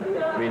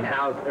 I mean,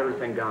 how's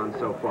everything gone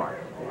so far?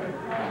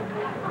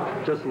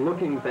 Just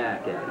looking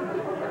back at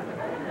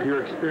it,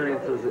 your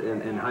experiences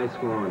in high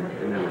school and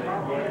everything.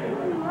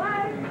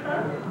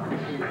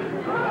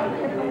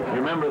 You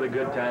remember the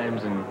good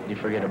times and you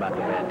forget about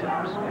the bad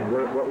times.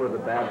 What were the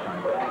bad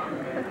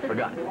times?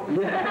 Forgot.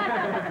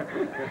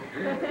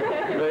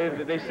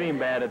 They seem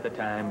bad at the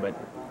time, but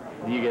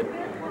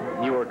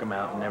you work them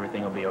out and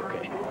everything will be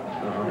okay.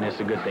 And it's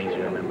the good things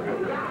you remember.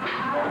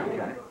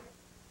 Okay.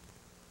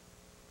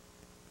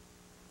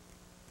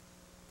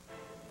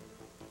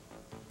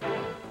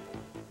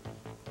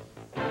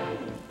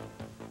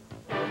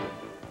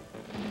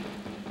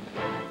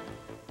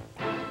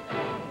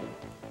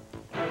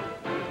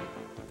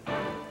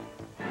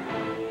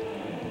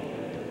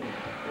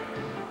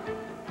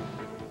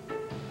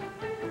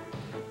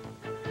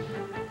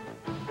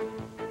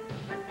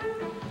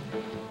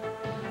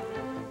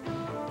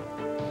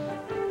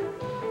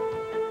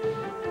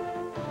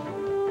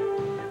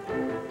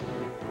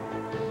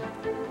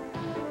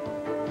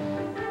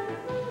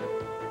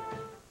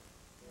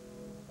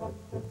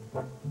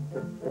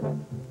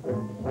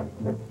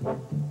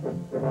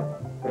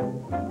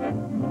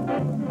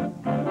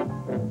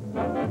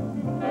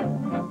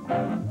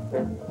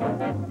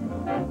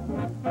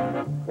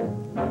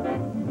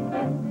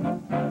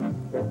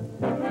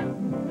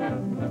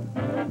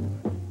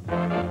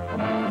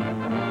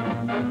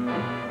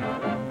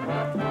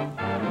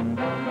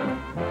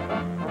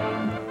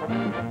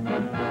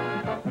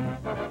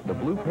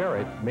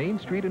 Main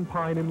Street and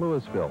Pine in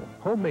Louisville,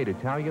 homemade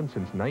Italian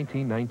since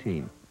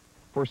 1919.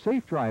 For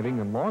safe driving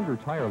and longer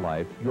tire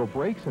life, your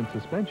brakes and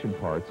suspension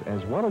parts,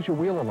 as well as your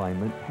wheel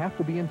alignment, have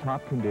to be in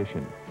top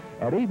condition.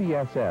 At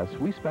ABSS,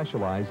 we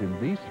specialize in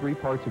these three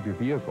parts of your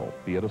vehicle,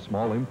 be it a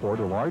small import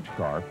or large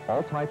car,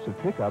 all types of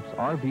pickups,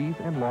 RVs,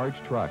 and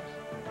large trucks.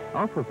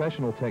 Our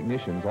professional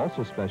technicians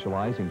also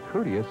specialize in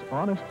courteous,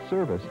 honest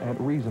service at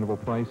reasonable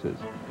prices.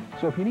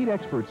 So if you need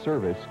expert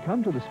service,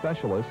 come to the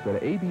specialists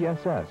at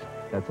ABSS.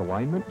 That's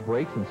Alignment,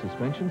 Brakes, and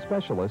Suspension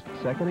Specialist,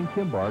 2nd and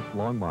Kimbark,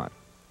 Longmont.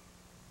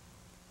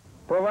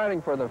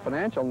 Providing for the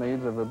financial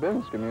needs of the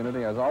business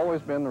community has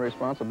always been the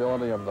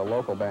responsibility of the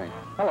local bank.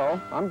 Hello,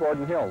 I'm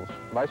Gordon Hills,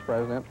 Vice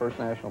President, First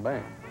National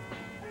Bank.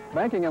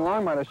 Banking in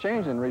Longmont has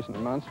changed in recent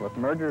months with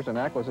mergers and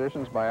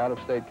acquisitions by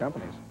out-of-state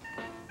companies.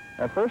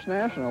 At First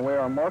National, we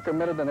are more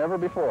committed than ever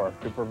before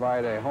to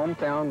provide a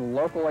hometown,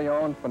 locally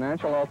owned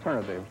financial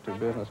alternative to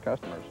business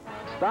customers.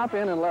 Stop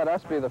in and let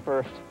us be the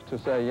first to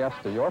say yes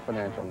to your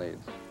financial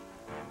needs.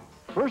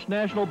 First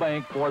National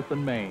Bank, 4th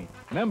and Main.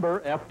 Member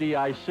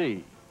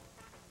FDIC.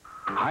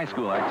 High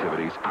school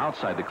activities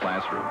outside the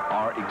classroom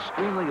are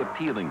extremely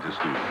appealing to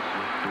students,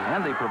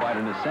 and they provide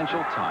an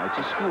essential tie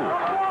to school.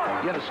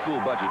 Yet as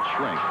school budgets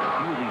shrink, a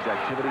few of these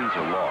activities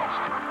are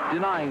lost,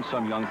 denying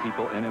some young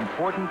people an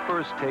important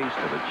first taste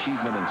of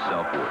achievement and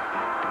self-worth.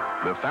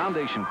 The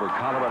Foundation for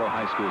Colorado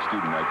High School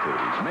Student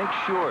Activities makes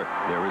sure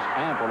there is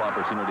ample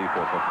opportunity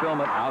for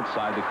fulfillment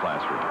outside the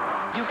classroom.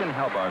 You can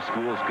help our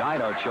schools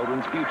guide our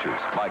children's futures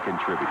by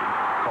contributing.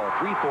 Call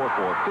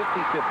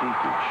 344-5050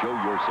 to show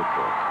your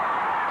support.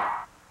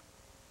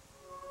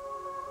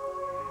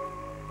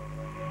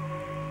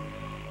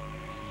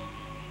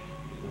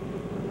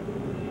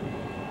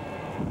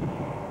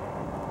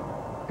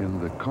 In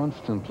the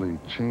constantly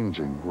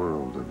changing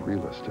world of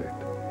real estate,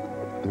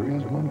 there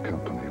is one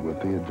company with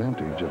the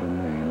advantage of a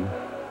name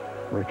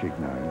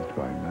recognized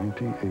by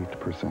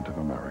 98% of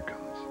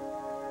Americans,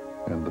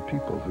 and the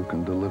people who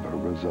can deliver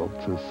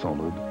results as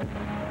solid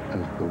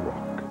as the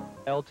rock.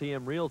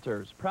 LTM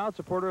Realtors, proud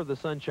supporter of the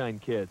Sunshine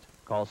Kids.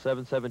 Call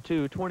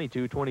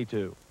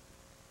 772-2222.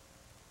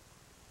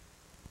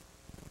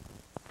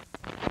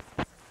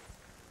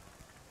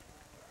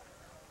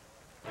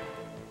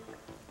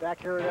 Back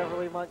here at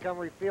Everly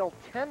Montgomery Field,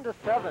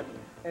 10-7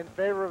 in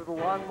favor of the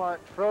Longmont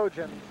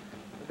Trojans.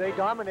 They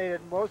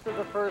dominated most of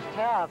the first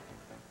half,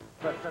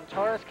 but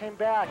Centaurus came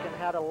back and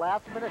had a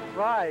last-minute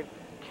drive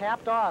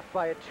capped off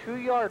by a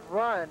 2-yard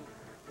run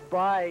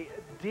by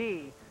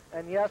D.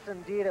 And yes,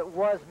 indeed, it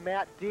was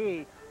Matt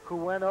D who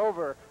went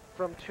over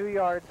from 2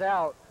 yards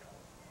out,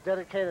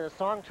 dedicated a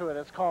song to it.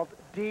 It's called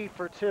D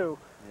for 2.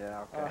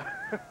 Yeah, okay.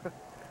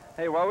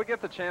 Hey, while we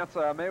get the chance,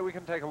 maybe we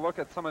can take a look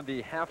at some of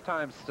the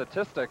halftime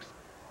statistics.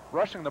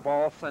 Rushing the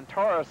ball,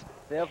 Centaurus,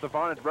 they have the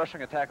vaunted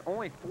rushing attack,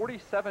 only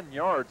 47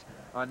 yards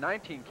on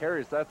 19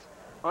 carries. That's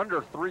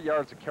under 3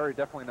 yards a carry,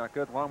 definitely not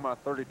good. Longmont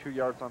 32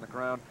 yards on the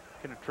ground.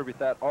 Can attribute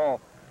that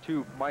all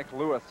to Mike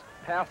Lewis.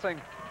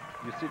 Passing,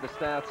 you see the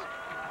stats,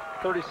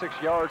 36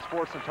 yards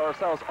for Centaurus.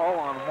 That was all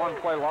on one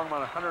play. Longmont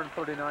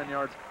 139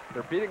 yards.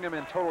 They're beating them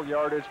in total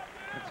yardage.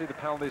 You can see the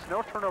penalties.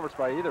 No turnovers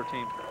by either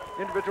team.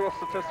 Individual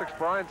statistics,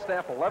 Brian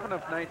Staff, 11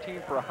 of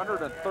 19 for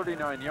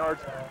 139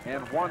 yards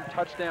and 1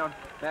 touchdown.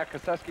 Matt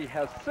Koseski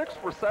has 6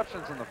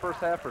 receptions in the first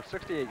half for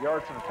 68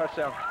 yards and a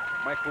touchdown.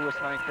 Mike Lewis,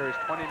 9 carries,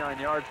 29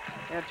 yards,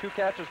 and 2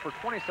 catches for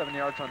 27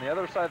 yards on the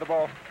other side of the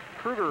ball.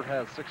 Kruger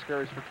has 6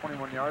 carries for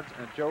 21 yards,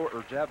 and Joe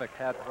Urjavik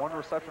had 1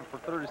 reception for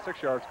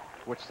 36 yards,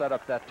 which set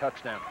up that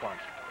touchdown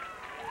punch.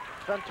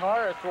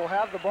 Centaurus will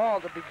have the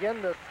ball to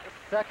begin this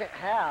second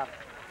half.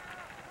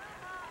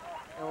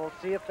 And we'll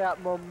see if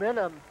that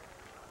momentum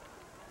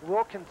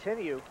will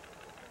continue.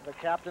 The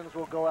captains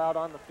will go out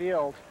on the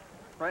field.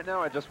 Right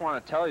now, I just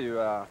want to tell you,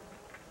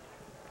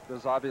 this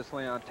is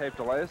obviously on tape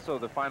delay, so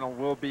the final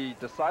will be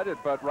decided,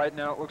 but right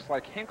now it looks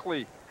like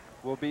Hinckley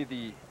will be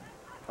the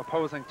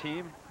opposing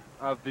team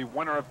of the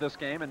winner of this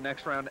game in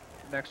next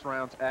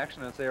round's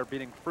action, as they are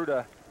beating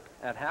Fruta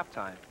at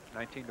halftime,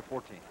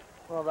 19-14.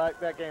 Well,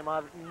 that game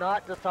I've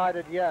not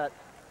decided yet.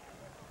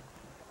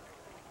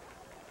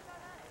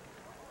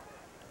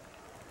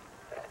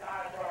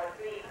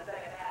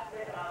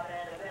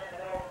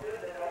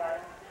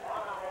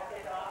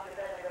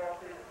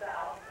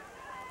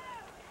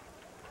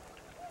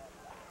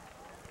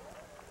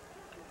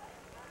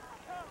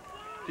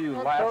 Few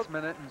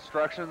last-minute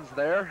instructions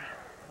there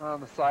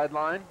on the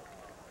sideline.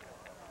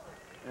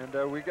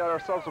 And we got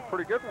ourselves a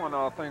pretty good one,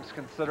 all things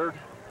considered,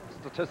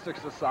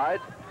 statistics aside.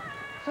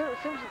 So it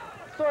seems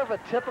sort of a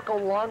typical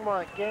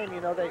Longmont game.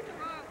 You know, they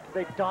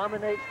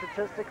dominate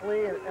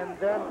statistically, and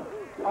then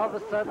all of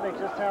a sudden they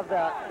just have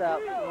that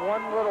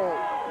one little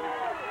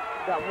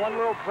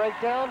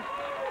breakdown.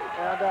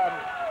 And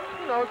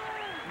who knows,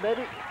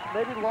 maybe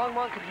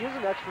Longmont could use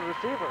an extra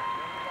receiver.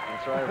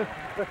 That's right.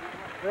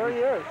 There he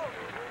is.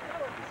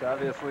 He's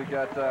obviously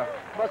got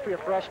must be a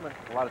freshman.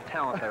 A lot of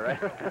talent there, right?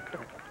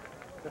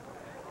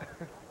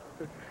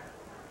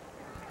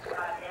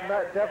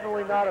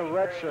 Definitely not a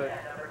red shirt.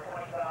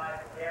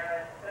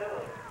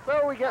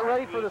 So we get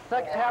ready for the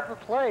second half of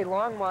play.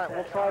 Longmont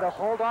will try to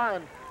hold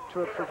on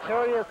to a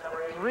precarious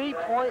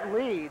 3-point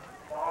lead.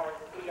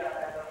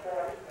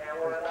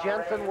 As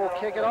Jensen will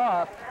kick it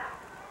off.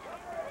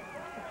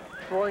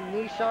 Troy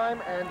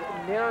Niesheim and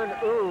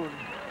Naren Oon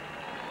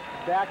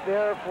back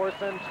there for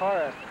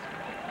Centaurus.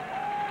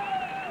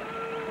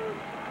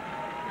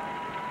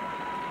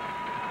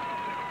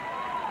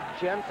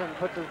 Jensen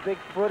puts his big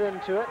foot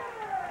into it.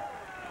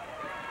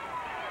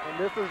 And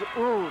this is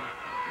Oon.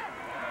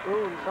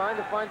 Oon trying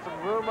to find some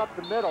room up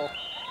the middle.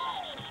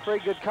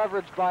 Pretty good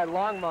coverage by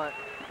Longmont.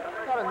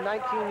 Got a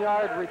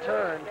 19-yard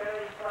return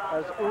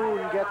as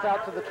Oon gets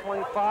out to the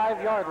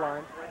 25-yard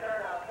line.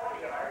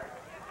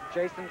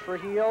 Jason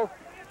Trujillo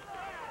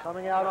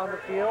coming out on the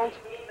field.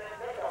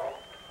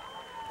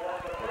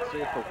 Let's see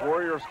if the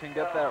Warriors can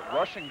get that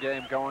rushing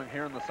game going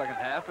here in the second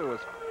half. It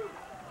was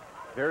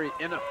very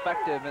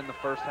ineffective in the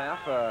first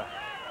half.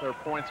 Their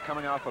points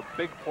coming off a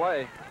big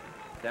play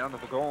down to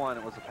the goal line.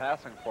 It was a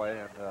passing play,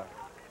 and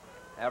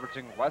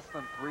averaging less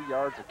than 3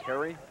 yards a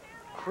carry.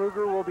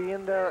 Kruger will be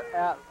in there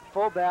at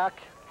fullback.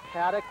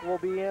 Paddock will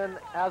be in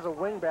as a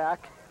wingback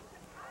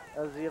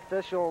as the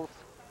officials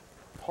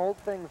hold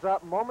things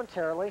up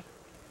momentarily.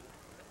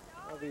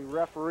 The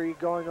referee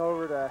going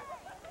over to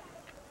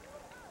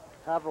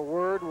have a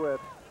word with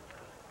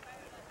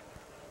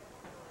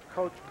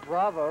Coach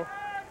Bravo.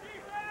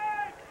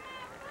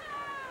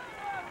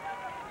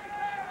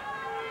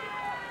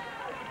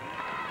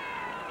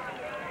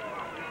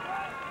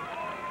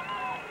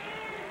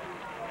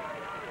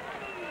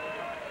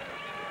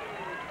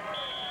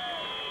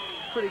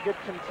 Pretty good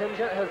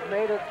contingent has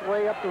made its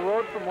way up the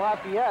road from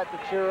Lafayette to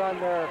cheer on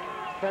their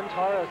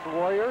Centaurus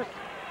Warriors.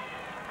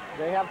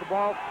 They have the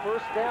ball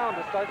first down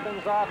to start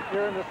things off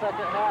here in the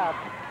second half.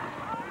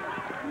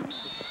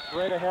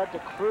 Straight ahead to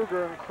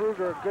Kruger, and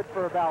Kruger good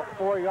for about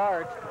 4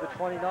 yards to the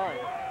 29.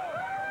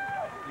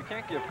 You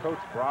can't give Coach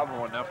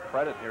Bravo enough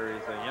credit here.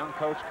 He's a young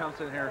coach, comes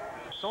in here.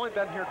 He's only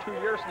been here 2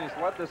 years, and he's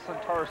led this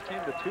Centaurus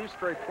team to 2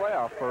 straight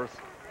playoff berths.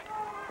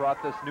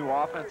 Brought this new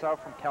offense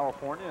out from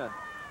California, and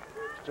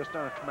he's just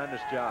done a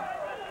tremendous job.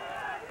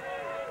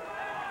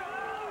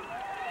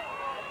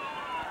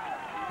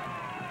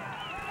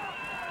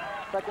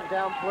 Second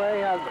down play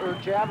has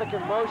Urjavik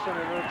in motion,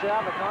 and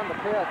Urjavik on the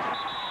pitch.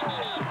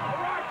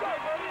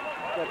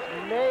 That's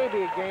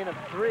maybe a gain of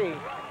 3.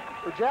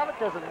 Urjavik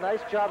does a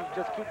nice job of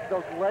just keeping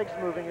those legs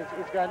moving.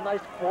 He's got a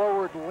nice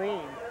forward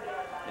lean.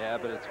 Yeah,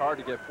 but it's hard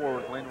to get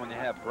forward lean when you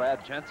have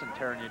Brad Jensen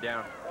tearing you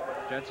down.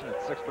 Jensen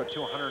at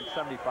 6'2",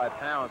 175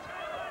 pounds.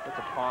 Gets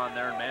a pawn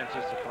there and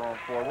manages to throw him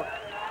forward.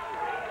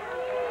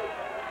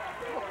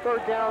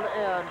 Third down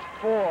and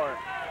 4.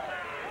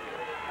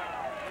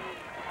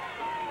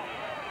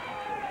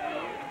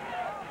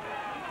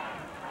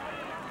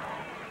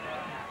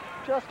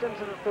 Just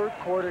into the third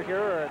quarter here,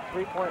 a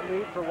 3-point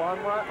lead for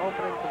Longmont,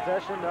 opening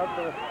possession of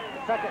the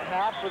second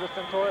half for the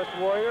Centaurus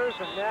Warriors,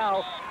 and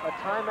now a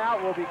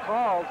timeout will be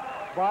called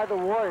by the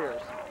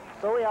Warriors.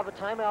 So we have a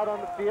timeout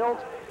on the field,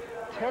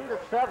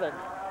 10-7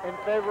 in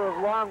favor of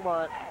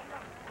Longmont.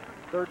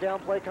 Third down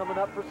play coming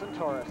up for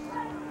Centaurus.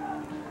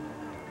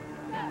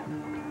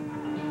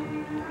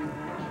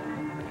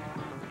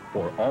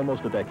 For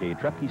almost a decade,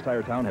 Trepke's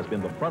Tire Town has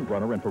been the front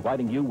runner in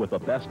providing you with the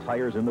best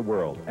tires in the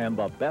world. And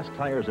the best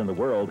tires in the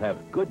world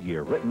have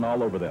Goodyear written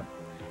all over them.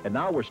 And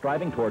now we're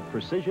striving toward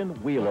precision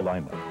wheel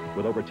alignment.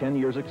 With over 10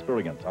 years'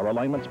 experience, our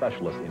alignment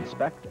specialists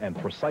inspect and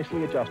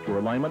precisely adjust your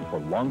alignment for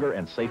longer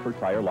and safer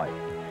tire life.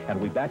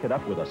 And we back it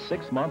up with a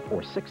 6-month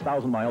or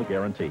 6,000-mile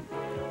guarantee.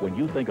 When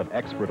you think of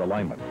expert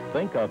alignment,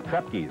 think of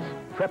Trepke's.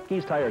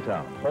 Trepke's Tire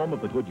Town, home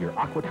of the Goodyear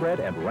Aquatread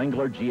and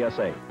Wrangler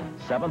GSA.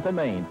 7th and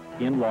Main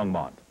in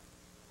Longmont.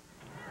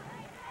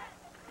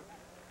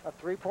 A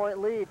 3-point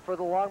lead for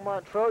the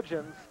Longmont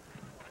Trojans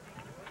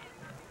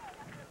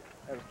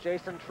as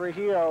Jason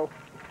Trujillo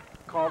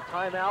called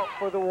timeout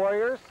for the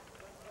Warriors.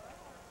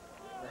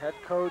 The head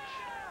coach,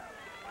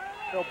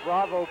 Phil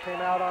Bravo,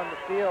 came out on the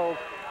field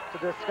to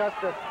discuss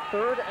the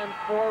 3rd and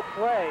 4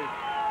 play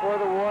for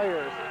the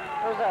Warriors.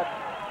 There's that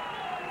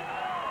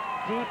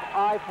deep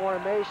I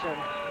formation.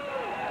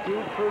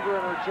 Dean Kruger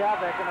and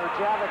Erjavik,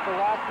 the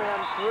last man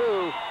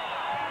through,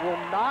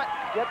 will not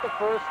get the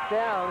first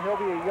down. He'll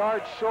be a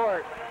yard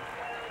short.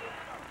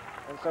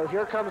 And so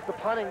here comes the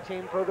punting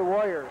team for the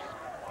Warriors.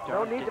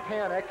 No need to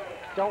panic.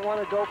 Don't want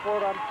to go for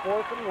it on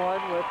 4th and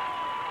 1 with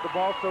the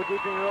ball so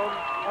deep in your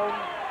own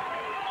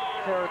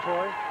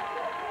territory.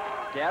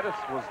 Gaddis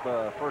was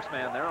the first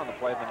man there on the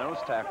play, the nose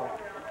tackle.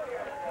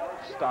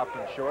 Stopped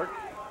him short.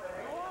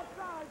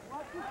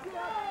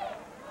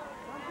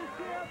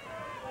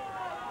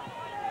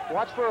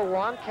 Watch for a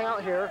long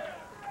count here.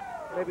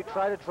 Maybe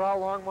try to draw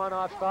Longmont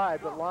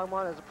offside, but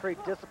Longmont is a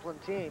pretty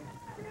disciplined team.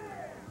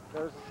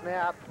 There's a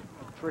snap.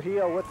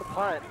 Trujillo with the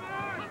punt.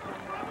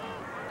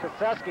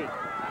 Koseski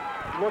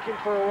looking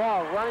for a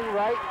wall, running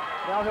right.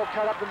 Now he'll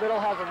cut up the middle,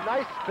 has a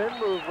nice spin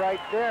move right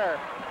there.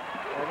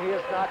 And he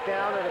is knocked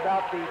down at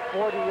about the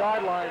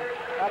 40-yard line.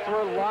 That's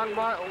where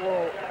Longmont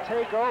will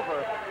take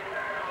over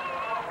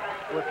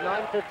with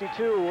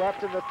 9:52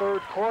 left in the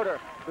 3rd quarter.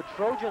 The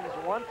Trojans,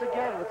 once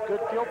again, with good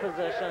field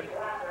position.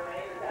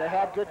 They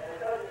had good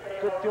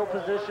field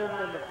position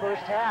in the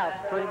first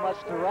half, pretty much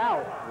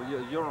throughout.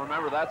 Well, you'll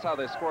remember that's how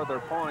they scored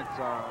their points.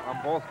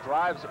 On both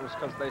drives, it was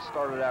because they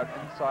started out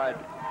inside,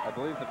 I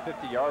believe, the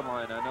 50-yard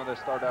line. I know they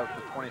started out at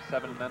the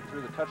 27 and then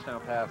threw the touchdown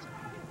pass,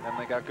 and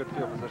they got good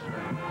field position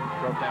and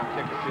drove down,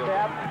 kicked the field.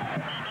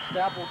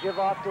 Stapp will give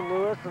off to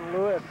Lewis, and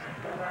Lewis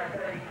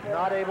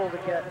not able to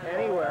get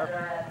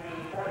anywhere.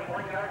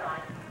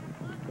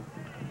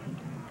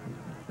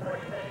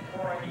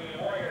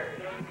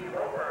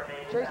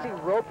 J.C.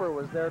 Roper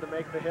was there to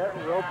make the hit.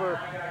 Roper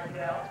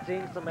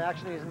seeing some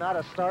action. He's not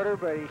a starter,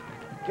 but he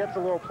gets a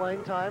little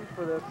playing time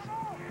for this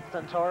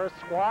Centaurus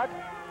squad.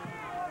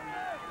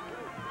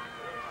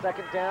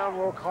 2nd down,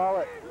 we'll call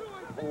it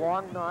a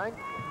long 9.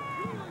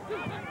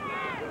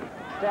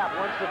 Stapp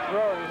wants to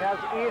throw, and he has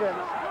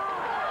Edens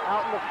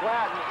out in the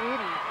flat, and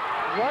Edens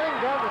running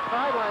down the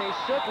sideline. He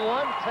shook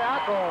one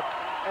tackle,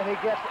 and he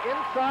gets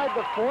inside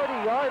the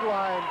 40-yard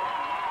line.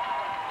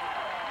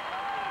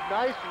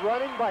 Nice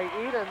running by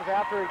Edens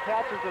after he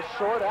catches a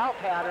short out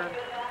pattern.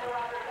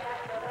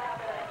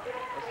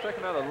 Let's take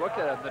another look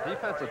at it. The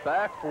defensive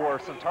back for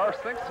Centaurus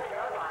thinks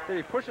that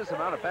he pushes him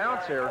out of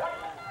bounds here,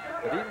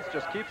 but Edens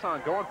just keeps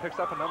on going, picks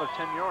up another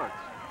 10 yards.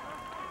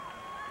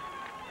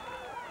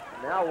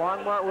 Now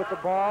Longmont with the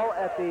ball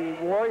at the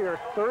Warrior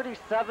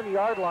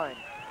 37-yard line.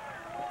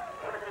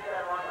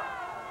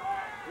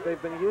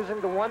 They've been using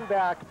the one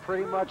back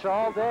pretty much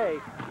all day.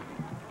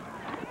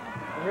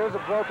 And here's a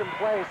broken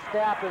play.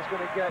 Stapp is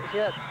going to get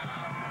hit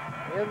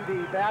in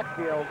the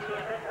backfield.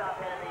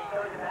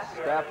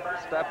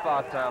 Stapp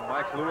thought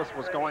Mike Lewis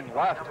was going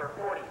left.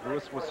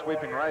 Lewis was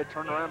sweeping right,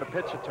 turned around to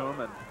pitch it to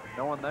him, and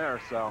no one there,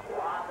 so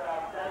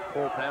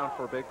pulled down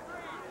for a big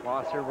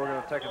loss here. We're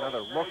going to take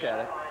another look at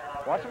it.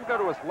 Watch him go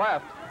to his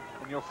left,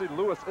 and you'll see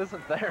Lewis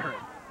isn't there.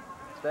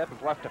 Stapp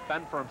is left to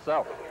fend for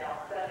himself.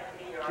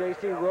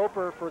 J.C.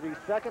 Roper, for the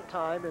 2nd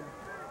time in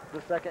the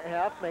 2nd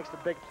half, makes a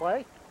big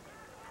play.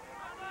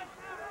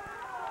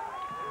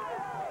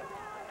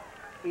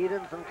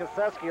 Edens and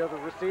Koseski are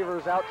the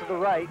receivers out to the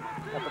right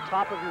at the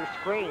top of your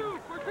screen.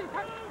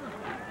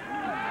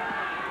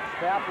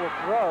 Stapp will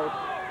throw.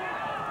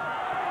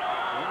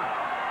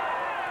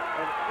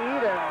 And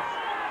Edens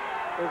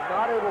is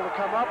not able to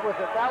come up with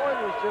it. That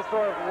one was just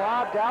sort of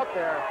lobbed out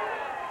there.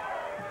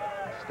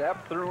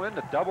 Stapp threw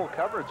into double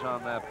coverage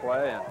on that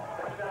play, and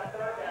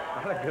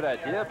not a good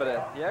idea,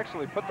 but he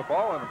actually put the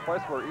ball in a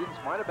place where Edens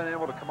might have been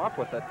able to come up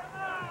with it.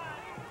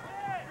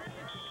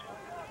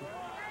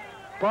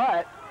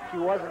 But he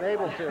wasn't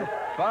able to.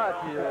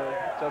 But he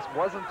just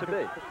wasn't to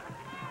be.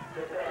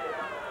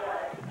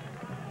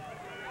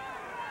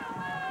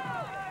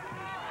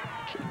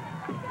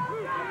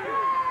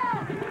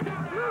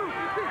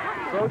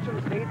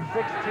 Trojans need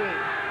 16.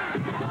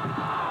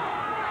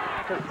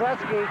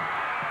 Koseski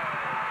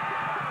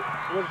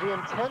was the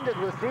intended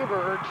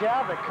receiver.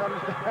 Erjavik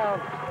comes down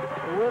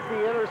with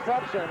the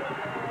interception.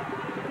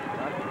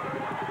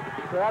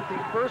 So that's the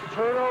first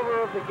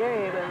turnover of the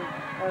game, and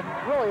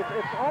really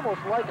it's almost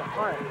like a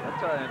punt.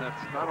 And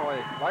it's not only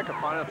like a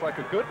punt, it's like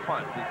a good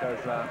punt, because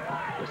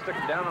they're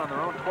sticking down on their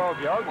own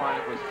 12-yard line.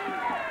 It was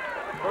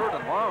 3rd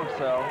and long,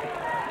 so,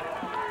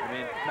 I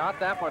mean, not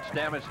that much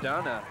damage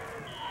done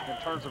in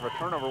terms of a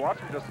turnover. Watch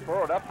him just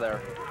throw it up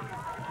there.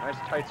 Nice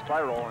tight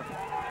spiral, and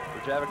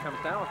Javic comes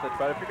down with it.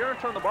 But if you're going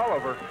to turn the ball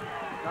over,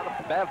 not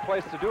a bad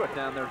place to do it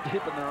down there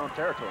deep in their own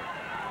territory.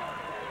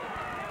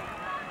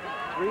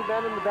 3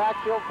 men in the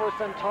backfield for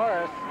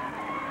Centaurus.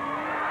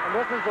 And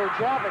this is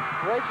Javic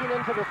breaking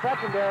into the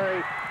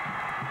secondary.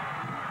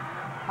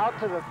 Out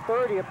to the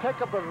 30, a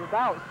pickup of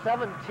about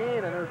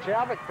 17, and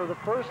Javic for the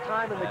first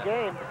time in the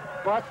game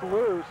busts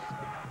loose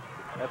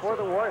for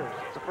the Warriors.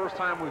 It's the first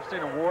time we've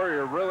seen a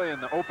Warrior really in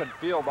the open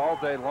field all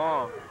day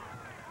long.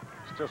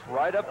 It's just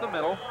right up the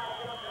middle,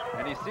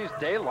 and he sees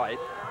daylight.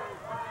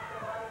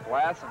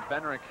 Glass and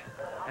Benrick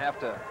have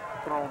to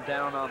throw him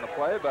down on the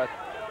play, but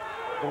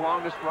the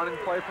longest running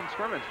play from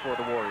scrimmage for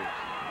the Warriors.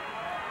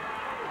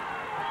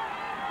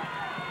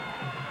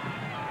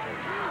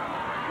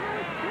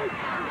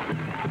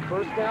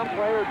 First down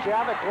player,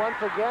 Javic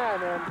once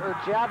again, and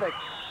Javic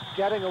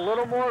getting a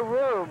little more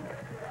room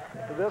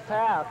for this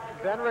half.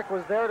 Benrick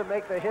was there to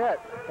make the hit,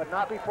 but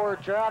not before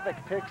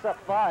Javic picks up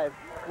 5.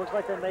 Looks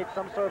like they made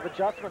some sort of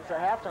adjustments at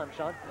halftime,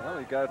 Sean. Well,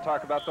 you got to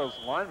talk about those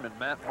linemen.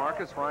 Matt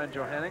Marcus, Ryan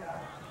Johanning,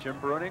 Jim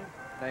Bruning,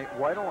 Nate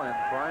Whittle, and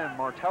Brian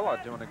Martella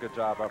doing a good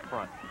job up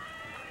front.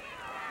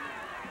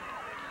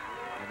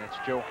 And it's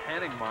Joe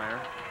Hanningmeyer,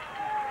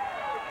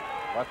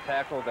 left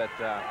tackle, that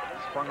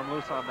sprung him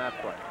loose on that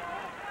play.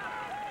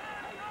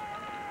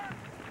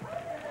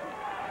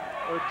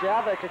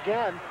 Javic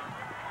again.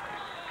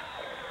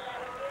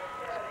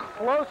 It's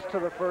close to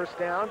the first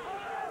down.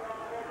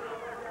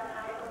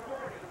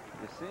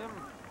 You see him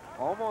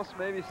almost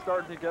maybe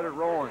starting to get it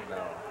rolling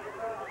now.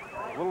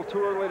 A little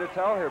too early to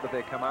tell here, but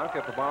they come out,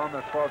 get the ball on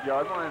their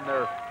 12-yard line.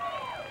 They're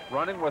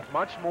running with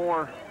much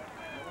more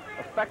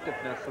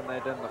effectiveness than they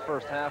did in the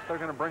first half. They're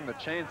going to bring the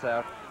chains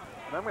out.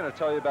 And I'm going to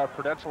tell you about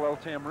Prudential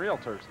LTM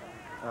Realtors.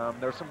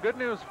 There's some good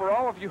news for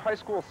all of you high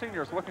school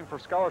seniors looking for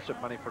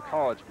scholarship money for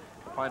college.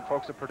 The fine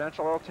folks at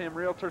Prudential LTM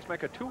Realtors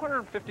make a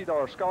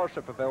 $250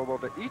 scholarship available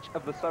to each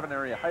of the 7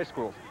 area high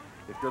schools.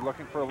 If you're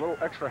looking for a little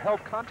extra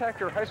help,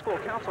 contact your high school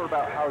counselor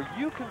about how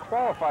you can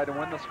qualify to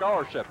win the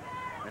scholarship.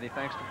 Many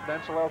thanks to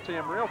Prudential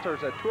LTM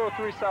Realtors at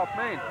 203 South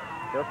Main.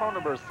 Their phone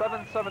number is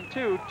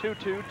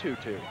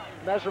 772-2222.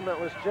 Measurement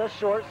was just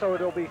short, so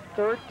it'll be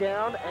 3rd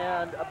down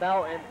and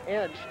about an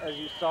inch, as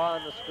you saw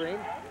on the screen.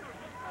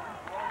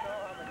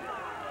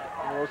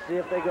 And we'll see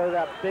if they go to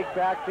that big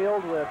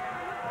backfield with...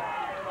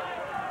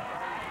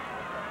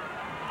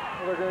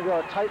 They're going to go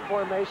a tight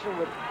formation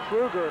with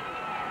Kruger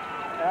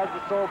as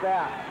the sole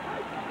back.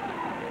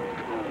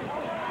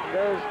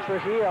 There's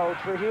Trujillo.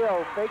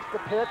 Trujillo fakes the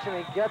pitch and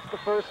he gets the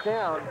first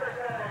down.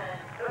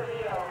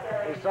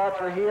 We saw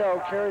Trujillo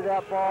carry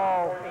that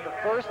ball in the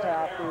first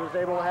half. He was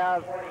able to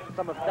have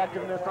some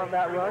effectiveness on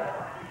that run.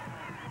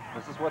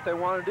 This is what they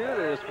want to do.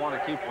 They just want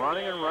to keep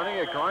running and running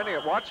it, grinding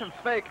it. Watch him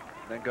fake,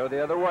 then go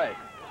the other way.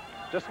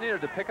 Just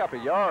needed to pick up a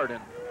yard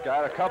and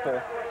got a couple.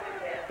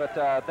 But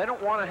they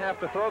don't want to have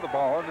to throw the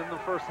ball. And in the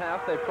first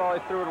half, they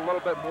probably threw it a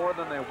little bit more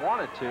than they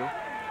wanted to.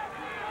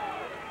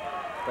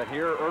 But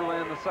here early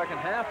in the second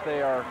half,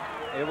 they are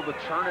able to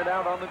churn it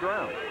out on the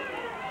ground.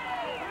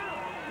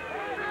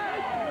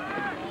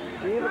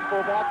 Even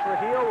fullback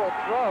Trujillo will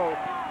throw.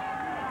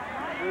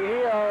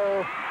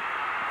 Trujillo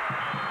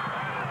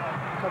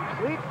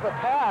completes the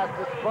pass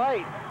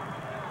despite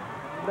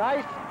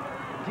nice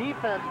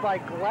defense by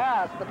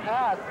Glass. The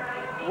pass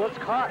was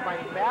caught by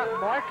Matt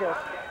Marcus,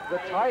 the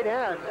tight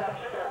end.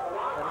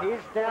 And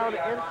he's down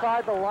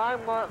inside the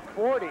Longmont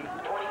 40.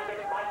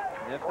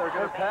 If they're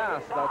going to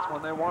pass, that's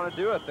when they want to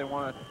do it. They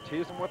want to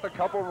tease them with a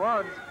couple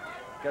runs,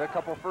 get a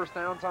couple first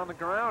downs on the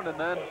ground, and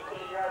then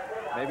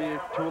maybe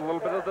to a little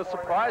bit of the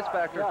surprise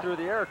factor through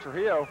the air.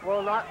 Trujillo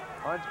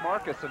finds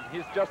Marcus, and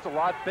he's just a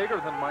lot bigger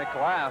than Mike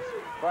Glass.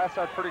 Glass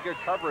had pretty good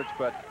coverage,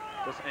 but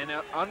just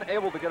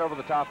unable to get over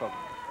the top of him.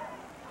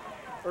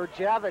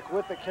 Javic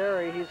with the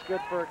carry, he's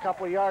good for a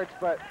couple yards,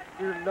 but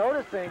you're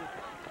noticing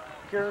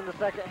here in the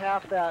second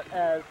half that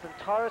as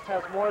Centaurus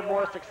has more and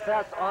more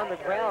success on the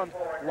ground,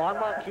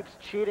 Longmont keeps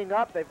cheating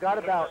up. They've got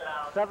about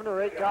 7 or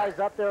 8 guys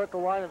up there at the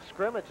line of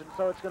scrimmage, and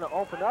so it's going to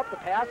open up the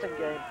passing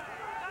game.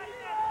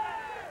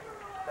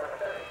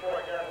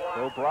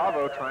 Bill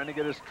Bravo trying to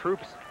get his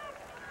troops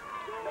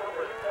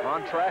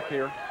on track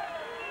here.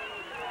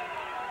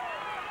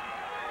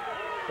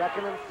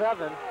 2nd and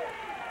 7.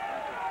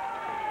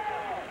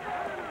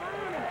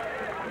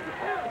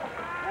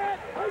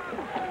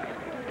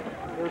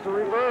 There's a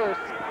reverse.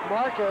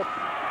 Marcus.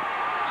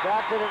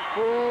 That didn't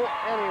fool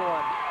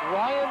anyone.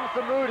 Ryan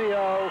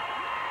Zamudio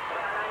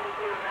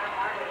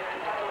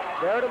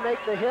there to make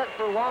the hit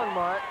for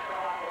Longmont.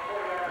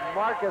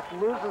 Marcus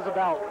loses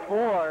about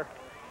 4.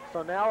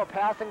 So now a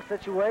passing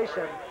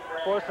situation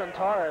for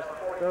Centaurus.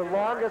 Their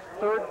longest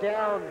 3rd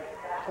down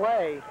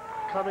play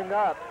coming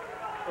up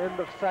in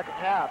the second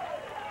half.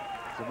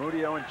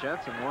 Zamudio and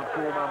Jensen weren't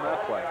fooled on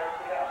that play.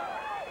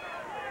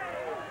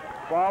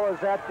 Ball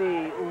is at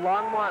the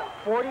Longmont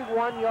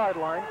 41-yard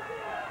line.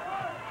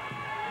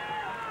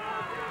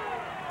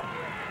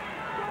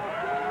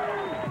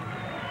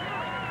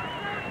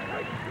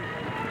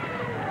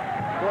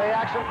 Play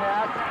action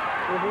pass.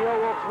 Trujillo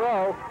will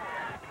throw.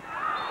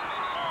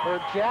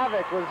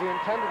 Javik was the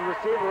intended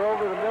receiver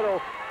over the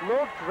middle.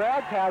 Little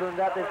drag pattern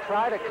that they've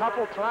tried a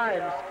couple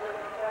times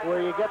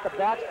where you get the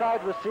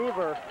backside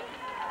receiver.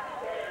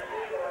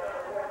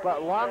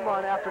 But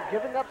Longmont, after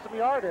giving up some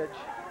yardage,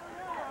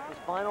 was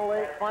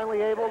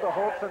finally able to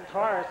hold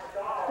Centaurus.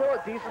 Still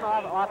a decent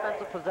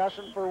offensive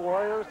possession for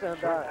Warriors and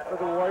for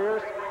the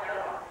Warriors.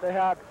 They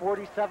had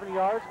 47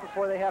 yards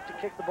before they have to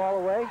kick the ball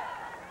away,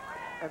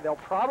 and they'll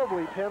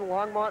probably pin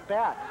Longmont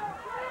back.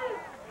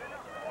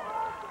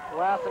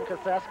 Glass and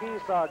Koseski, you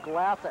saw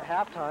Glass at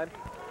halftime.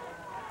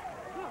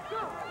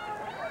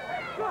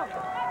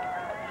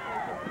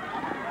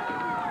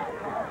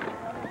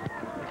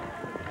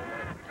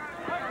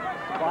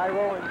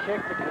 Spiral and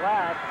kick to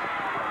Glass.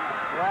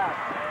 Glass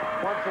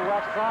wants the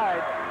left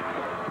side.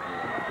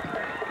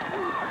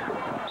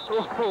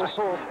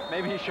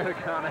 Maybe he should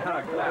have gone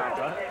out of bounds,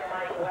 huh?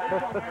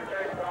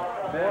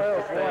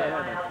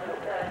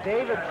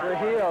 David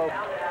Trujillo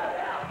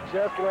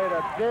just laid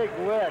a big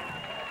lick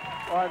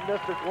on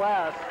Mr.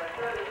 Glass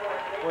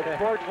with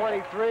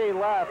 4:23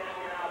 left.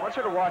 I want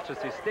you to watch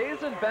this. He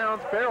stays in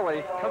bounds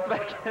barely, comes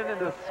back in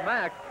and is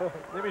smacked.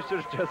 Maybe he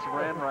should have just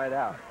ran right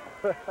out.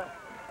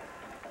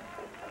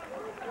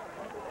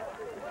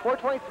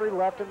 4:23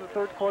 left in the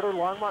third quarter.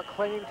 Longmont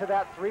clinging to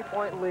that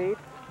 3-point lead.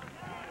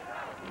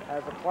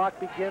 As the clock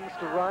begins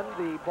to run,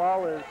 the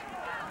ball is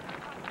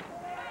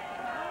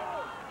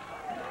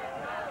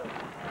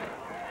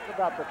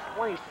about the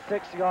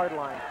 26-yard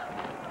line.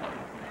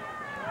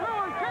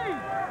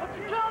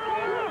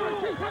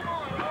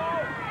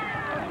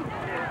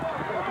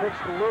 Pitch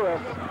to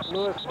Lewis.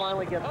 Lewis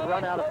finally gets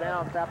run out of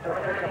bounds after a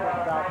pickup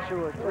of about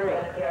 2 or 3.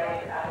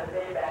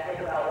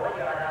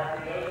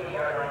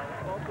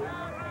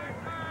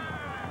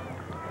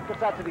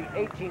 Gets out to the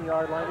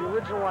 18-yard line. The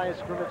original line of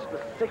scrimmage to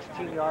the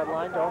 16-yard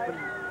line to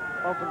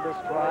open this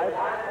drive.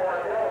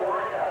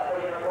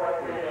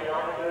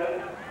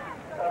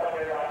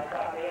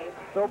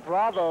 Bill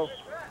Bravo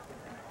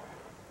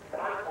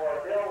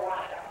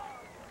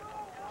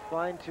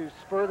trying to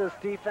spur this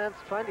defense,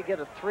 trying to get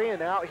a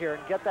 3-and-out here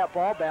and get that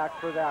ball back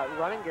for that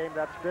running game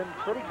that's been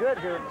pretty good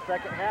here in the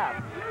second half.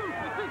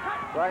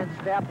 Brian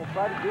Stapp will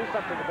try to do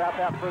something about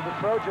that for the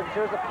Trojans.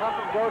 Here's a pump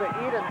and go to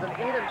Edens, and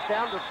Edens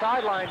down the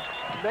sideline,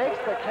 makes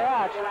the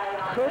catch.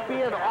 Could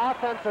be an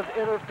offensive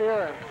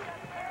interference.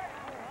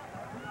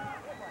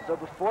 So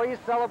before you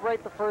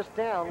celebrate the first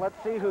down,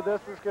 let's see who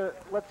this is going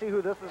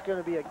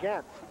to be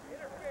against.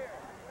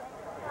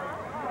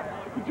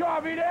 Good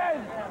job,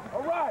 Edens.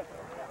 All right.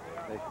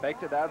 They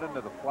faked it out into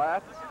the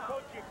flats.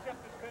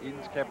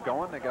 Edens kept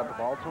going. They got the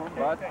ball to him,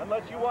 but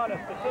unless you want a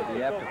statistic,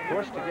 you have to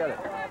push to get it.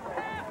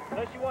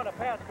 Unless you want a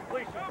pass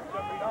completion from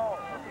somebody, no.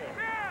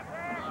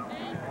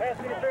 Pass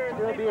interference. It's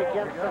going to be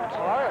against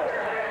Centaurus.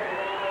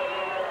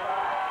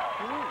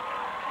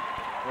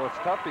 Well, it's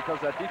tough because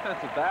that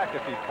defensive back,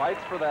 if he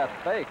fights for that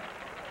fake,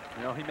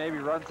 you know, he maybe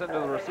runs into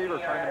the receiver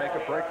trying to make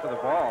a break for the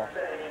ball.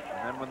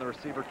 And then when the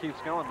receiver keeps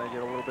going, they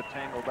get a little bit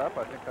tangled up.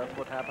 I think that's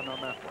what happened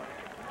on that play.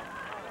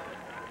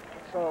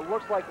 So it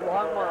looks like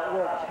Longmont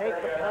will take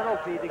the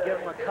penalty to give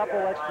him a couple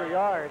extra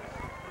yards.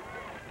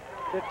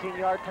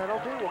 15-yard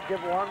penalty will give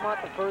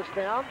Longmont the first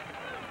down.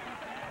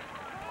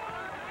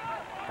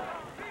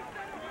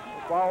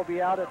 The ball will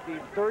be out at the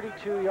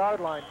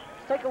 32-yard line.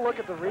 Let's take a look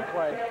at the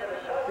replay,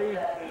 see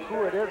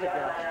who it is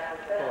against.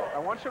 Okay, I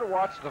want you to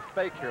watch the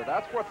fake here.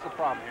 That's what's the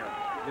problem here.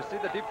 You see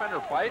the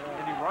defender bite,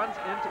 and he runs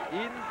into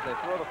Edens. They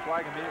throw the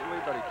flag immediately,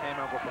 but he came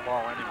up with the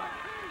ball anyway.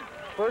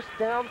 First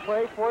down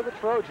play for the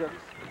Trojans.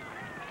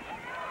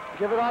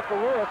 Give it off to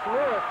Lewis.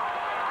 Lewis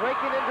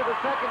breaking into the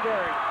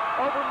secondary.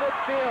 Over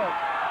midfield.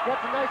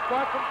 Gets a nice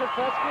block from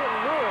Koseski,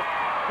 and Lewis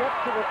gets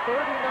to the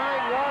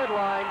 39-yard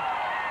line.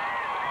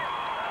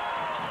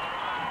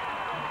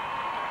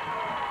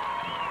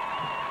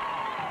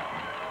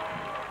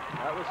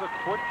 That was a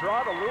quick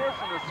draw to Lewis,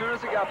 and as soon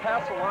as he got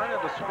past the line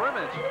of the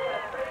scrimmage,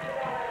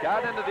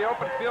 got into the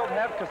open field,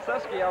 had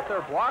Koseski out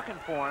there blocking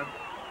for him.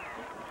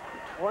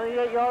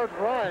 28-yard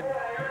run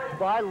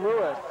by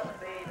Lewis.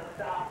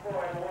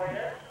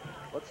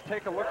 Let's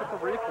take a look at the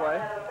replay.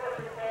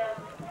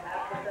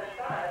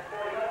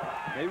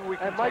 Maybe we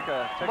can Mike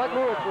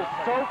Lewis was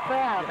so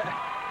fast.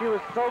 Yeah. He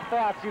was so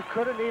fast you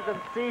couldn't even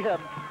see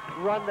him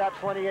run that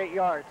 28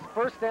 yards.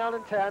 First down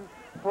and 10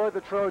 for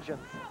the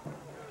Trojans.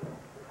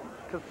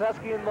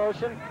 Koseski in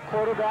motion,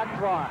 quarterback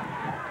draw.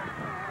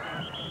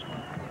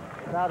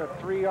 About a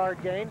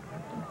 3-yard gain.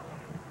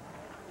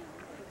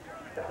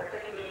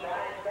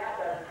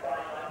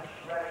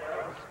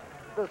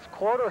 This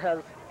quarter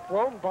has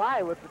flown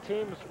by with the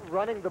teams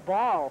running the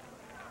ball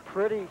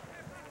pretty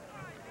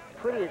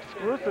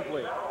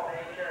exclusively.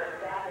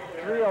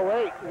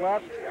 3:08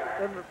 left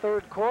in the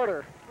third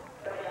quarter.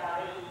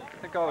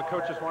 I think all the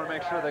coaches want to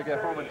make sure they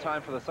get home in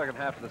time for the second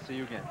half of the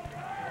CU game.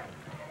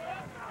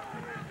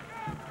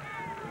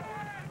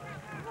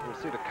 You'll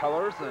see the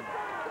colors, and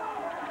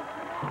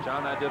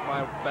John, I did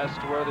my best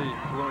to wear the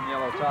blue and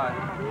yellow tie.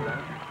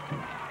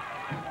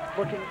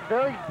 Looking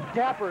very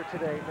dapper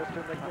today,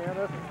 Mr.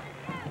 McManus.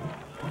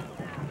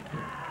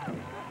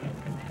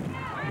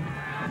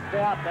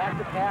 snap, back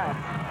to pass.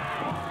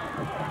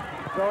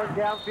 Going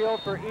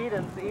downfield for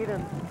Edens.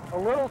 Edens a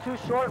little too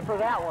short for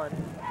that one.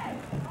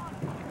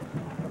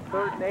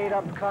 3rd and 8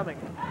 upcoming.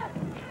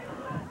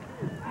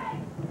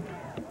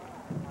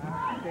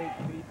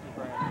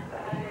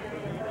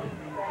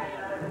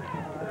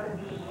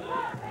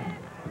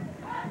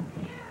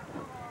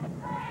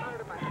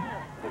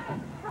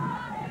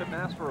 Couldn't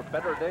ask for a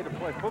better day to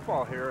play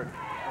football here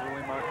at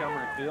early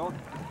Montgomery Field,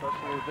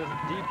 especially this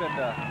deep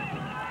into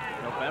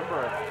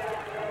November.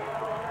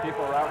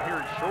 People are out here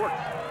in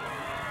shorts.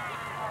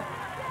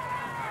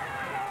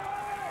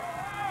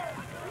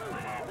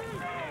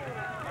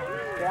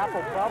 Stapp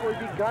will probably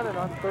be gunning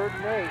on 3rd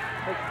and 8.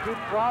 Takes a deep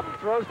drop,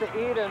 throws to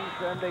Edens,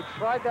 and they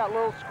tried that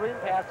little screen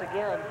pass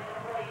again.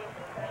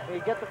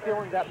 You get the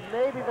feeling that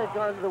maybe they've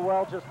gone to the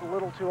well just a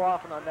little too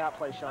often on that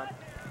play, Sean.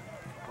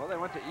 Well, they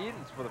went to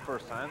Edens for the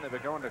first time. They've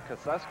been going to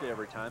Koseski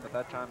every time, but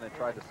that time they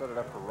tried to set it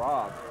up for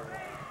Robb.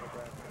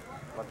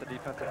 Let the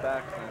defensive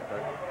backs in, but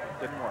it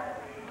didn't work.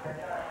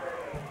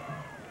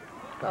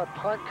 A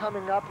punt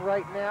coming up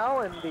right now,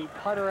 and the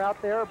punter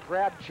out there,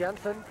 Brad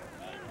Jensen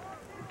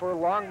for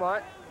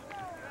Longmont.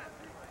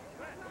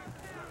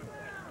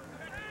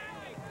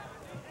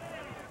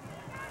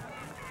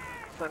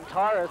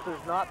 Centaurus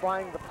is not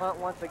buying the punt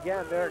once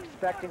again. They're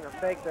expecting a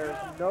fake. There's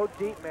no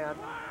deep man,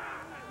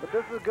 but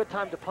this is a good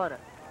time to punt it.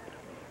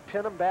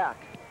 Pin him back.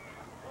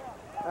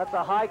 That's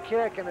a high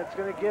kick, and it's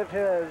going to give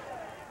his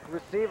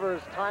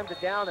receivers time to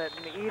down it,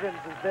 and Edens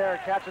is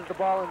there, catches the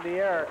ball in the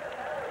air.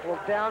 We'll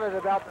down it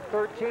about the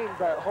 13,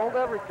 but hold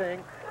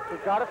everything.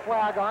 We've got a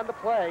flag on the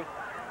play.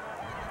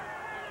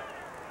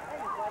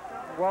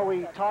 While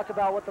we talk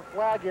about what the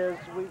flag is,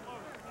 we...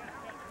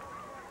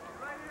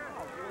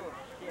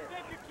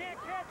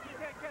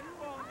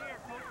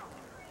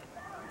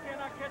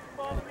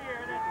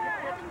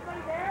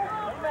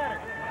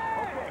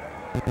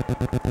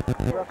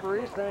 The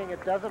referee saying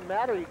it doesn't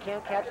matter, you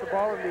can't catch the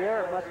ball in the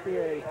air. It must be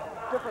a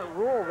different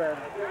rule than,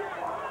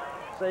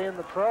 say, in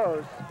the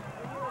pros.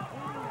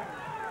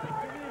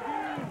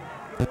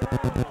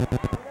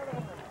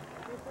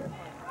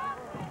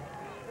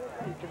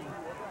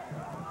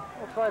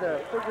 We'll try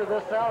to figure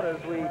this out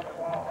as we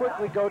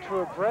quickly go to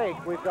a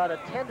break. We've got a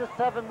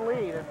 10-7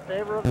 lead in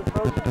favor of the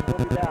Trojans.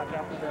 We'll be back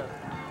after this.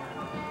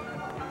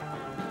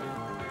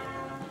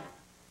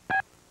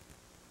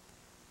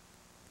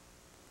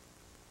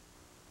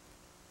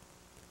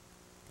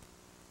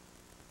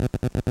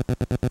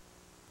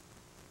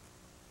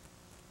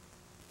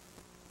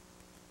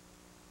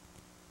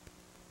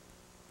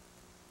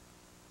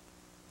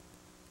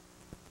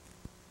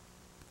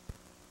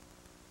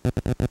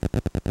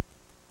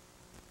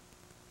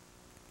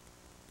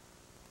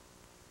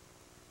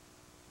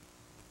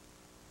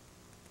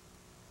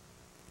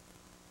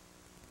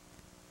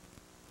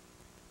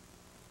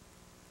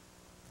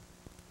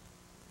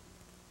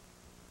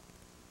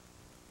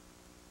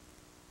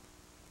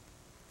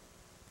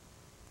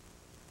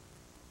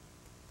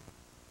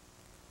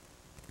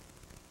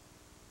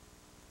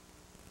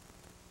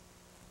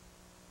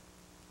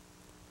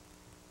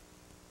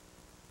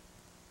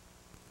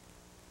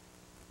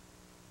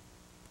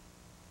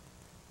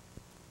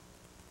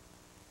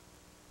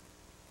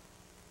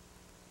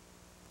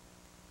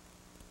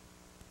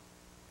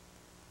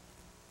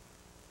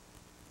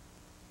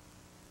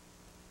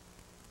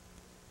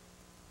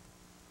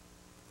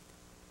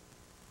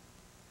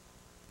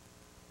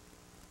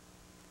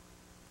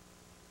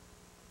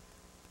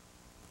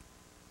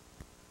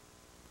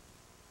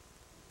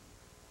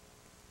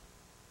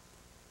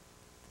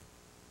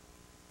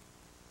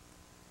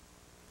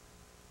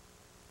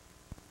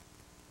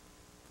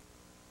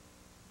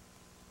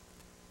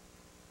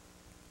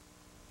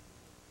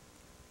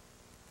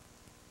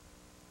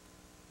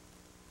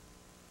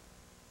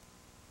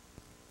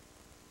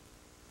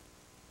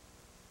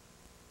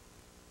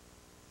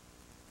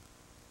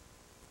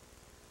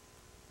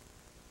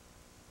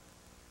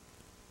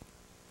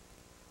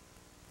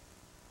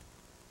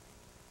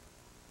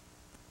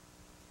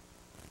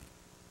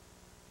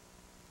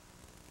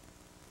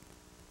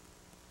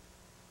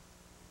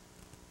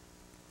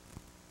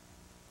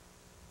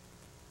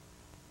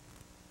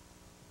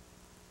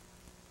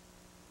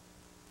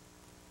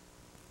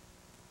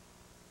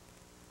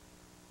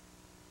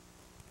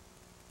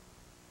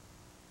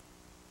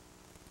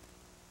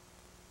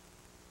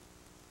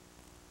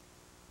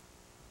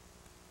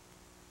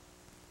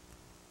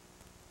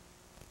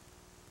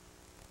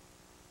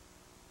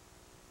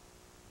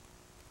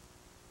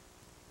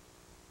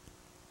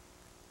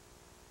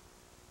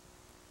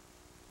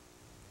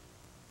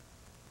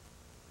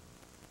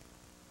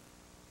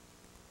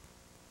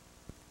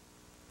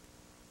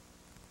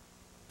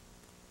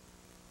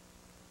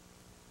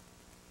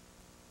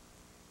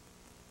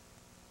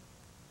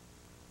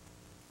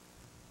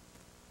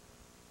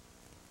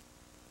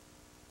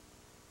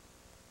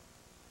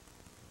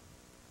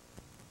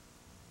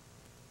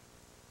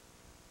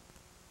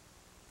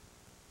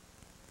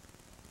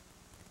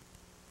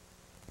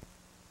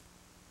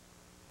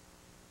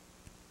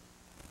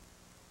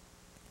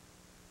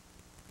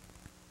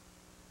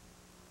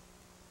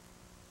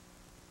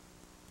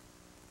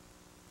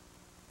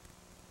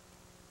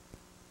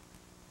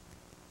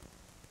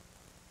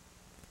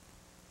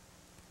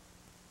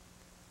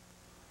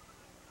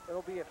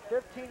 It'll be a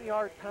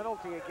 15-yard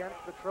penalty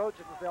against the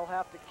Trojans. They'll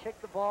have to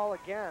kick the ball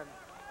again,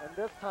 and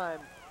this time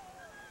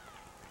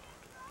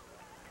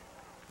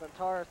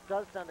Centaurus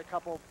does send a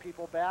couple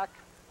people back.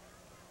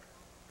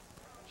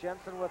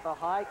 Jensen with a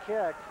high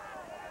kick,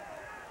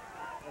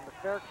 and the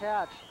fair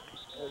catch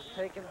is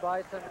taken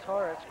by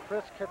Centaurus.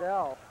 Chris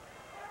Cadell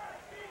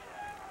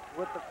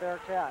with the fair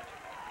catch.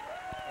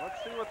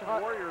 Let's see what the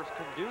Warriors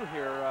can do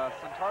here.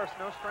 Centaurus,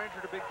 no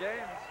stranger to big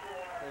games.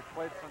 They've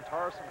played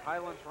Centaurus and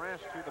Highlands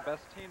Ranch, two of the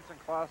best teams in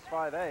Class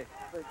 5A.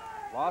 They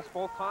lost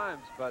both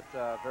times, but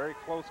very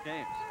close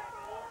games.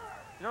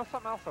 You know,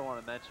 something else I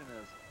want to mention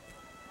is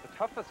the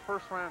toughest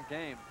first-round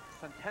game,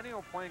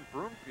 Centennial playing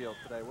Broomfield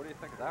today. What do you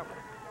think of that one?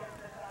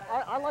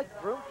 I like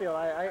Broomfield.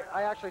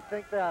 I actually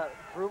think that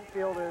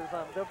Broomfield is,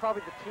 they're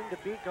probably the team to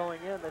beat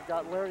going in. They've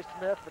got Larry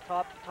Smith, the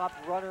top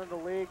runner in the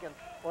league,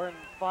 or in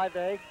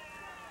 5A.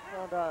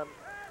 And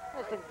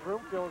I think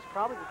Broomfield is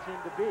probably the team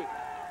to beat.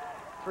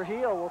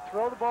 Trujillo will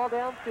throw the ball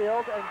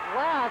downfield, and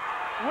Glass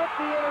with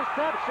the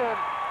interception.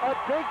 A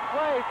big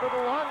play for the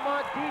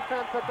Longmont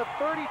defense at the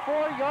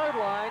 34-yard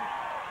line.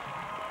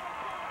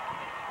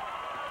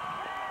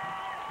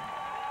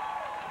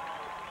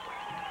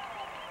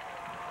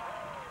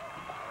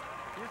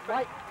 He's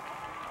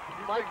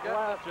been getting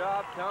the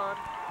job done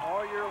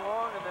all year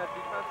long in that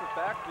defensive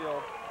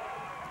backfield.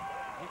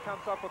 He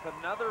comes up with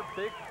another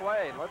big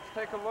play. Let's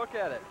take a look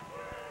at it.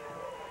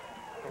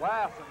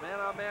 Glass and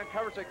man-on-man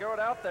coverage. They go it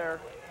out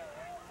there,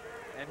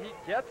 and he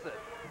gets it.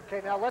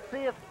 Okay, now let's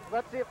see if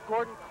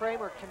Gordon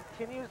Kramer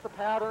continues the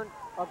pattern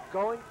of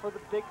going for the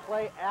big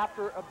play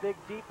after a big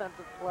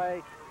defensive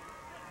play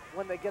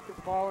when they get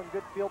the ball in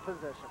good field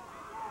position.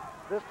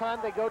 This time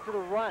they go to the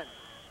run.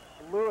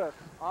 Lewis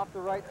off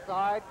the right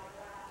side.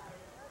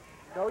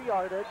 No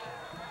yardage.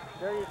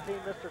 There you see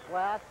Mr.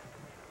 Glass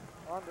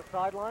on the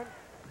sideline.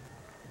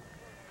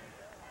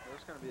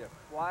 There's going to be a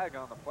flag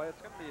on the play.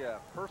 It's going to be a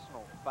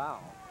personal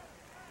foul,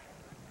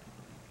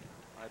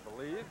 I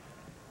believe.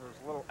 There's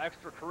a little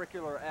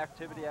extracurricular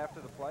activity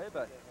after the play,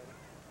 but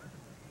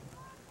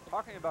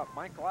talking about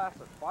Mike Glass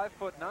at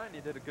 5'9",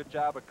 he did a good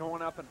job of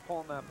going up and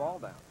pulling that ball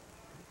down.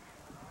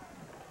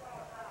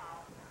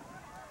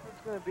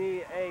 It's going to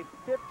be a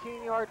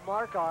 15-yard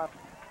mark-off.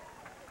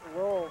 A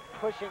little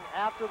pushing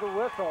after the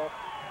whistle.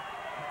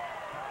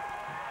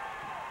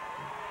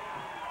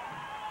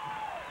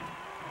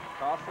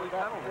 Costly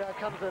penalty. That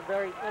comes at a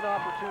very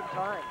inopportune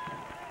time.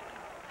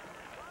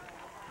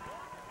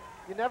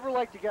 You never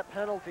like to get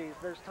penalties.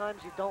 There's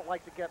times you don't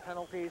like to get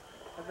penalties,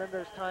 and then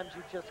there's times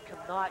you just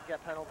cannot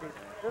get penalties.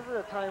 This is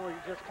a time where you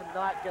just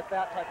cannot get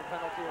that type of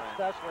penalty,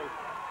 especially.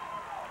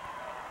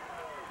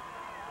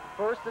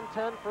 1st and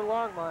 10 for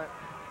Longmont.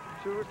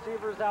 2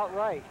 receivers out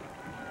right.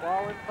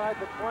 Ball inside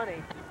the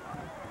 20.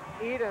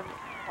 Eden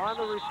on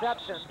the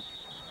reception.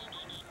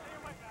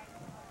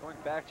 Going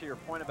back to your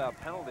point about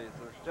penalties,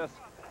 there's just,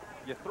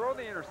 you throw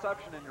the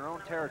interception in your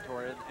own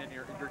territory, and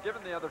you're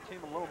giving the other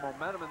team a little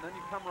momentum, and then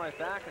you come right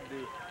back and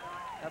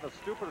have a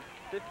stupid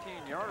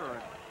 15-yarder,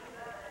 and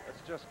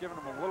it's just giving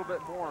them a little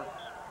bit more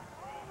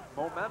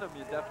momentum.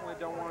 You definitely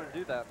don't want to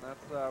do that, and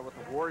that's what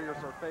the Warriors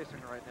are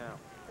facing right now.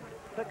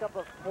 Pick up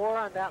a 4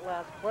 on that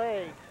last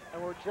play,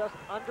 and we're just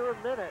under a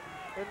minute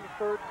in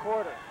the 3rd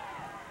quarter.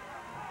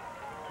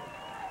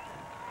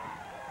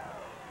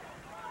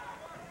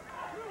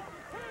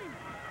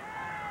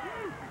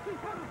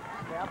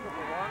 Snap with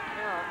a long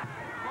count.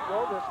 Go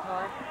this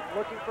time,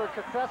 looking for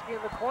Koseski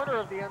in the corner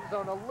of the end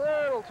zone, a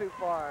little too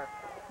far.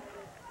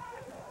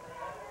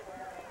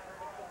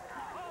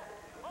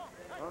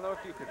 I don't know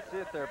if you could see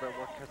it there, but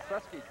what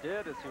Koseski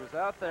did is he was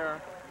out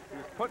there, he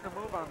was putting a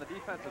move on the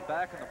defensive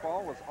back, and the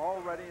ball was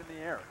already in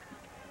the air.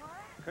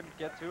 Couldn't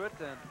get to it,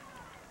 and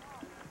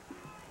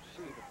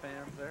see the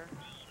fans there.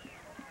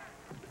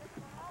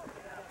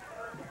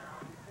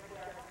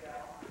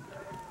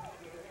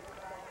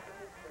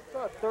 So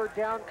a 3rd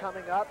down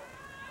coming up.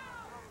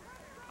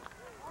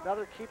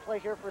 Another key play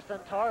here for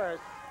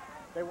Centaurus.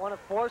 They want to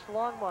force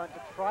Longmont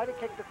to try to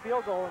kick the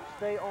field goal and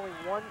stay only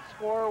 1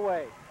 score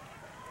away.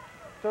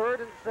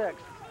 3rd and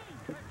 6.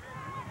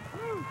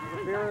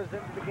 Rivera is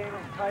into the game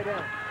as tight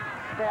end.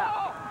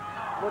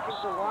 Staff looking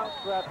for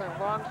Longstreth, and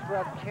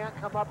Longstreth can't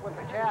come up with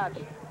the catch.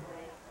 And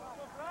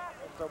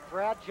so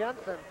Brad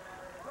Jensen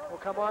will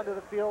come onto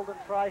the field and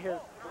try his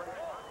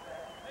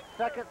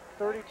 2nd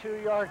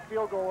 32-yard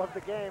field goal of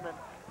the game. And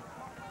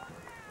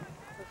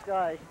this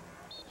guy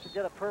should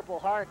get a Purple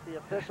Heart. The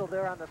official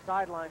there on the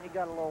sideline, he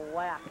got a little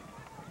whack.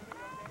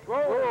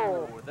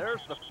 Whoa,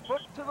 there's the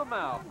foot to the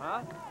mouth,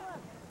 huh?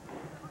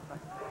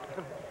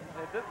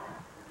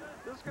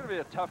 This is going to be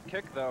a tough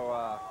kick,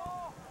 though.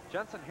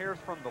 Jensen here's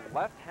from the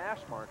left hash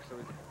mark, so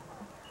he's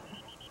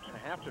going to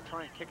have to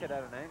try and kick it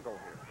at an angle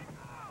here.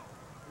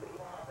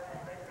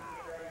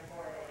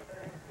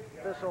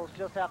 Officials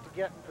just have to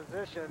get in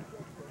position.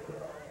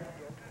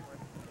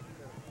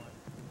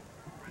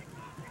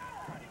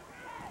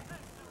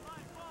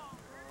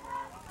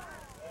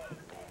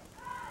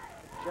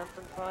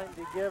 Jensen trying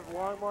to give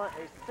Longmont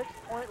a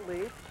 6-point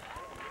lead.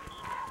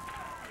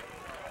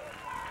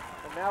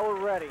 And now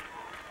we're ready.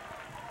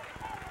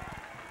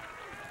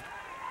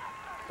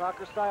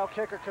 Soccer-style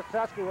kicker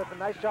Koseski with a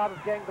nice job of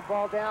getting the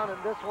ball down,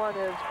 and this one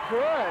is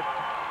good.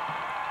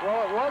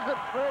 Well, it wasn't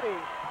pretty,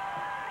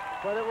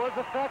 but it was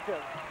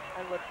effective.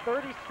 And with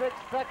 36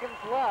 seconds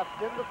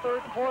left in the third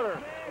quarter,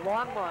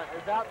 Longmont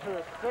is out to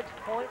a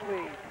 6-point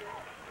lead.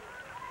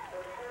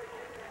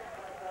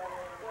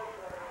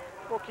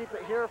 We'll keep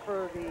it here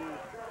for the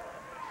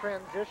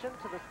transition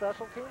to the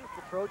special teams.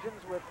 The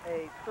Trojans with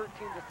a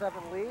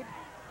 13-7 lead.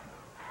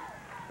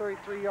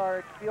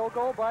 33-yard field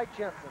goal by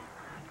Jensen.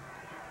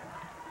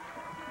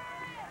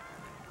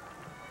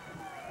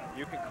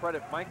 You can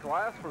credit Mike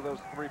Glass for those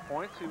 3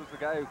 points. He was the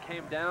guy who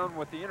came down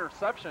with the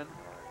interception.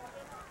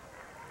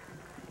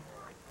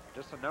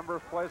 Just a number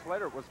of plays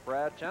later, it was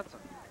Brad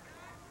Jensen.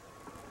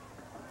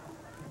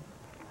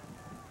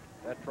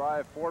 That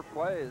drive, 4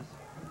 plays,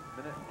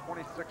 minute and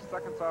 26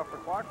 seconds off the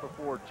clock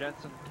before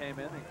Jensen came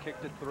in and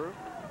kicked it through.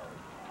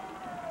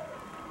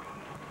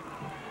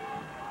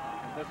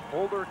 And this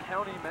Boulder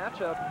County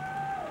matchup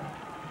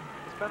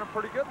has been a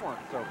pretty good one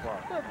so far,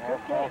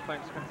 all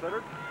things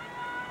considered.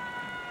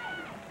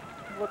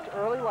 Looked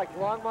early like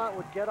Longmont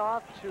would get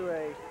off to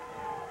a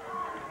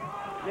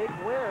big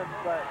win,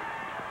 but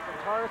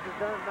Centaurus has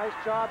done a nice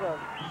job of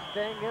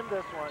staying in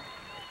this one.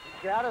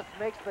 Gaddis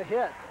makes the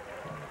hit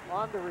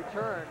on the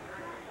return.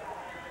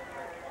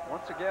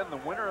 Once again, the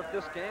winner of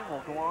this game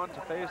will go on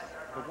to face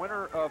the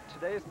winner of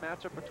today's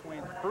matchup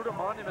between Fruita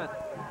Monument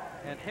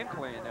and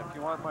Hinckley. And if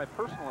you want my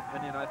personal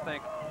opinion, I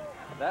think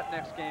that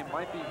next game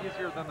might be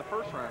easier than the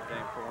first round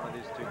game for one of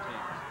these two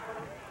teams.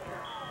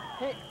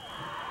 Hey,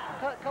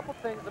 a couple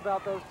things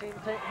about those teams.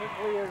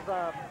 Hinckley is,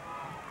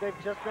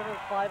 they've just been in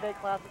 5A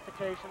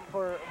classification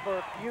for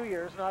a few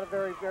years, not a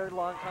very, very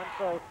long time,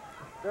 so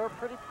they're a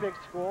pretty big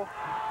school.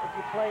 If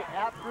you play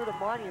at Fruita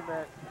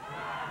Monument,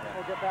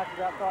 we'll get back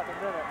to that thought in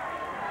a minute.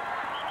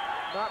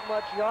 Not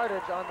much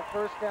yardage on the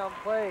first down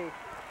play.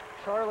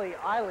 Charlie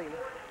Eiley.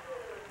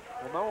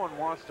 Well, no one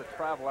wants to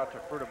travel out to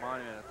Fruita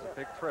Monument. It's a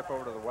big trip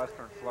over to the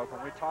western slope,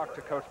 and we talked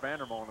to Coach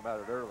Vandermolen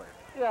about it earlier.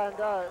 Yeah, and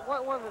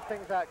one of the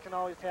things that can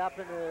always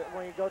happen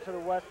when you go to the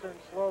western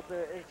slope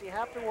is you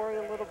have to worry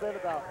a little bit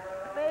about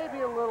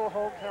maybe a little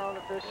hometown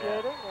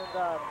officiating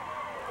and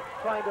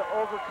trying to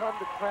overcome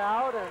the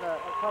crowd and a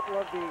couple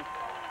of the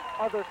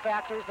other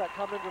factors that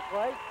come into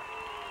play.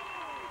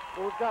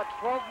 But we've got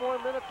 12 more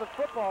minutes of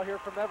football here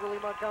from Everly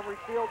Montgomery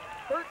Field,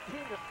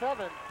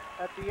 13-7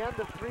 at the end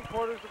of 3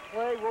 quarters of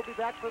play. We'll be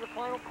back for the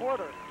final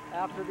quarter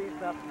after these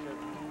messages.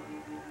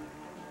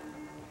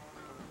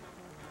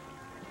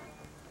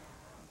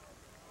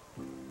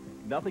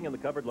 Nothing in the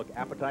cupboard look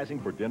appetizing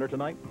for dinner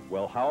tonight?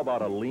 Well, how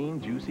about a lean,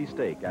 juicy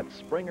steak at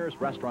Springer's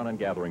Restaurant and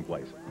Gathering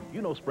Place?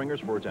 You know Springer's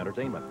for its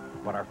entertainment,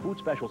 but our food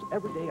specials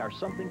every day are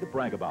something to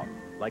brag about,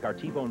 like our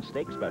T-bone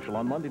steak special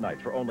on Monday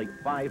nights for only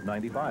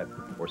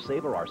 $5.95, or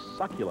savor our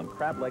succulent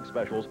crab leg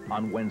specials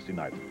on Wednesday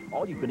nights.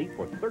 All you can eat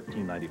for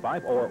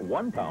 $13.95 or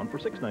 1 pound for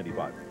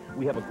 $6.95.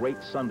 We have a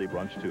great Sunday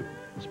brunch, too.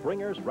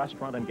 Springer's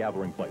Restaurant and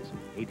Gathering Place,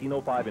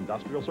 1805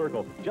 Industrial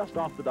Circle, just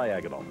off the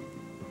diagonal.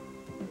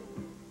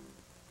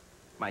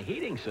 My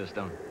heating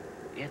system,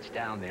 it's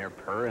down there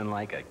purring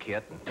like a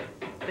kitten.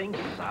 Things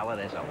solid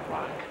as a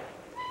rock.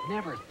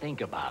 Never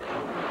think about it.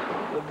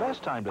 The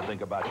best time to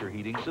think about your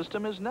heating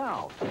system is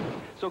now.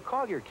 So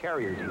call your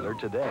Carrier dealer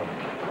today.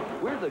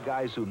 We're the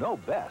guys who know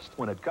best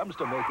when it comes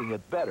to making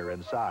it better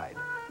inside.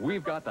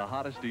 We've got the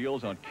hottest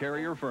deals on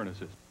Carrier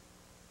furnaces.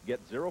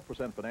 Get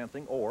 0%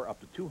 financing or up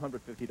to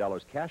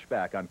 $250 cash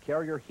back on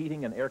Carrier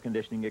heating and air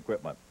conditioning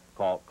equipment.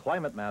 Call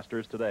Climate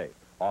Masters today.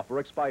 Offer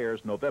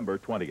expires November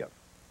 20th.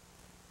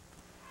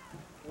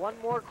 One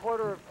more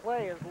quarter of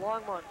play as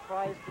Longmont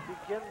tries to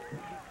begin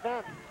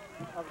defense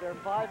of their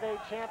 5A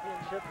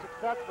championship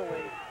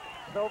successfully.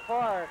 So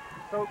far,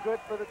 so good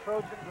for the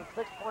Trojans, a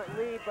 6-point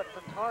lead, but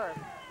Centaurus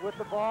with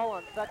the ball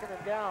on 2nd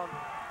and down.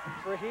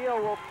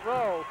 Trujillo will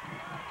throw.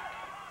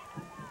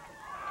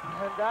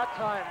 And that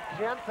time,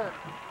 Jensen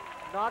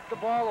knocked the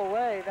ball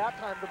away. That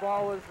time the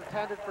ball was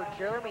intended for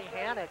Jeremy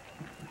Hannock,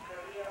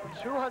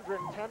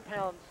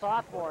 210-pound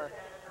sophomore.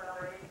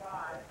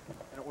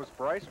 And it was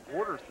Bryce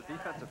Waters, the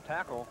defensive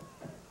tackle,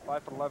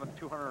 5'11",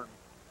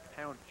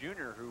 200-pound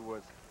junior, who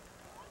was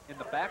in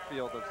the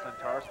backfield of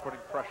Centaurus, putting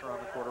pressure on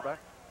the quarterback.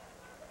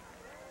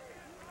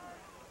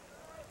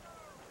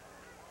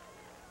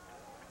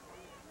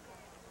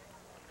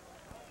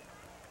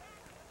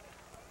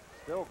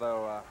 Still,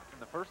 though, in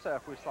the first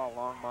half, we saw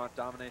Longmont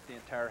dominate the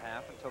entire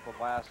half until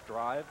the last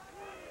drive.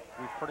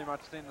 We've pretty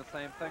much seen the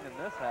same thing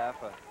in this half.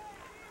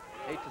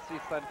 Hate to see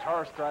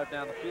Centaurus drive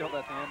down the field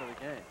at the end of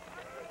the game.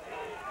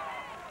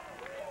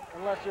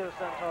 Unless you're a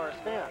Centaurus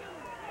fan.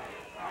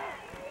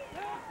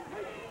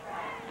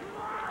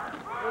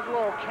 There's a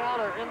little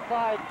counter,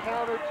 inside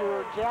counter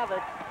to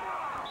Javik.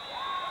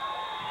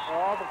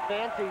 All the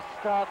fancy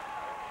stuff,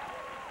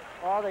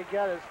 all they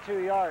get is 2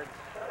 yards.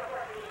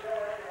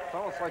 It's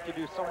almost like you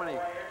do so many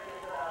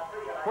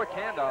quick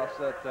handoffs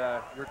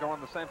that you're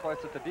going the same place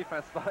that the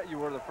defense thought you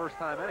were the first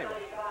time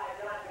anyway.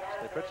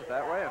 So they pitch it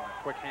that way, and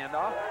a quick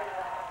handoff.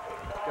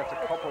 Let's gets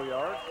a couple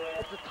yards.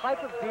 It's a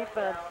type of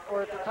defense,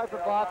 or it's a type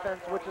of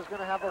offense which is going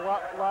to have a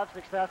lot of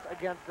success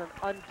against an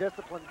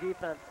undisciplined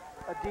defense,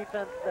 a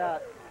defense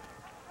that...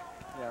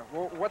 Yeah,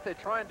 well, what they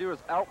try and do is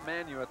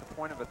outman you at the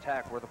point of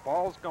attack. Where the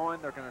ball's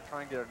going, they're going to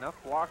try and get enough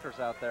blockers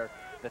out there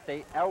that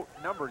they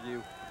outnumber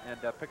you and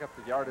pick up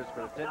the yardage,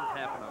 but it didn't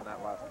happen on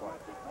that last play.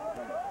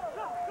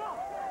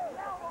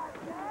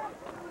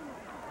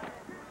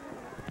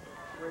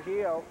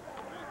 Trujillo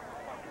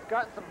has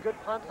gotten some good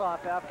punts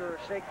off after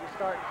a shaky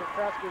start, and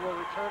Koseski will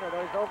return it.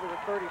 He's over the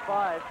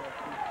 35.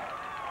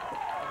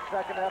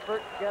 Second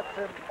effort gets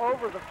him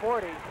over the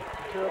 40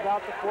 to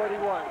about the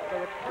 41. So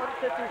with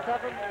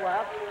 10:57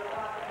 left,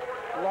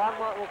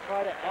 Longmont will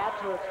try to add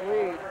to its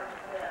lead.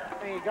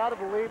 And you got to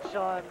believe,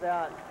 Sean,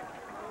 that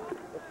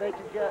if they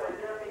can get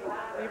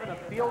even a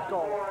field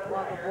goal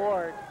on the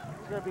board,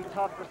 it's going to be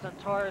tough for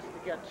Centaurus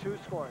to get 2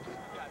 scores.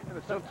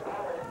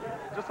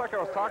 Just like I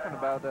was talking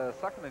about a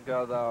second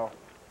ago, though,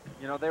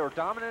 you know, they were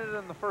dominated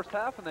in the first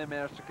half and they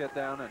managed to get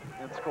down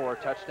and score a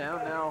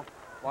touchdown. Now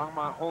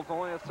Longmont holds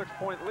only a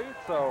 6-point lead,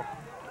 so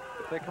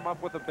if they come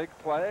up with a big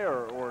play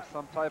or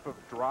some type of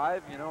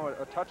drive, you know,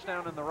 a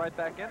touchdown in the right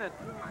back in it,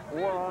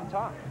 or on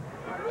top.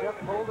 Jeff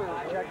Mulder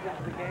is checked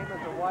into the game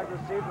as a wide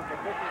receiver,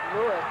 but this is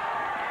Lewis,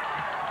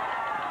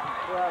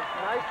 who has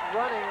nice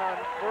running on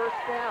first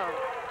down,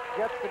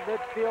 gets to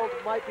midfield,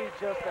 might be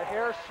just a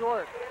hair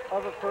short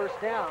of a first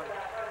down.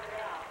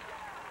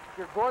 If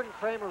you're Gordon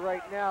Kramer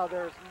right now,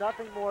 there's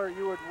nothing more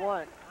you would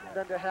want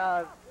than to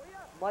have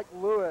Mike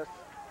Lewis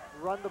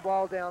run the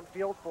ball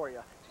downfield for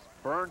you.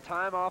 Just burn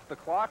time off the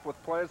clock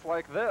with plays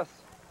like this.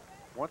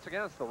 Once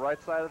again, it's the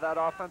right side of that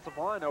offensive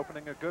line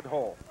opening a good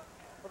hole.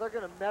 Well, they're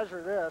going to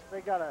measure this. They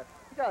got a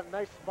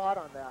nice spot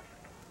on that.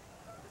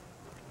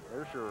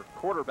 There's your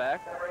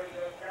quarterback,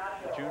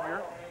 the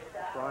junior,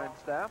 Brian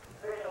Staff.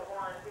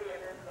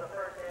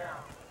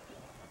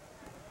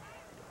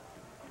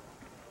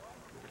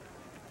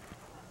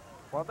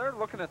 While they're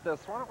looking at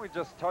this, why don't we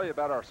just tell you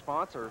about our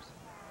sponsors?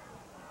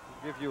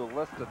 We'll give you a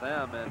list of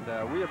them,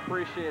 and we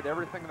appreciate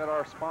everything that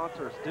our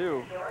sponsors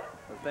do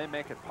as they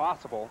make it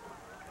possible.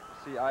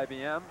 You see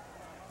IBM,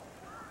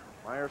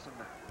 Myers and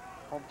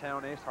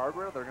Hometown Ace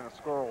Hardware. They're going to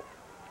scroll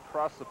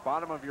across the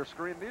bottom of your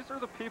screen. These are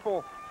the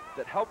people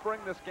that help bring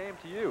this game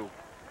to you.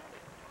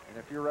 And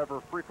if you're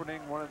ever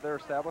frequenting one of their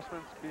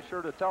establishments, be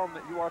sure to tell them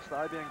that you watch the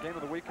IBM Game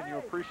of the Week and you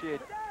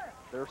appreciate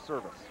their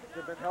service.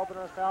 They've been helping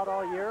us out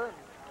all year.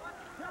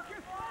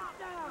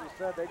 You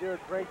said they do a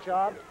great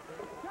job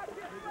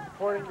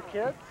supporting the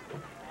kids.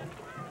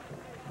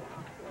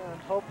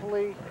 And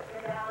hopefully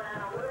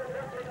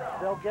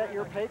they'll get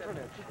your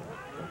patronage.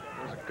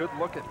 There's a good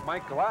look at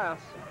Mike Glass.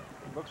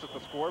 He looks at the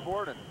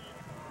scoreboard and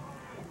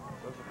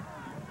says,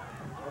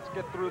 let's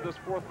get through this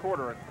fourth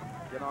quarter and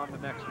get on to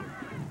next one.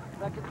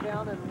 Second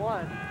down and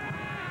 1.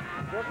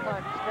 This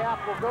time Staff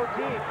will go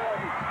deep.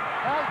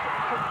 Has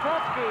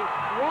Koseski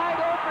wide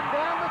open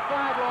down the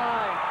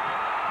sideline.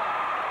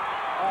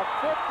 A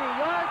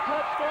 50-yard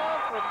touchdown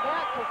for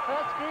Matt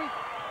Koseski.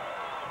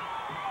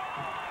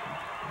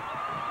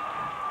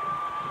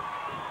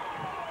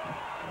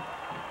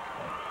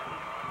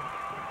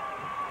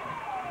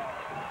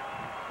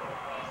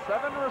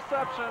 Seven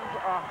receptions,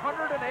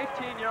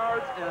 118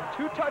 yards, and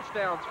 2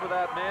 touchdowns for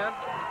that man.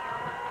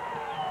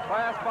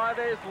 Class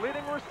 5A's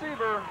leading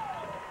receiver,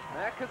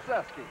 Matt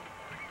Koseski.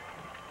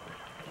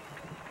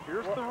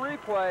 Here's the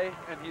replay,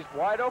 and he's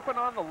wide open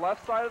on the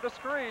left side of the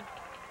screen.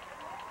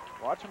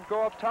 Watch him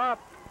go up top.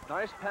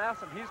 Nice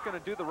pass, and he's going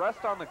to do the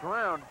rest on the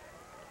ground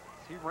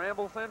as he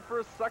rambles in for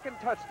his second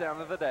touchdown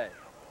of the day.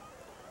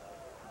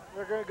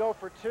 They're going to go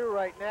for 2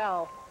 right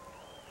now.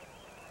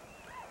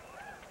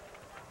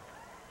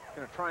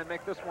 Going to try and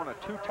make this one a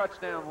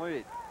 2-touchdown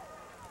lead.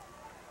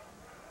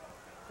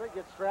 Pretty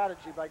good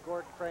strategy by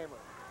Gordon Kramer.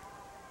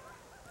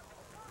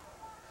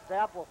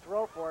 Staff will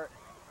throw for it.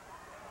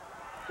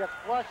 Gets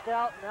flushed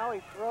out. Now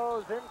he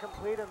throws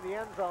incomplete in the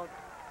end zone.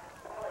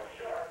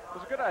 It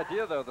was a good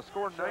idea, though. The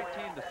score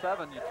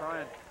 19-7. You try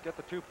and get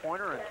the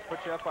 2-pointer and put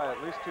you up by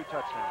at least 2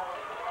 touchdowns.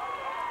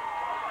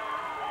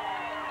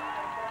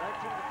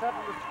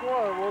 19-7 the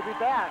score. We'll be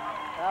back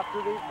after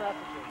these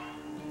messages.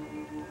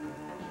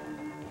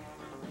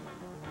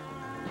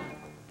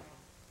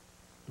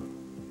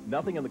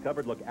 Nothing in the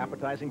cupboard look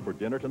appetizing for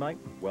dinner tonight?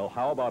 Well,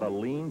 how about a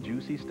lean,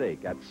 juicy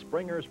steak at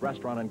Springer's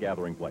Restaurant and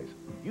Gathering Place?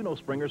 You know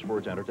Springer's for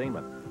its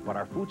entertainment, but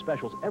our food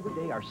specials every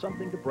day are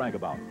something to brag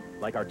about,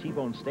 like our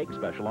T-bone steak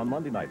special on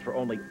Monday nights for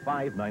only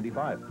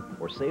 $5.95,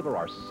 or savor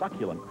our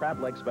succulent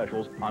crab leg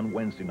specials on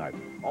Wednesday nights.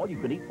 All you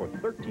can eat for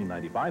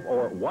 $13.95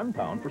 or 1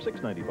 pound for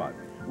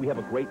 $6.95. We have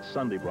a great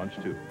Sunday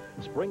brunch, too.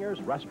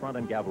 Springer's Restaurant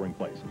and Gathering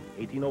Place,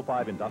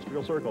 1805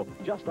 Industrial Circle,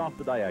 just off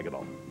the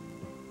diagonal.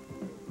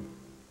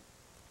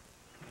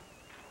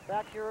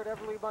 Back here at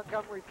Everly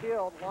Montgomery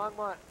Field,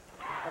 Longmont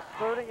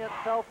asserting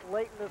itself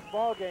late in this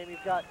ball game.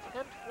 You've got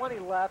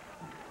 10:20 left.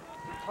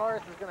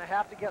 Centaurus is going to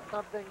have to get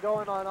something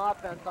going on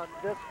offense on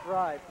this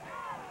drive.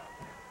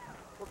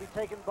 Will be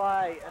taken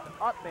by an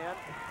up man.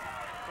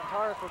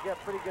 Centaurus will get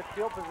pretty good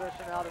field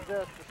position out of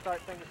this to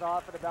start things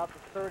off at about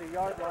the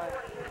 30-yard line.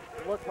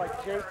 It looks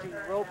like J.C.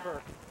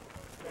 Roper,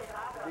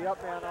 the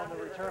up man on the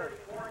return.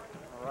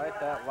 All right,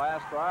 that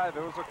last drive,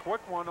 it was a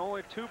quick one,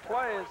 only 2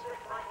 plays,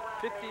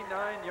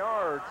 59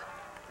 yards.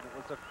 And it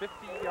was a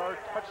 50-yard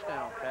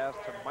touchdown pass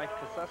to Mike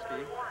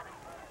Koseski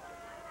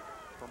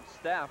from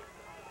Steph.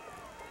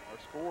 Our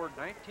score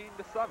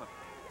 19-7.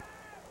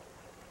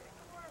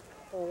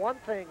 Well, one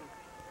thing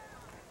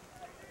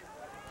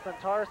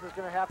Centaurus is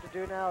going to have to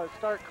do now is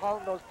start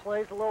calling those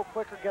plays a little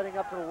quicker, getting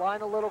up to the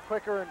line a little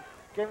quicker, and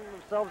giving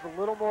themselves a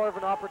little more of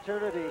an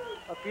opportunity,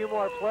 a few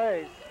more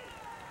plays.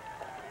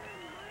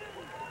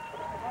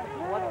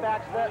 One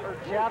back set, or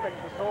Javik,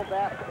 the sole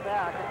back,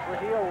 and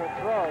Trujillo will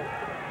throw.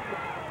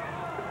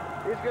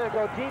 He's going to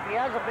go deep. He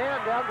has a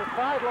man down the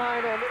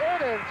sideline, and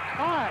it is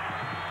caught.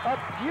 A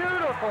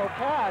beautiful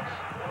catch.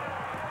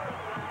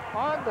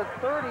 On the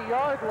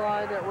 30-yard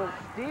line, it was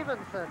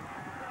Stevenson.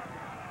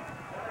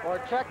 Or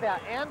check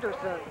that,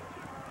 Anderson,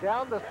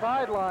 down the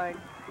sideline.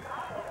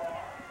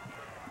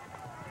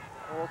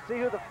 And we'll see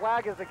who the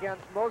flag is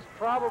against, most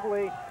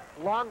probably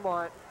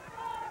Longmont.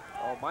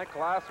 Oh, Mike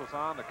Glass was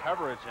on the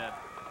coverage, and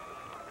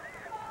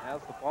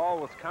as the ball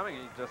was coming,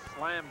 he just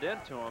slammed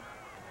into him.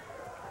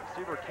 The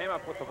receiver came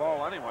up with the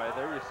ball anyway.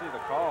 There you see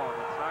the call,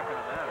 and it's not going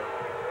to matter.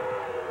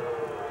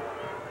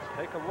 Let's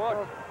take a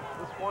look.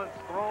 This one's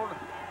thrown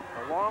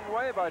a long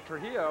way by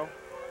Trujillo.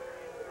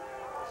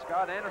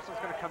 Scott Anderson's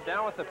going to come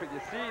down with it, but you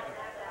see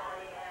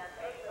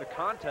the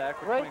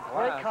contact between Glass.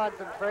 Great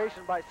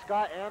concentration by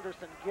Scott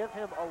Anderson. Give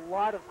him a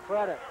lot of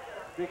credit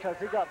because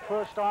he got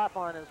pushed off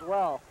on as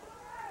well.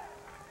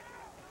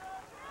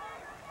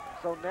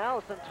 So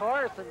now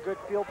Centaurus in good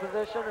field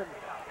position, and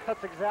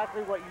that's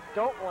exactly what you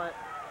don't want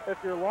if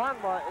you're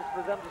Longmont, is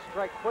for them to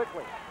strike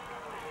quickly.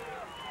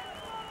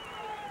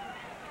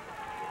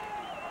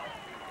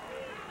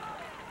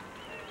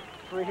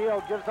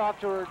 Trujillo gives off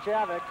to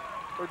Urjavik.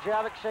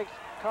 Urjavik shakes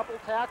a couple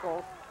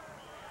tackles.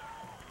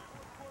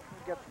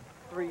 Gets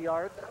 3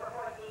 yards.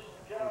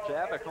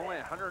 Urjavik only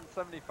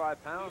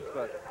 175 pounds,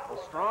 but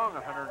a strong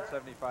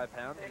 175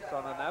 pounds. You saw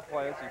on that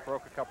play as he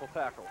broke a couple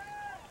tackles.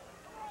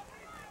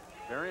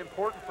 Very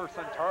important for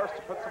Centaurus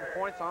to put some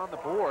points on the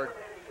board.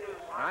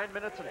 9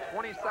 minutes and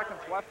 20 seconds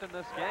left in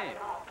this game.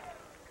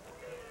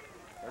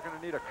 They're going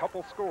to need a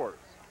couple scores.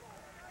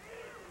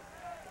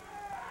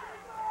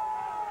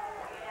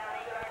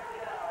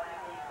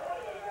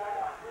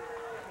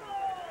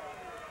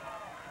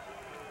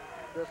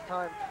 This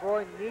time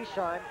Troy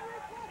Nieschheim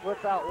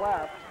splits out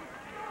left.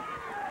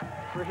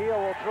 Trujillo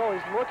will throw.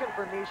 He's looking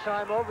for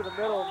Nieschheim over the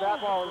middle, and that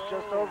ball is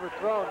just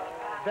overthrown.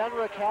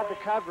 Venrick had the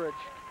coverage,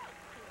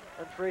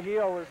 and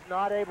Trujillo was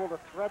not able to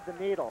thread the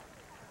needle.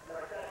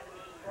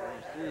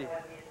 You see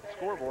the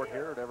scoreboard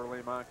here at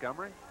Everly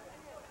Montgomery.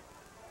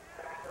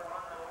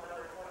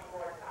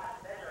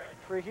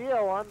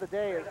 Trujillo on the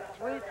day is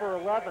 3 for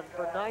 11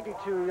 for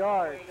 92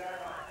 yards.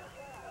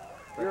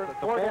 The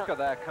bulk of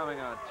that coming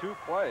on 2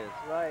 plays.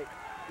 Right.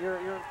 You're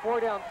in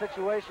 4-down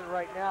situation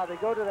right now. They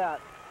go to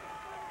that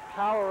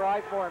power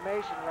I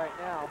formation right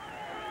now.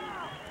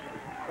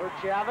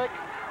 Urjavik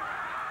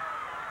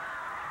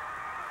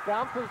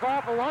bounces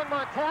off a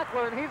Longmont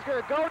tackler, and he's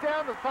going to go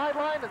down the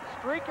sideline and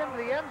streak into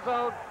the end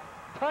zone.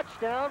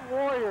 Touchdown,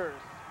 Warriors.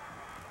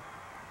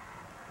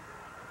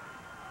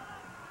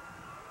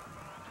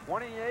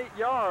 28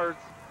 yards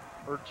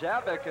for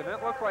Urjavik, and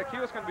it looked like he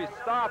was going to be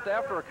stopped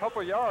after a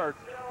couple yards,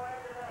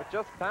 but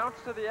just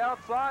bounced to the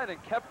outside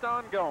and kept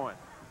on going.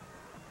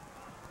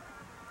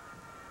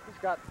 He's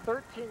got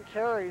 13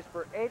 carries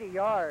for 80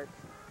 yards.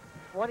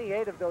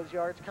 28 of those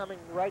yards coming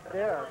right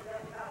there.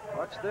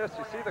 Watch this,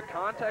 you see the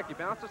contact, he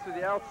bounces to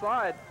the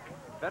outside.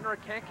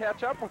 Venrick can't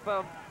catch up with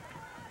him.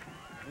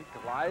 He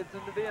glides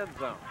into the end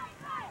zone.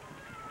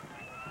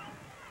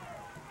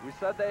 We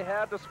said they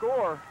had to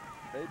score.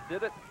 They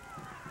did it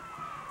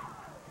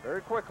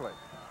very quickly.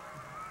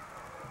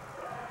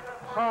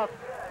 Huff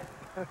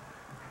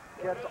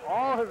gets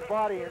all his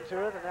body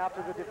into it, and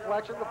after the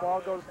deflection, the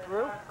ball goes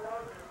through.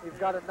 He's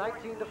got a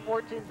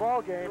 19-14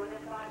 ball game.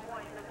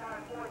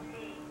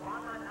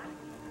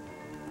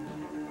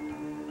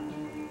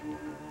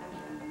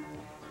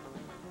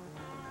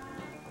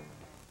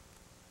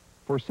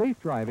 For safe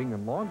driving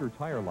and longer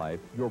tire life,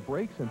 your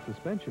brakes and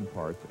suspension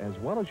parts, as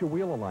well as your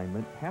wheel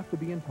alignment, have to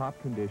be in top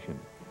condition.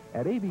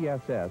 At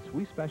ABSS,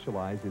 we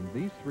specialize in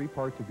these 3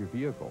 parts of your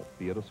vehicle,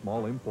 be it a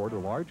small import or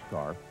large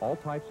car, all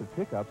types of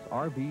pickups,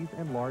 RVs,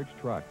 and large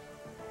trucks.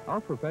 Our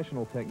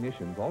professional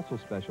technicians also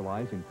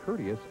specialize in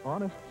courteous,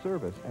 honest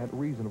service at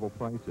reasonable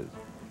prices.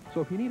 So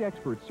if you need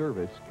expert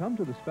service, come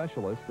to the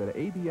specialists at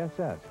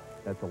ABSS.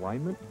 That's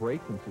Alignment,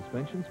 Brakes, and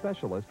Suspension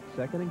Specialist,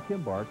 2nd and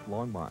Kimbark,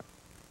 Longmont.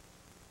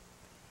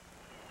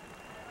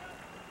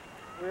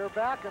 We're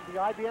back in the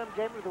IBM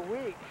Game of the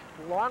Week.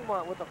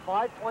 Longmont with a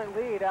 5-point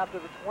lead after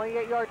the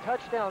 28-yard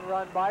touchdown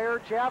run by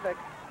Urjavik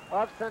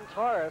of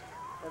Centaurus.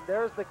 And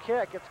there's the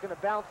kick. It's going to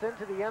bounce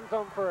into the end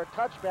zone for a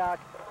touchback.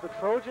 The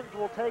Trojans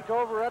will take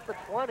over at the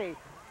 20.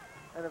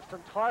 And if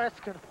Centaurus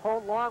can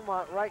hold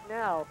Longmont right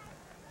now,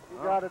 You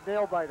got a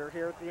nail-biter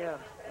here at the end.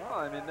 Well,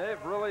 I mean,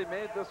 they've really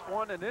made this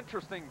one an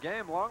interesting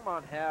game.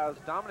 Longmont has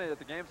dominated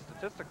the game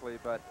statistically,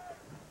 but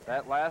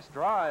that last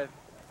drive,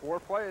 4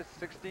 plays,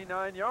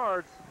 69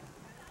 yards.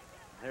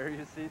 There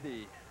you see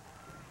the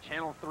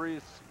Channel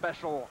 3's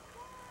special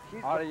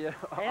audio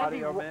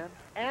man.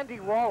 Andy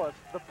Wallace,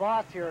 the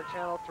boss here at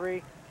Channel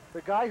 3,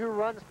 the guy who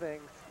runs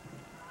things,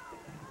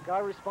 the guy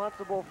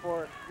responsible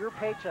for your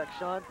paycheck,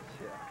 Sean.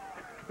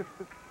 Yeah.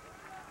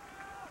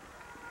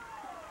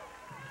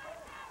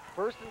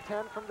 First and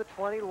 10 from the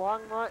 20,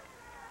 Longmont.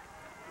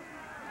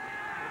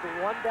 The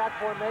one-back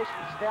formation,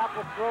 Stapp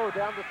will throw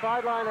down the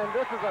sideline, and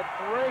this is a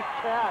great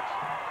catch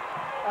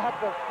at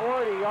the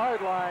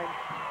 40-yard line.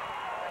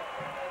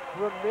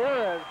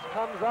 Ramirez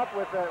comes up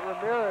with it.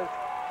 Ramirez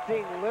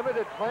seeing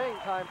limited playing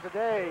time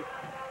today,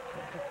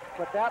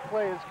 but that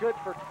play is good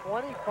for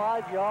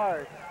 25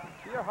 yards.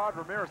 Teahad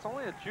Ramirez,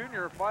 only a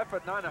junior,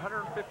 5'9",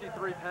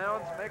 153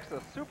 pounds, makes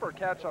a super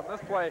catch on this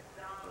play.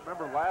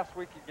 Remember last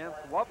week against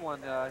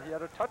Loveland, he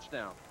had a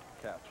touchdown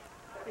catch.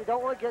 You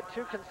don't want to get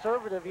too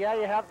conservative. Yeah,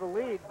 you have the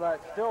lead,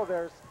 but still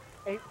there's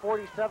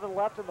 8:47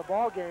 left in the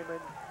ball game, and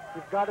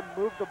you've got to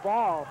move the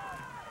ball.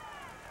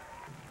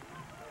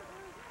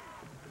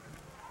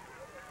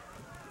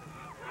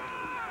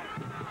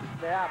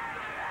 Snap.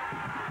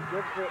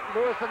 Gives it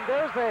Lewis, and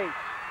there's a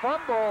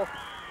fumble.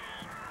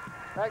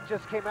 That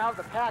just came out of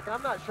the pack.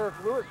 I'm not sure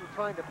if Lewis was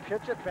trying to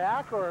pitch it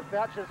back or if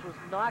that just was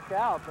knocked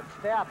out, but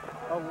Stapp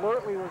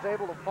alertly was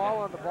able to fall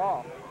on the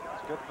ball.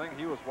 It's a good thing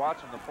he was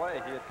watching the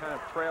play. He had kind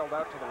of trailed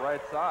out to the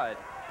right side.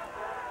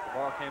 The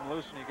ball came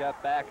loose and he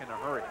got back in a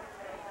hurry.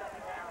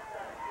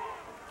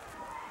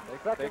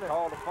 They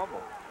called a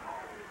fumble.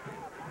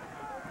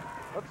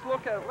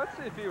 Let's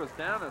see if he was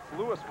down. It's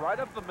Lewis right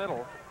up the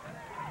middle.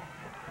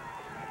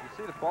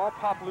 See the ball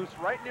pop loose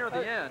right near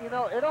the end. You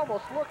know, it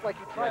almost looked like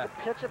he tried to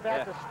pitch it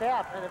back to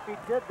Stapp, and if he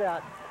did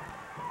that,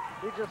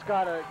 he just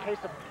got a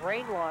case of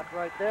brain lock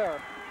right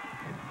there.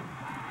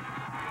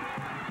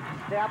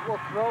 Stapp will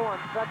throw on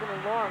 2nd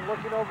and long,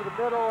 looking over the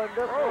middle, and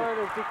this one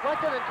is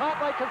deflected and caught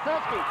by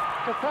Koseski.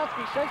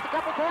 Koseski shakes a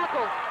couple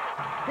tackles.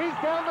 He's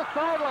down the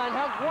sideline,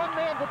 has one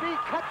man to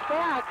beat, cuts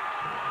back.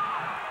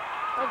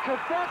 And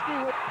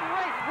Koseski with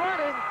great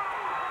running,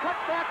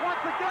 cuts back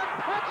once again,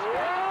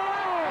 touchdown!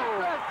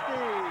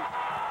 Koseski!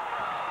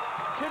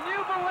 Can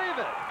you believe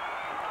it?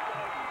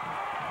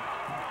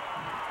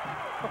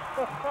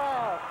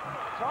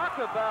 Talk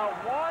about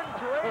one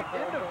great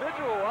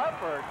individual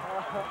effort.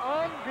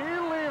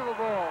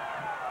 Unbelievable.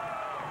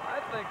 I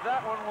think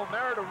that one will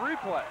merit a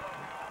replay.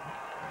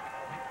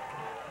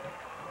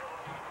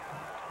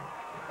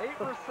 8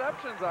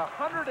 receptions,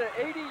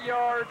 180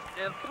 yards,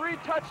 and 3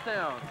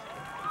 touchdowns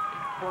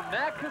for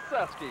Matt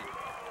Koseski.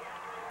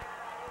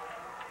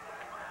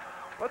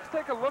 Let's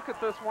take a look at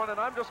this one, and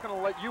I'm just going to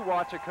let you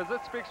watch it because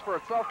it speaks for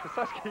itself.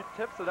 Koseski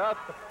tips it up,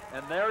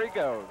 and there he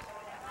goes.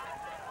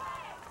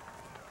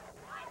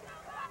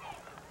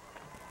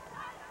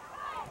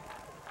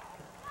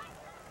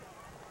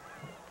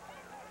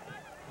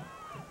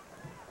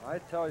 I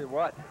tell you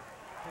what.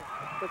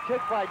 The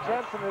kick by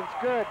Jensen is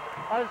good.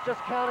 I was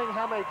just counting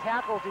how many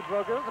tackles he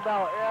broke. It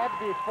had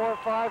to be 4 or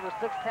 5 or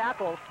 6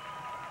 tackles.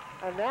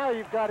 And now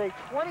you've got a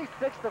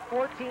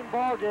 26-14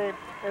 ball game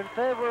in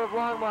favor of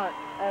Longmont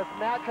as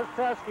Matt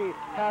Koseski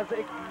has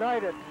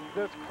ignited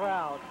this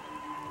crowd.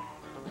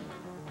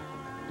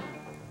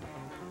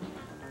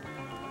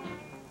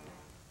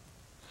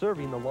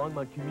 Serving the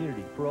Longmont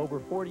community for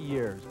over 40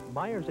 years,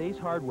 Myers Ace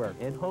Hardware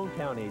and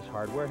Hometown Ace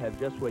Hardware have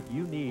just what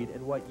you need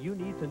and what you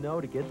need to know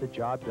to get the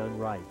job done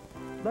right.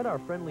 Let our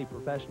friendly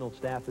professional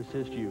staff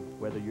assist you,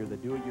 whether you're the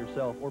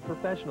do-it-yourself or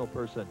professional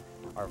person.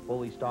 Our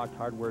fully stocked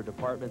hardware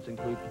departments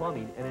include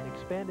plumbing and an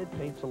expanded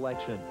paint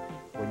selection.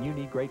 When you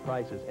need great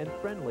prices and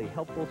friendly,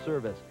 helpful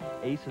service,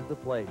 Ace is the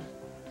place.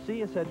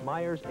 See us at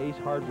Myers Ace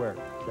Hardware,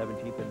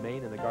 17th and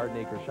Main in the Garden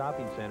Acre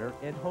Shopping Center,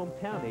 and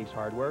Hometown Ace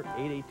Hardware,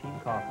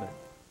 818 Kaufman.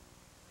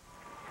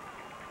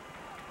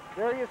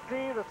 There you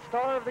see the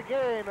star of the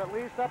game, at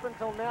least up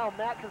until now,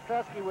 Matt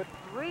Koseski with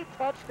 3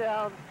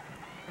 touchdowns,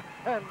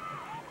 and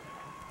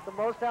the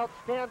most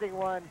outstanding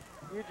one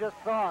you just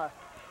saw.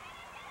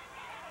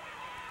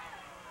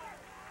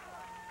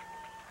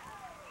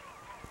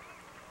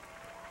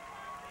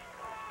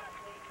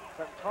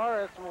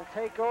 Centaurus will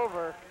take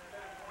over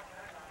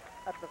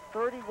at the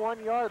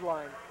 31-yard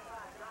line.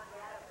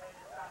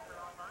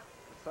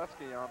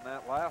 Koseski on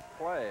that last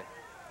play.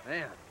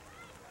 Man,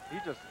 he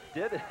just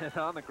did it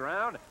on the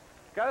ground.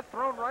 Got it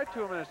thrown right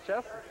to him in his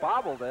chest,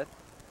 bobbled it,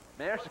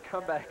 managed to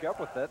come back up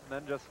with it, and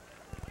then just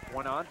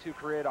went on to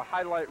create a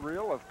highlight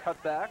reel of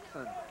cutbacks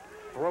and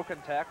broken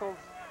tackles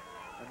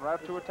and right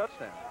up to a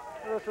touchdown.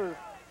 This is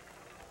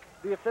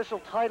the official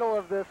title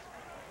of this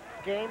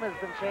game has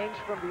been changed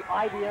from the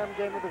IBM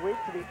Game of the Week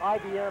to the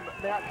IBM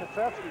Matt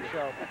Koseski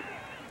Show.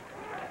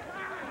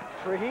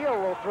 Trujillo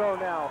will throw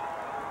now.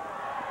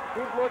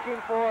 He's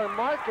looking for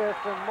Marcus,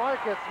 and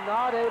Marcus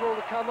not able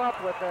to come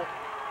up with it.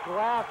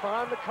 Glass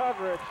on the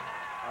coverage.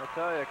 I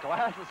tell you,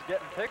 Glass is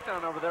getting picked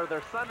on over there.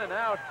 They're sending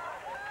out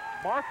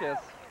Marcus,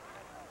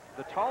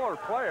 the taller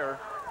player,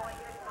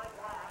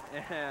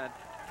 and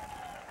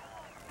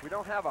we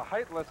don't have a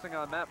height listing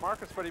on Matt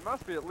Marcus, but he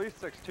must be at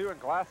least 6'2", and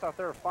Glass out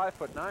there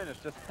 5'9" is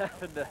just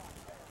having to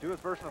do his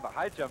version of the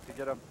high jump to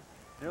get him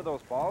near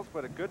those balls,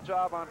 but a good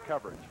job on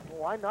coverage.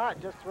 Well, why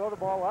not? Just throw the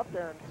ball up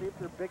there and see if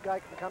their big guy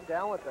can come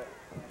down with it.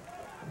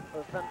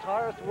 The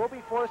Centaurus will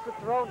be forced to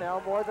throw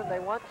now more than they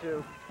want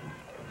to,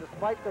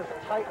 despite this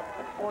tight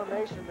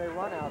formation they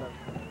run out of.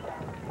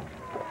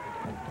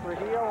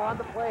 Trujillo on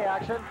the play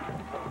action,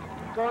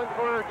 going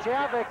for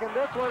Javik, and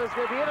this one is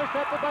going to be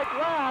intercepted by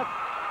Glass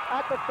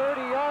at the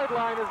 30-yard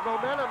line as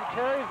momentum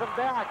carries him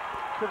back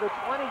to the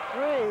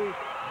 23.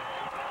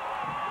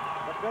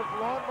 But this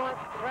Longmont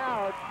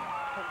crowd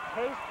can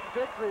taste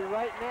victory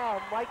right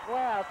now. Mike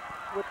Glass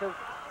with his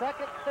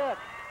second pick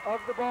of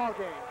the ball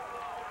game.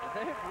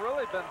 They've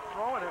really been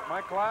throwing it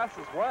Mike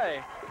Glass's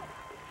way.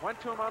 Went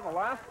to him on the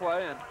last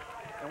play,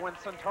 and when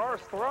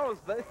Centaurus throws,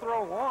 they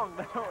throw long.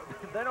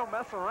 They don't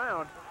mess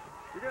around.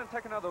 You're going to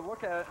take another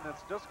look at it, and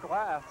it's just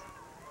Glass.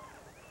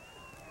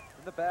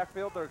 In the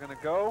backfield, they're going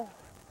to go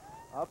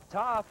up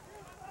top.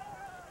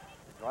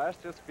 Glass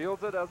just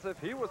fields it as if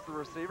he was the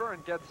receiver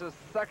and gets his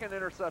second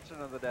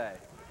interception of the day.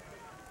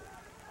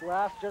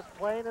 Glass just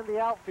playing in the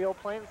outfield,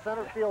 playing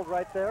center field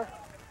right there.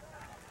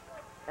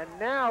 And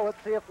now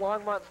let's see if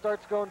Longmont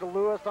starts going to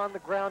Lewis on the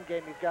ground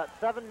game. He's got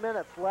 7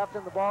 minutes left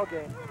in the ball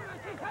game.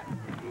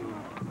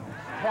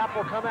 Tap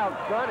will come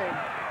out gunning,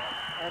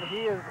 and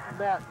he is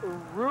met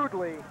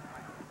rudely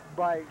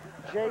by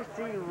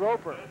J.C.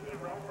 Roper.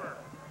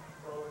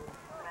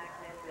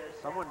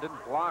 Someone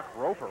didn't block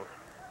Roper.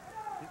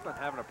 He's been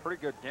having a pretty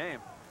good game.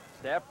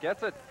 Staff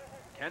gets it,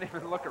 can't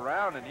even look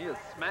around, and he is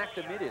smacked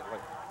immediately.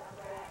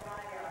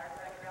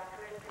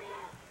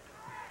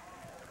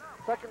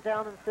 Second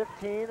down and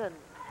 15, and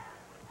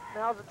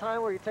now's the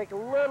time where you take a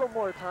little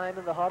more time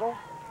in the huddle.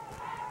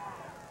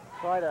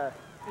 Try to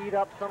eat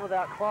up some of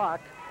that clock.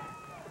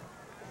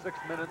 6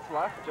 minutes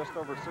left, just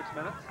over 6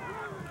 minutes.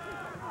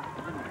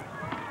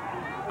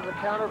 There's a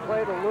counter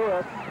play to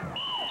Lewis,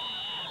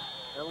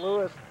 and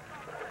Lewis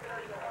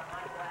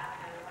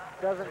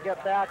doesn't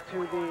get back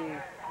to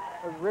the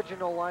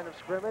original line of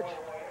scrimmage.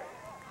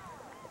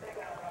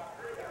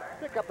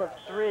 Pickup of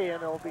 3,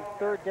 and it'll be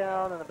third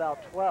down and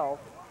about 12.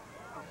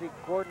 You see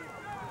Gordon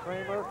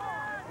Kramer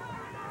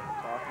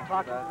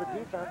talking to the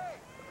defense.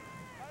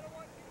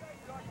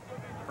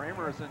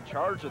 Kramer is in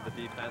charge of the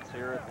defense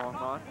here at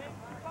Longmont.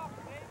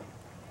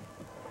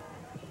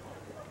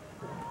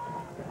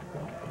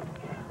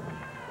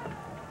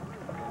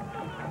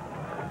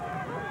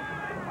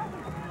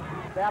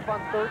 Snap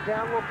on third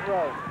down will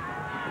throw.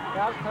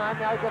 Now's time,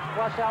 now he gets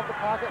flushed out of the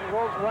pocket and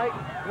rolls right,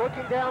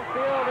 looking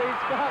downfield, and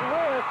he's got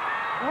Lewis.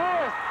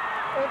 Lewis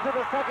into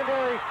the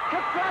secondary.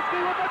 Kaczewski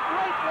with a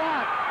great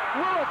block.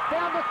 Lewis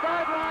down the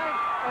sideline,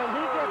 and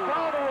he gets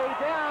all the way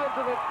down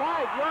to the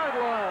 5-yard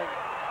line.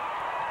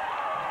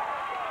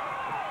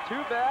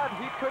 Too bad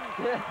he couldn't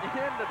get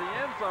into the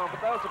end zone,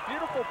 but that was a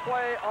beautiful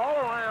play all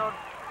around.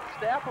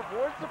 Staff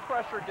avoids the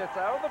pressure, gets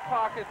out of the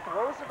pocket,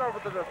 throws it over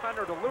the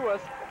defender to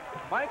Lewis.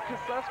 Mike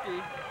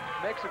Kaczewski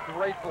makes a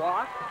great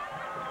block,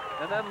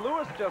 and then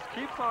Lewis just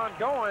keeps on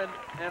going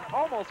and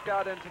almost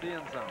got into the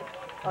end zone.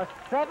 A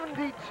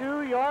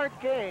 72-yard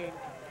gain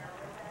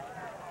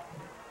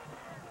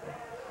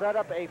set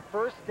up a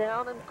first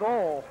down and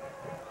goal.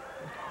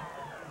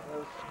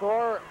 The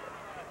score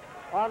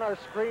on our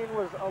screen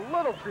was a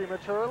little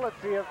premature.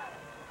 Let's see if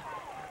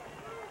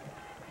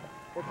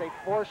it's a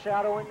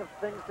foreshadowing of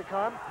things to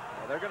come.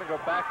 Well, they're going to go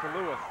back to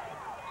Lewis.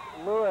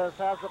 Lewis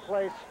has the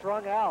play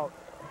strung out.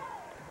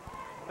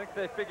 I think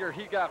they figure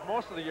he got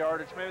most of the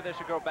yardage. Maybe they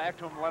should go back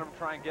to him and let him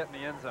try and get in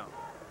the end zone.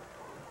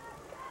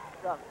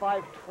 Got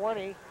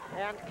 5:20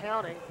 and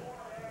counting.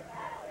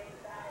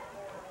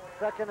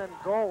 Second and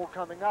goal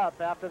coming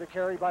up after the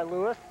carry by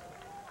Lewis.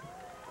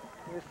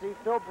 You see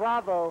Phil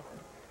Bravo.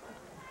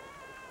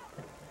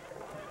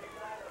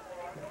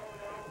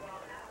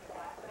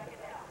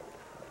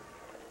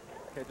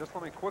 Okay, just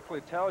let me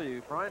quickly tell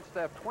you, Brian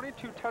Staff,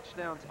 22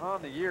 touchdowns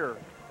on the year,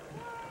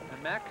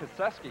 and Matt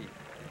Kaczewski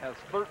has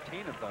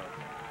 13 of those.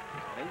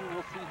 Maybe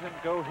we'll see him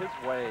go his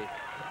way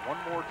one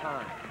more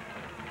time.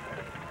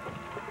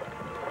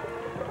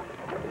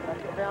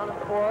 Second down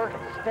and 4.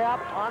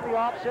 Staff on the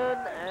option,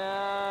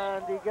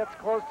 and he gets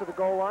close to the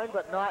goal line,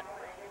 but not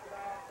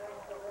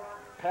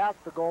past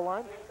the goal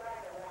line.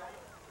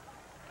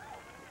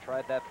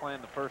 Tried that play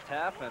in the first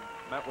half and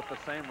met with the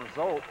same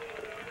result.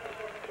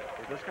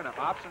 They're just going to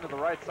option to the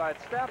right side.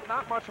 Staff,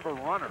 not much of a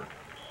runner.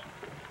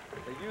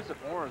 They use it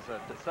more as a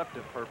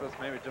deceptive purpose,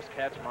 maybe just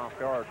catch him off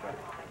guard, but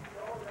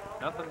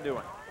nothing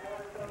doing.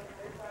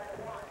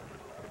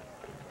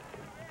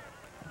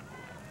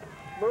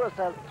 Lewis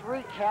has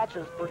 3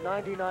 catches for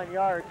 99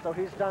 yards, so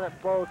he's done it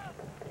both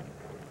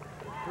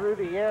through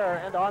the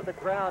air and on the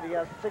ground. He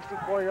has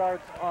 64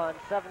 yards on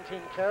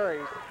 17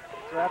 carries,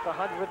 so that's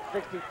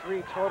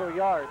 163 total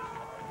yards.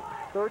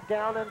 Third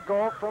down and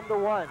goal from the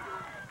 1.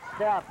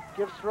 Staff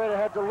gives straight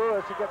ahead to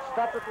Lewis. He gets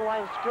stuck at the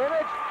line of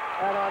scrimmage,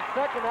 and on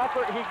second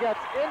effort, he gets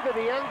into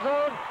the end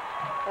zone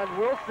And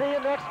we'll see you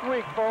next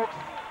week, folks.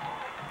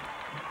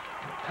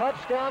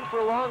 Touchdown for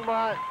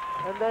Longmont,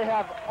 and they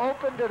have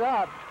opened it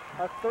up,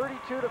 a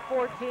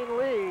 32-14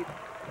 lead.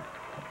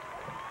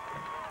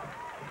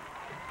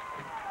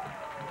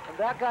 And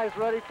that guy's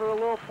ready for a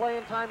little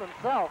playing time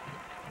himself.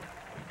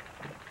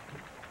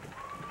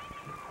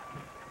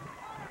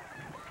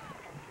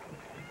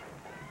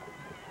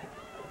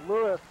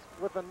 Lewis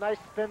with a nice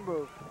spin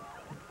move.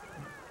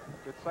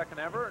 Good second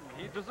ever, and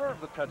he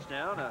deserved the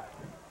touchdown.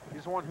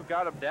 He's the one who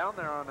got him down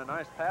there on a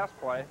nice pass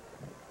play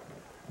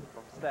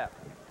from Step.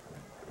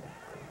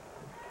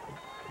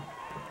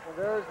 And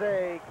there's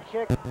a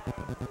kick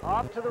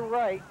off to the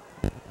right,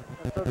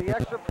 and so the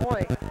extra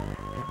point is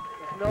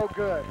no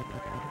good.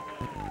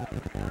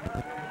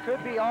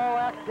 Could be all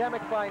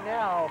academic by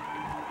now,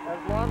 as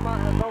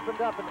Longmont has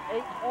opened up an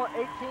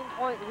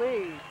 18-point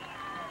lead.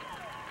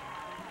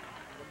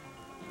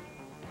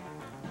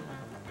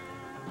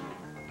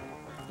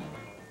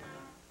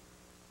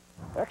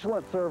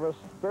 Excellent service,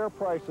 fair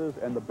prices,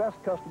 and the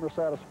best customer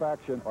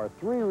satisfaction are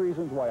three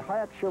reasons why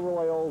Hayek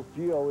Chevrolet Olds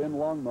Geo in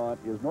Longmont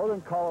is Northern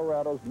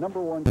Colorado's #1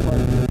 car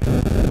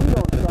dealership. And we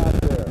don't stop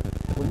there.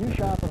 When you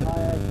shop at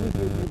Hayek, we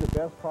give you the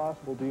best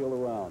possible deal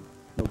around.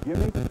 No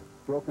gimmicks,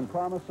 broken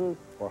promises,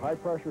 or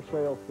high-pressure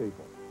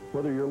salespeople.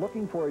 Whether you're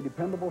looking for a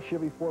dependable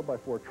Chevy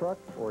 4x4 truck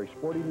or a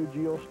sporty new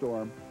Geo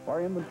Storm,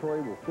 our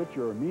inventory will fit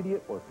your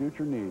immediate or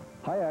future needs.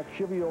 Hayek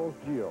Chevy Olds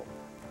Geo,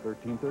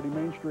 1330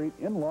 Main Street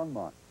in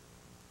Longmont.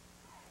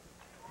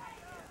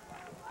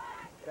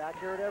 Back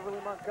here at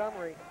Everly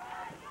Montgomery,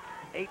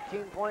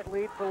 18-point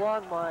lead for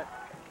Longmont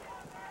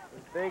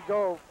as they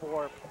go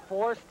for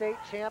 4 state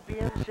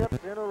championships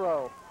in a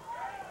row.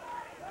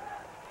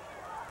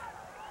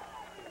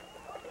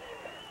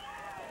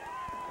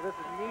 This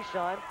is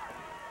Nishon.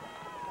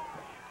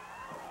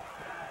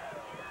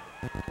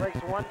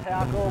 Breaks one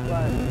tackle,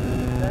 but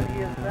then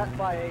he is met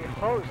by a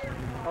host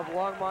of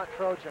Longmont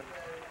Trojans.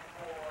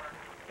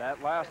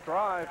 That last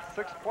drive,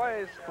 6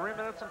 plays, 3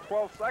 minutes and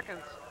 12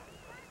 seconds.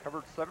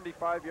 Covered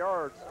 75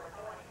 yards.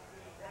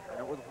 And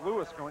it was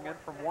Lewis going in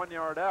from 1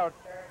 yard out.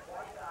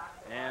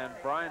 And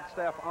Brian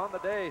Staff on the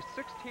day,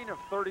 16 of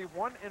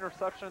 31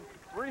 interception,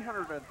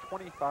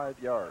 325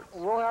 yards.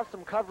 We'll have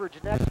some coverage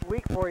next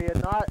week for you,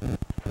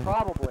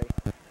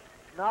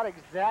 not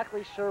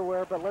exactly sure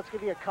where, but let's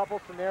give you a couple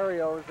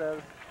scenarios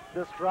as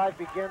this drive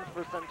begins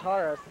for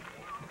Centaurus.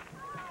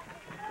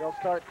 They'll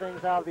start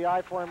things out of the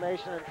I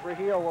formation, and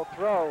Trujillo will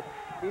throw.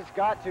 He's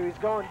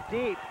going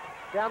deep.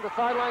 Down the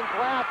sideline,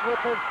 Glass with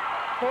his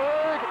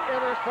 3rd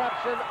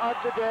interception of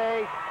the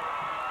day.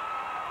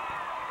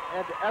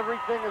 And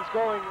everything is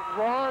going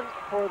wrong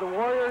for the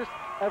Warriors.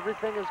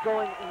 Everything is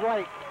going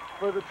right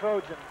for the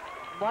Trojans.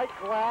 Mike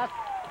Glass.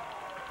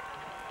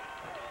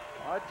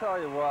 I tell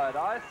you what,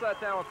 I sat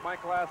down with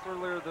Mike Glass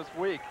earlier this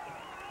week,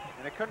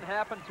 and it couldn't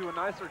happen to a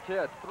nicer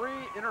kid. 3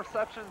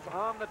 interceptions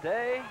on the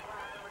day,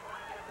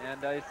 and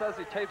he says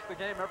he tapes the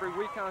game every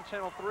week on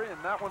Channel 3,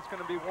 and that one's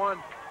going to be one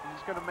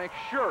he's going to make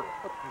sure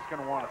he's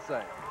going to want to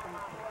say.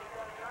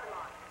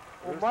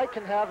 Well, Mike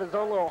can have his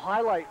own little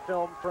highlight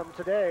film from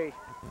today.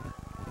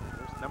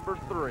 There's number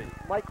 3.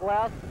 Mike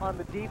Glass on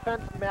the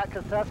defense, Matt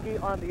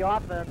Koseski on the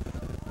offense.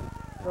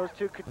 Those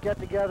two could get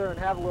together and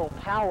have a little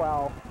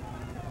powwow.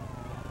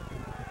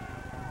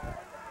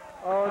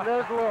 Oh, and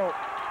there's a little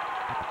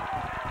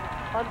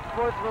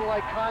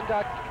unsportsmanlike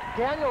conduct.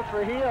 Daniel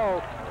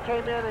Trujillo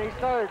came in and he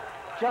started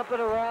jumping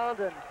around,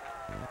 and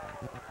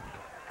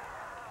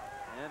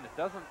it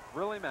doesn't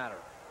really matter.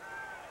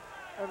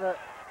 And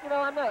you know,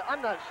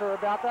 I'm not sure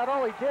about that.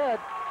 All he did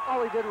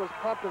was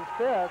pump his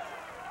fist.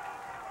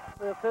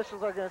 The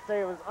officials are going to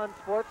say it was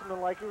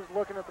unsportsmanlike. He was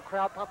looking at the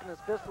crowd, pumping his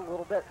fist a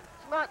little bit.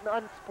 It's not an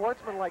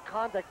unsportsmanlike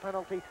conduct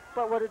penalty,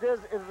 but what it is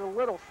a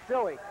little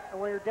silly. And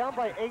when you're down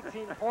by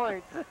 18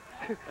 points,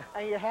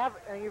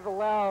 and you've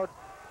allowed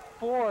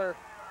 4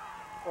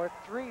 or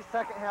 3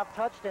 second-half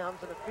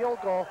touchdowns and a field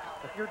goal,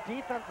 your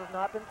defense has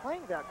not been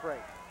playing that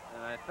great.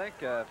 And I think,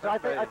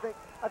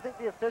 I think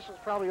the officials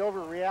probably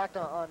overreact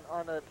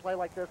on a play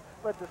like this,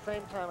 but at the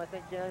same time, I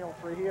think Daniel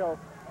Trujillo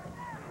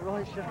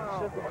really should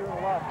be doing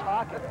a lot of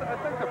talking. I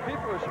think the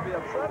people who should be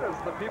upset is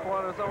the people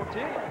on his own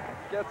team.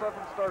 Gets up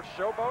and starts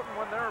showboating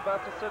when they're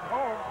about to sit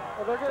home.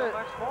 Well, they're going to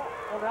next fall.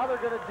 Well, now they're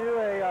going to do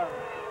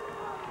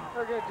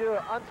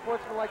an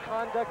unsportsmanlike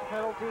conduct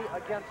penalty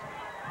against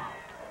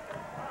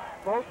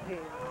both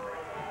teams.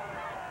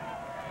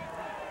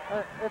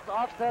 It's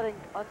offsetting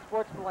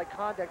unsportsmanlike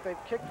conduct. They've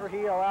kicked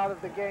Trujillo out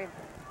of the game.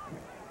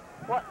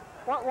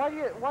 Why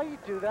do you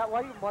do that?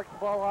 Why do you mark the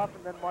ball off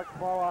and then mark the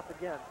ball off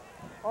again?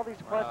 All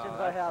these questions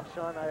I have,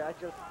 Sean. I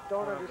just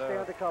don't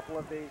understand a couple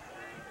of these.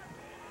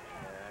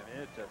 Yeah, I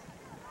mean, it's just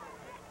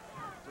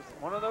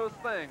one of those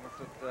things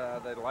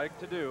that they like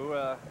to do.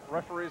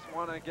 Referees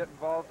want to get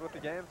involved with the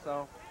game,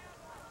 so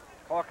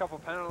call a couple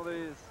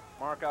penalties,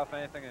 mark off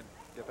anything, and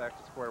get back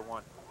to square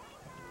one.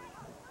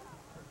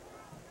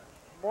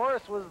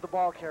 Morris was the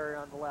ball carrier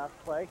on the last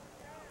play.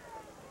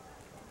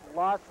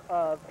 Loss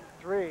of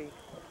 3.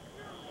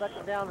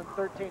 Second down and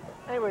 13.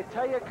 Anyway,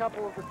 tell you a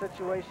couple of the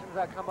situations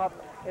that come up.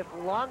 If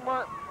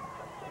Longmont,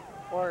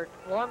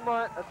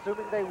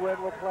 assuming they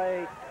win, will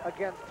play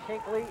against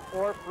Hinckley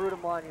or Fruita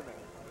Monument.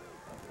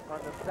 On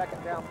the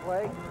second down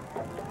play,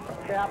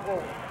 Snap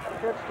will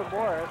pitch to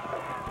Morris.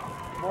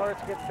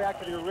 Morris gets back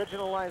to the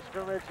original line of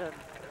scrimmage and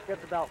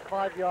gets about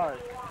 5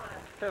 yards.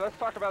 Okay, let's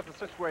talk about the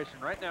situation.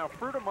 Right now,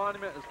 Fruita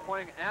Monument is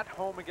playing at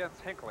home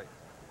against Hinckley.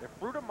 If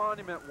Fruita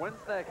Monument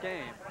wins that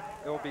game,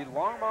 it will be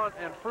Longmont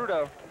and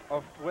Fruita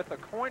with a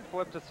coin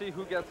flip to see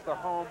who gets the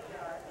home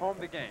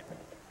the game.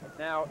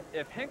 Now,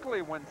 if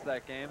Hinckley wins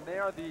that game, they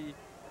are the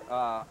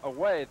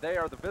away. They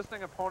are the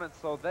visiting opponents,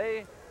 so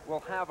they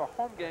will have a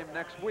home game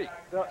next week.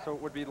 So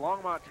it would be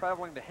Longmont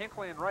traveling to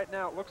Hinckley, and right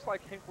now it looks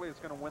like Hinckley is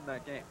going to win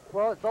that game.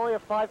 Well, it's only a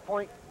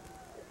 5-point.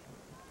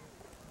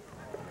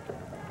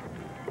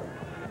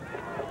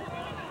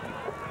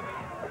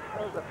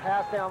 That was a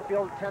pass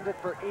downfield intended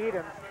for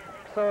Edens.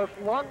 So if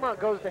Longmont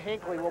goes to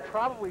Hinckley, we'll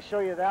probably show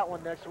you that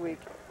one next week.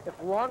 If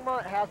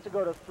Longmont has to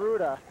go to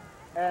Fruita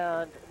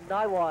and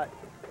Niwot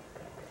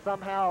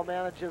somehow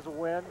manages a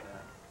win,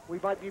 we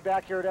might be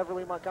back here at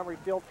Everly Montgomery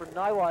Field for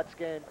Niwot's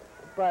game.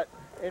 But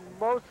in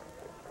most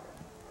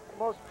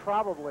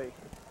probably,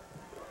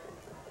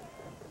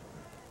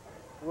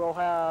 we'll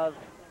have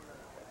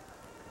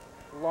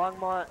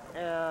Longmont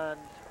and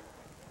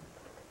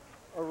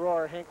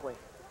Aurora Hinckley.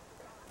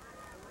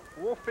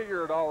 We'll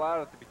figure it all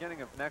out at the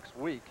beginning of next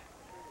week.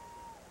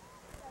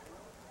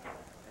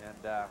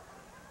 And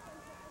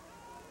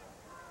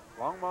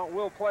Longmont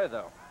will play,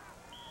 though.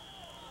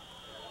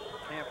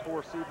 Can't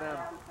foresee them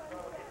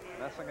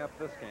messing up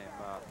this game.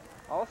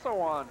 Also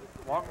on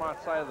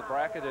Longmont's side of the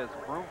bracket is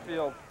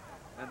Broomfield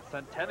and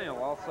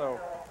Centennial, also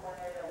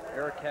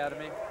Air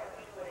Academy.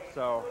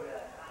 So,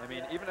 I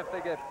mean, even if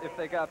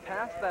they got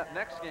past that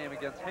next game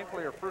against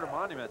Hinckley or Fruita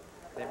Monument,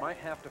 they might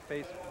have to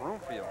face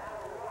Broomfield.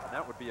 And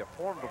that would be a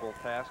formidable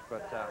task,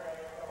 but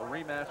a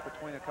rematch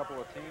between a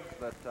couple of teams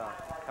that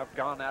have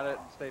gone at it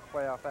in state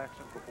playoff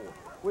action before.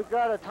 We've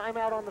got a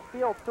timeout on the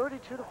field,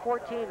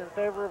 32-14 in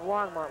favor of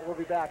Longmont. We'll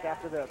be back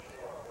after this.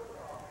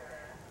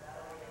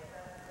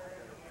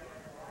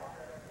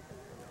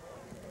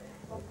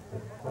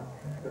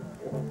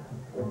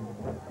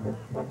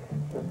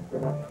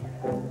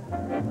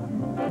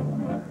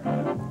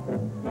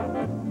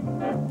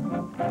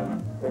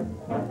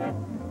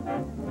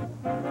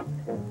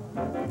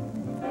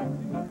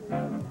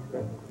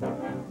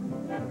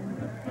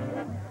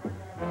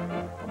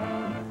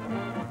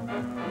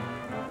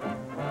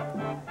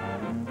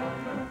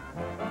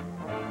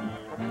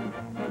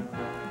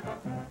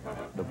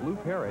 The Blue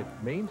Parrot,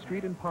 Main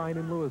Street and Pine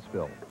in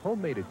Louisville.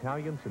 Homemade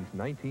Italian since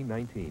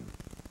 1919.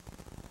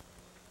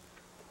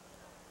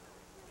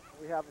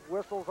 We have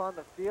whistles on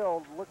the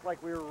field. Looked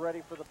like we were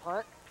ready for the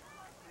punt.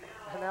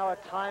 And now a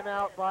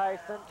timeout by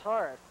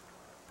Centaurus.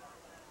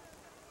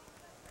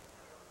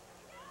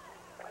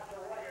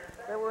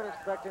 They weren't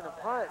expecting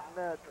a punt.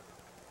 And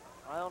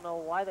I don't know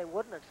why they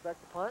wouldn't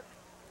expect a punt.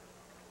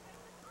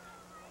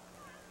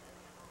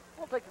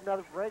 We'll take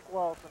another break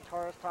while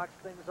Centaurus talks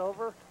things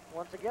over.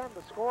 Once again,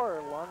 the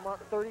score, Longmont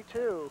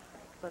 32,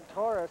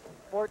 Centaurus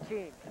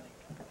 14.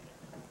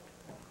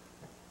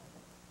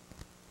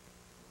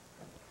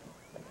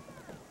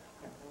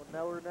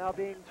 Well, we're now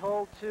being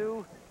told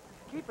to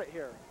keep it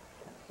here.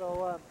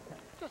 So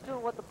just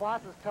doing what the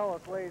bosses tell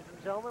us, ladies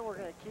and gentlemen. We're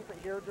going to keep it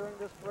here during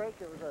this break.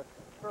 It was a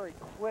very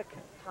quick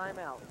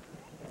timeout.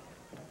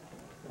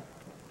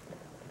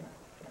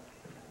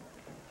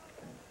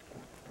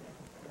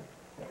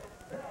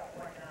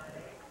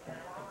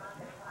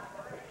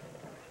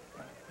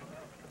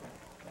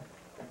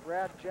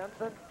 Brad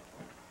Jensen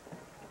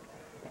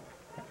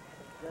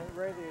getting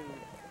ready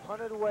to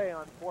punt it away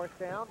on 4th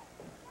down.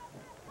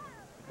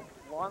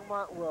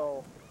 Longmont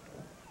will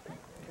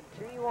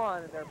continue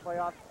on in their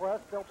playoff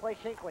quest. They'll play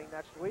Hinckley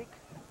next week.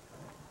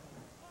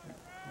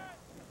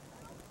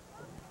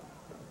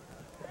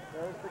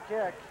 There's the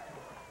kick.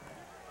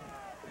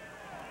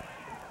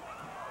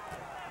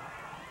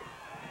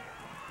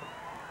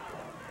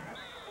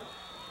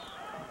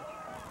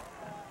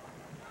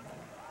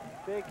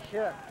 Big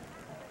hit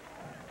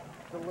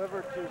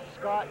delivered to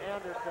Scott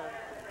Anderson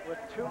with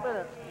 2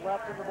 minutes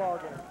left in the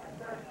ballgame.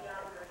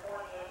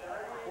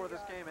 Before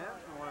this game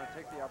ends, we want to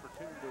take the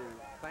opportunity to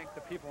thank the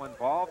people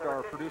involved,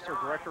 our producer,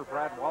 director,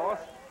 Brad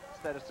Wallace,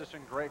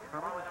 statistician, Greg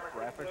Herman,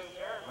 graphics,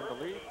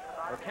 Linda Lee,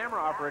 our camera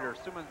operator,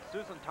 Susan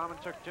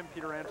Tomanchuk, Jim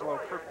Peterangelo,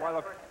 Kirk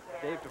Weilup,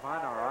 Dave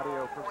Devine, our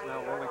audio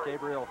personnel, Lily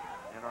Gabriel,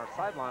 and our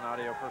sideline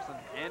audio person,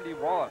 Andy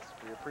Wallace.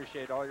 We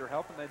appreciate all your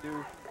help, and they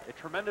do a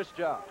tremendous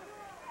job.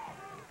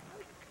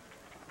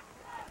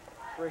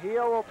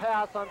 Trujillo will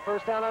pass on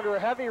 1st down under a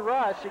heavy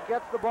rush. He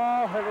gets the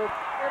ball and it's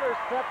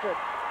intercepted.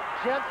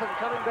 Jensen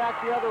coming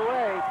back the other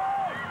way.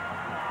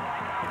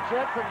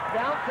 Jensen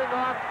bouncing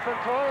off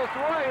Centaurus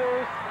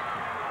Warriors.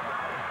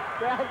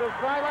 Down the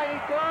sideline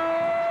he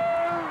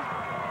goes.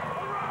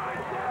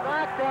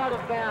 Knocked out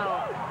of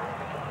bounds.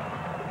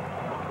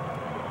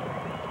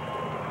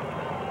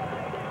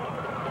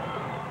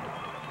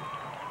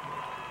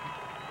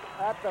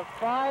 at the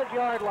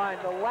 5-yard line.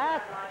 The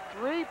last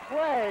 3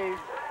 plays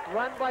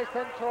run by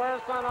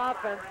Centaurus on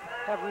offense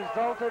have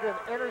resulted in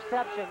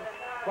interceptions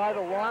by the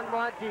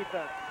Longmont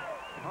defense.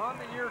 On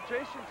the year,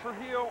 Jason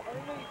Trujillo,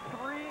 only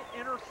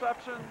 3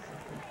 interceptions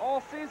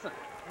all season.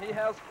 He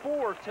has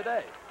 4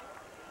 today.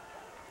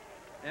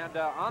 And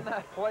on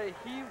that play,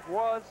 he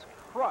was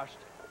crushed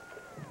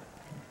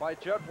by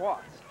Judd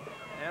Watts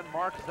and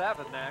Mark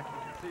Zavadnak.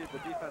 You can see the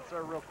defense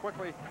there real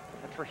quickly.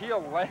 And Trujillo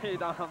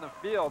laid on the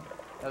field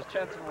as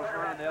Jensen was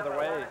running the other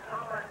way.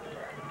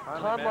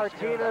 Tom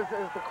Martinez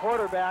is the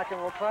quarterback,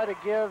 and we'll try to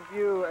give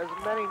you as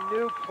many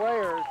new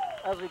players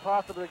as we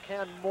possibly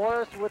can.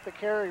 Morris with the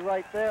carry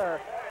right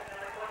there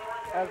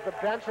as the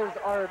benches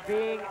are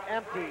being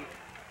emptied.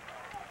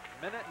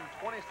 Minute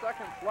and 20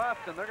 seconds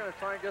left, and they're going to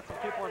try and get some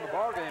people in the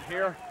ball game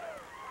here.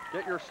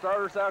 Get your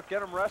starters out,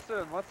 get them rested,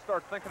 and let's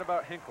start thinking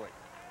about Hinckley.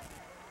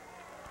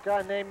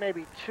 Got to name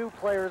maybe 2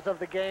 players of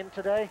the game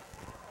today.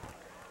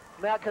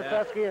 Matt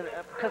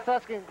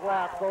Koseski and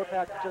Glass both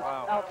had just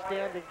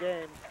outstanding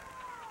games.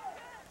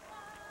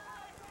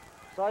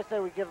 So I say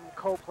we give them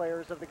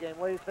co-players of the game.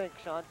 What do you think,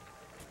 Sean?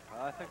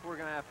 I think we're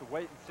going to have to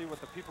wait and see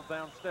what the people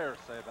downstairs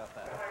say about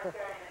that.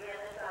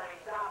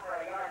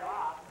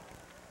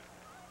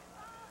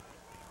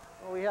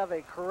 Well, we have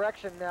a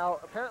correction now.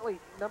 Apparently,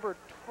 number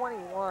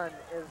 21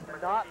 is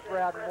not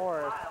Brad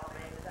Morris.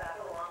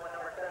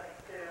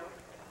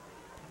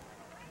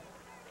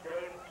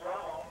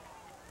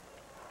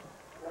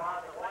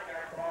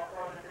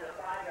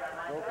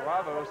 Joe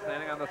Bravo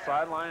standing on the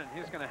sideline, and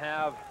he's going to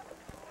have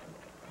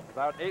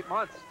about 8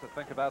 months to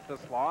think about this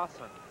loss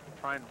and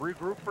try and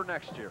regroup for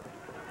next year.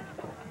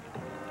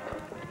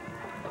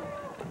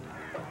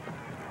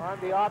 On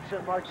the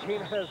option,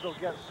 Martinez will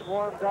get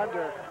swarmed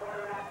under.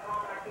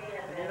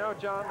 And you know,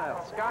 John,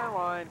 that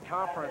Skyline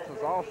Conference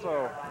has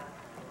also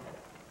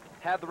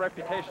had the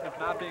reputation of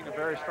not being a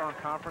very strong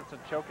conference and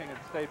choking in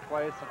state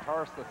play.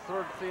 Centaurus, the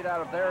 3rd seed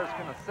out of there, is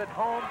going to sit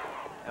home,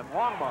 and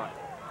Longmont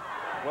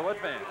will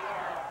advance.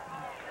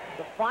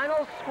 The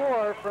final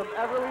score from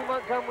Everly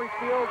Montgomery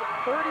Field,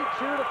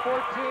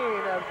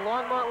 32-14, as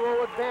Longmont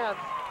will advance,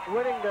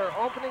 winning their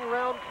opening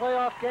round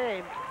playoff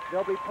game.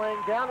 They'll be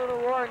playing down in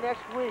Aurora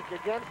next week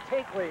against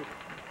Takeley.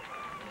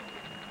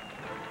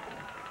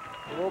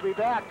 We'll be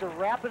back to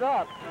wrap it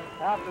up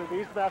after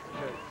these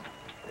messages.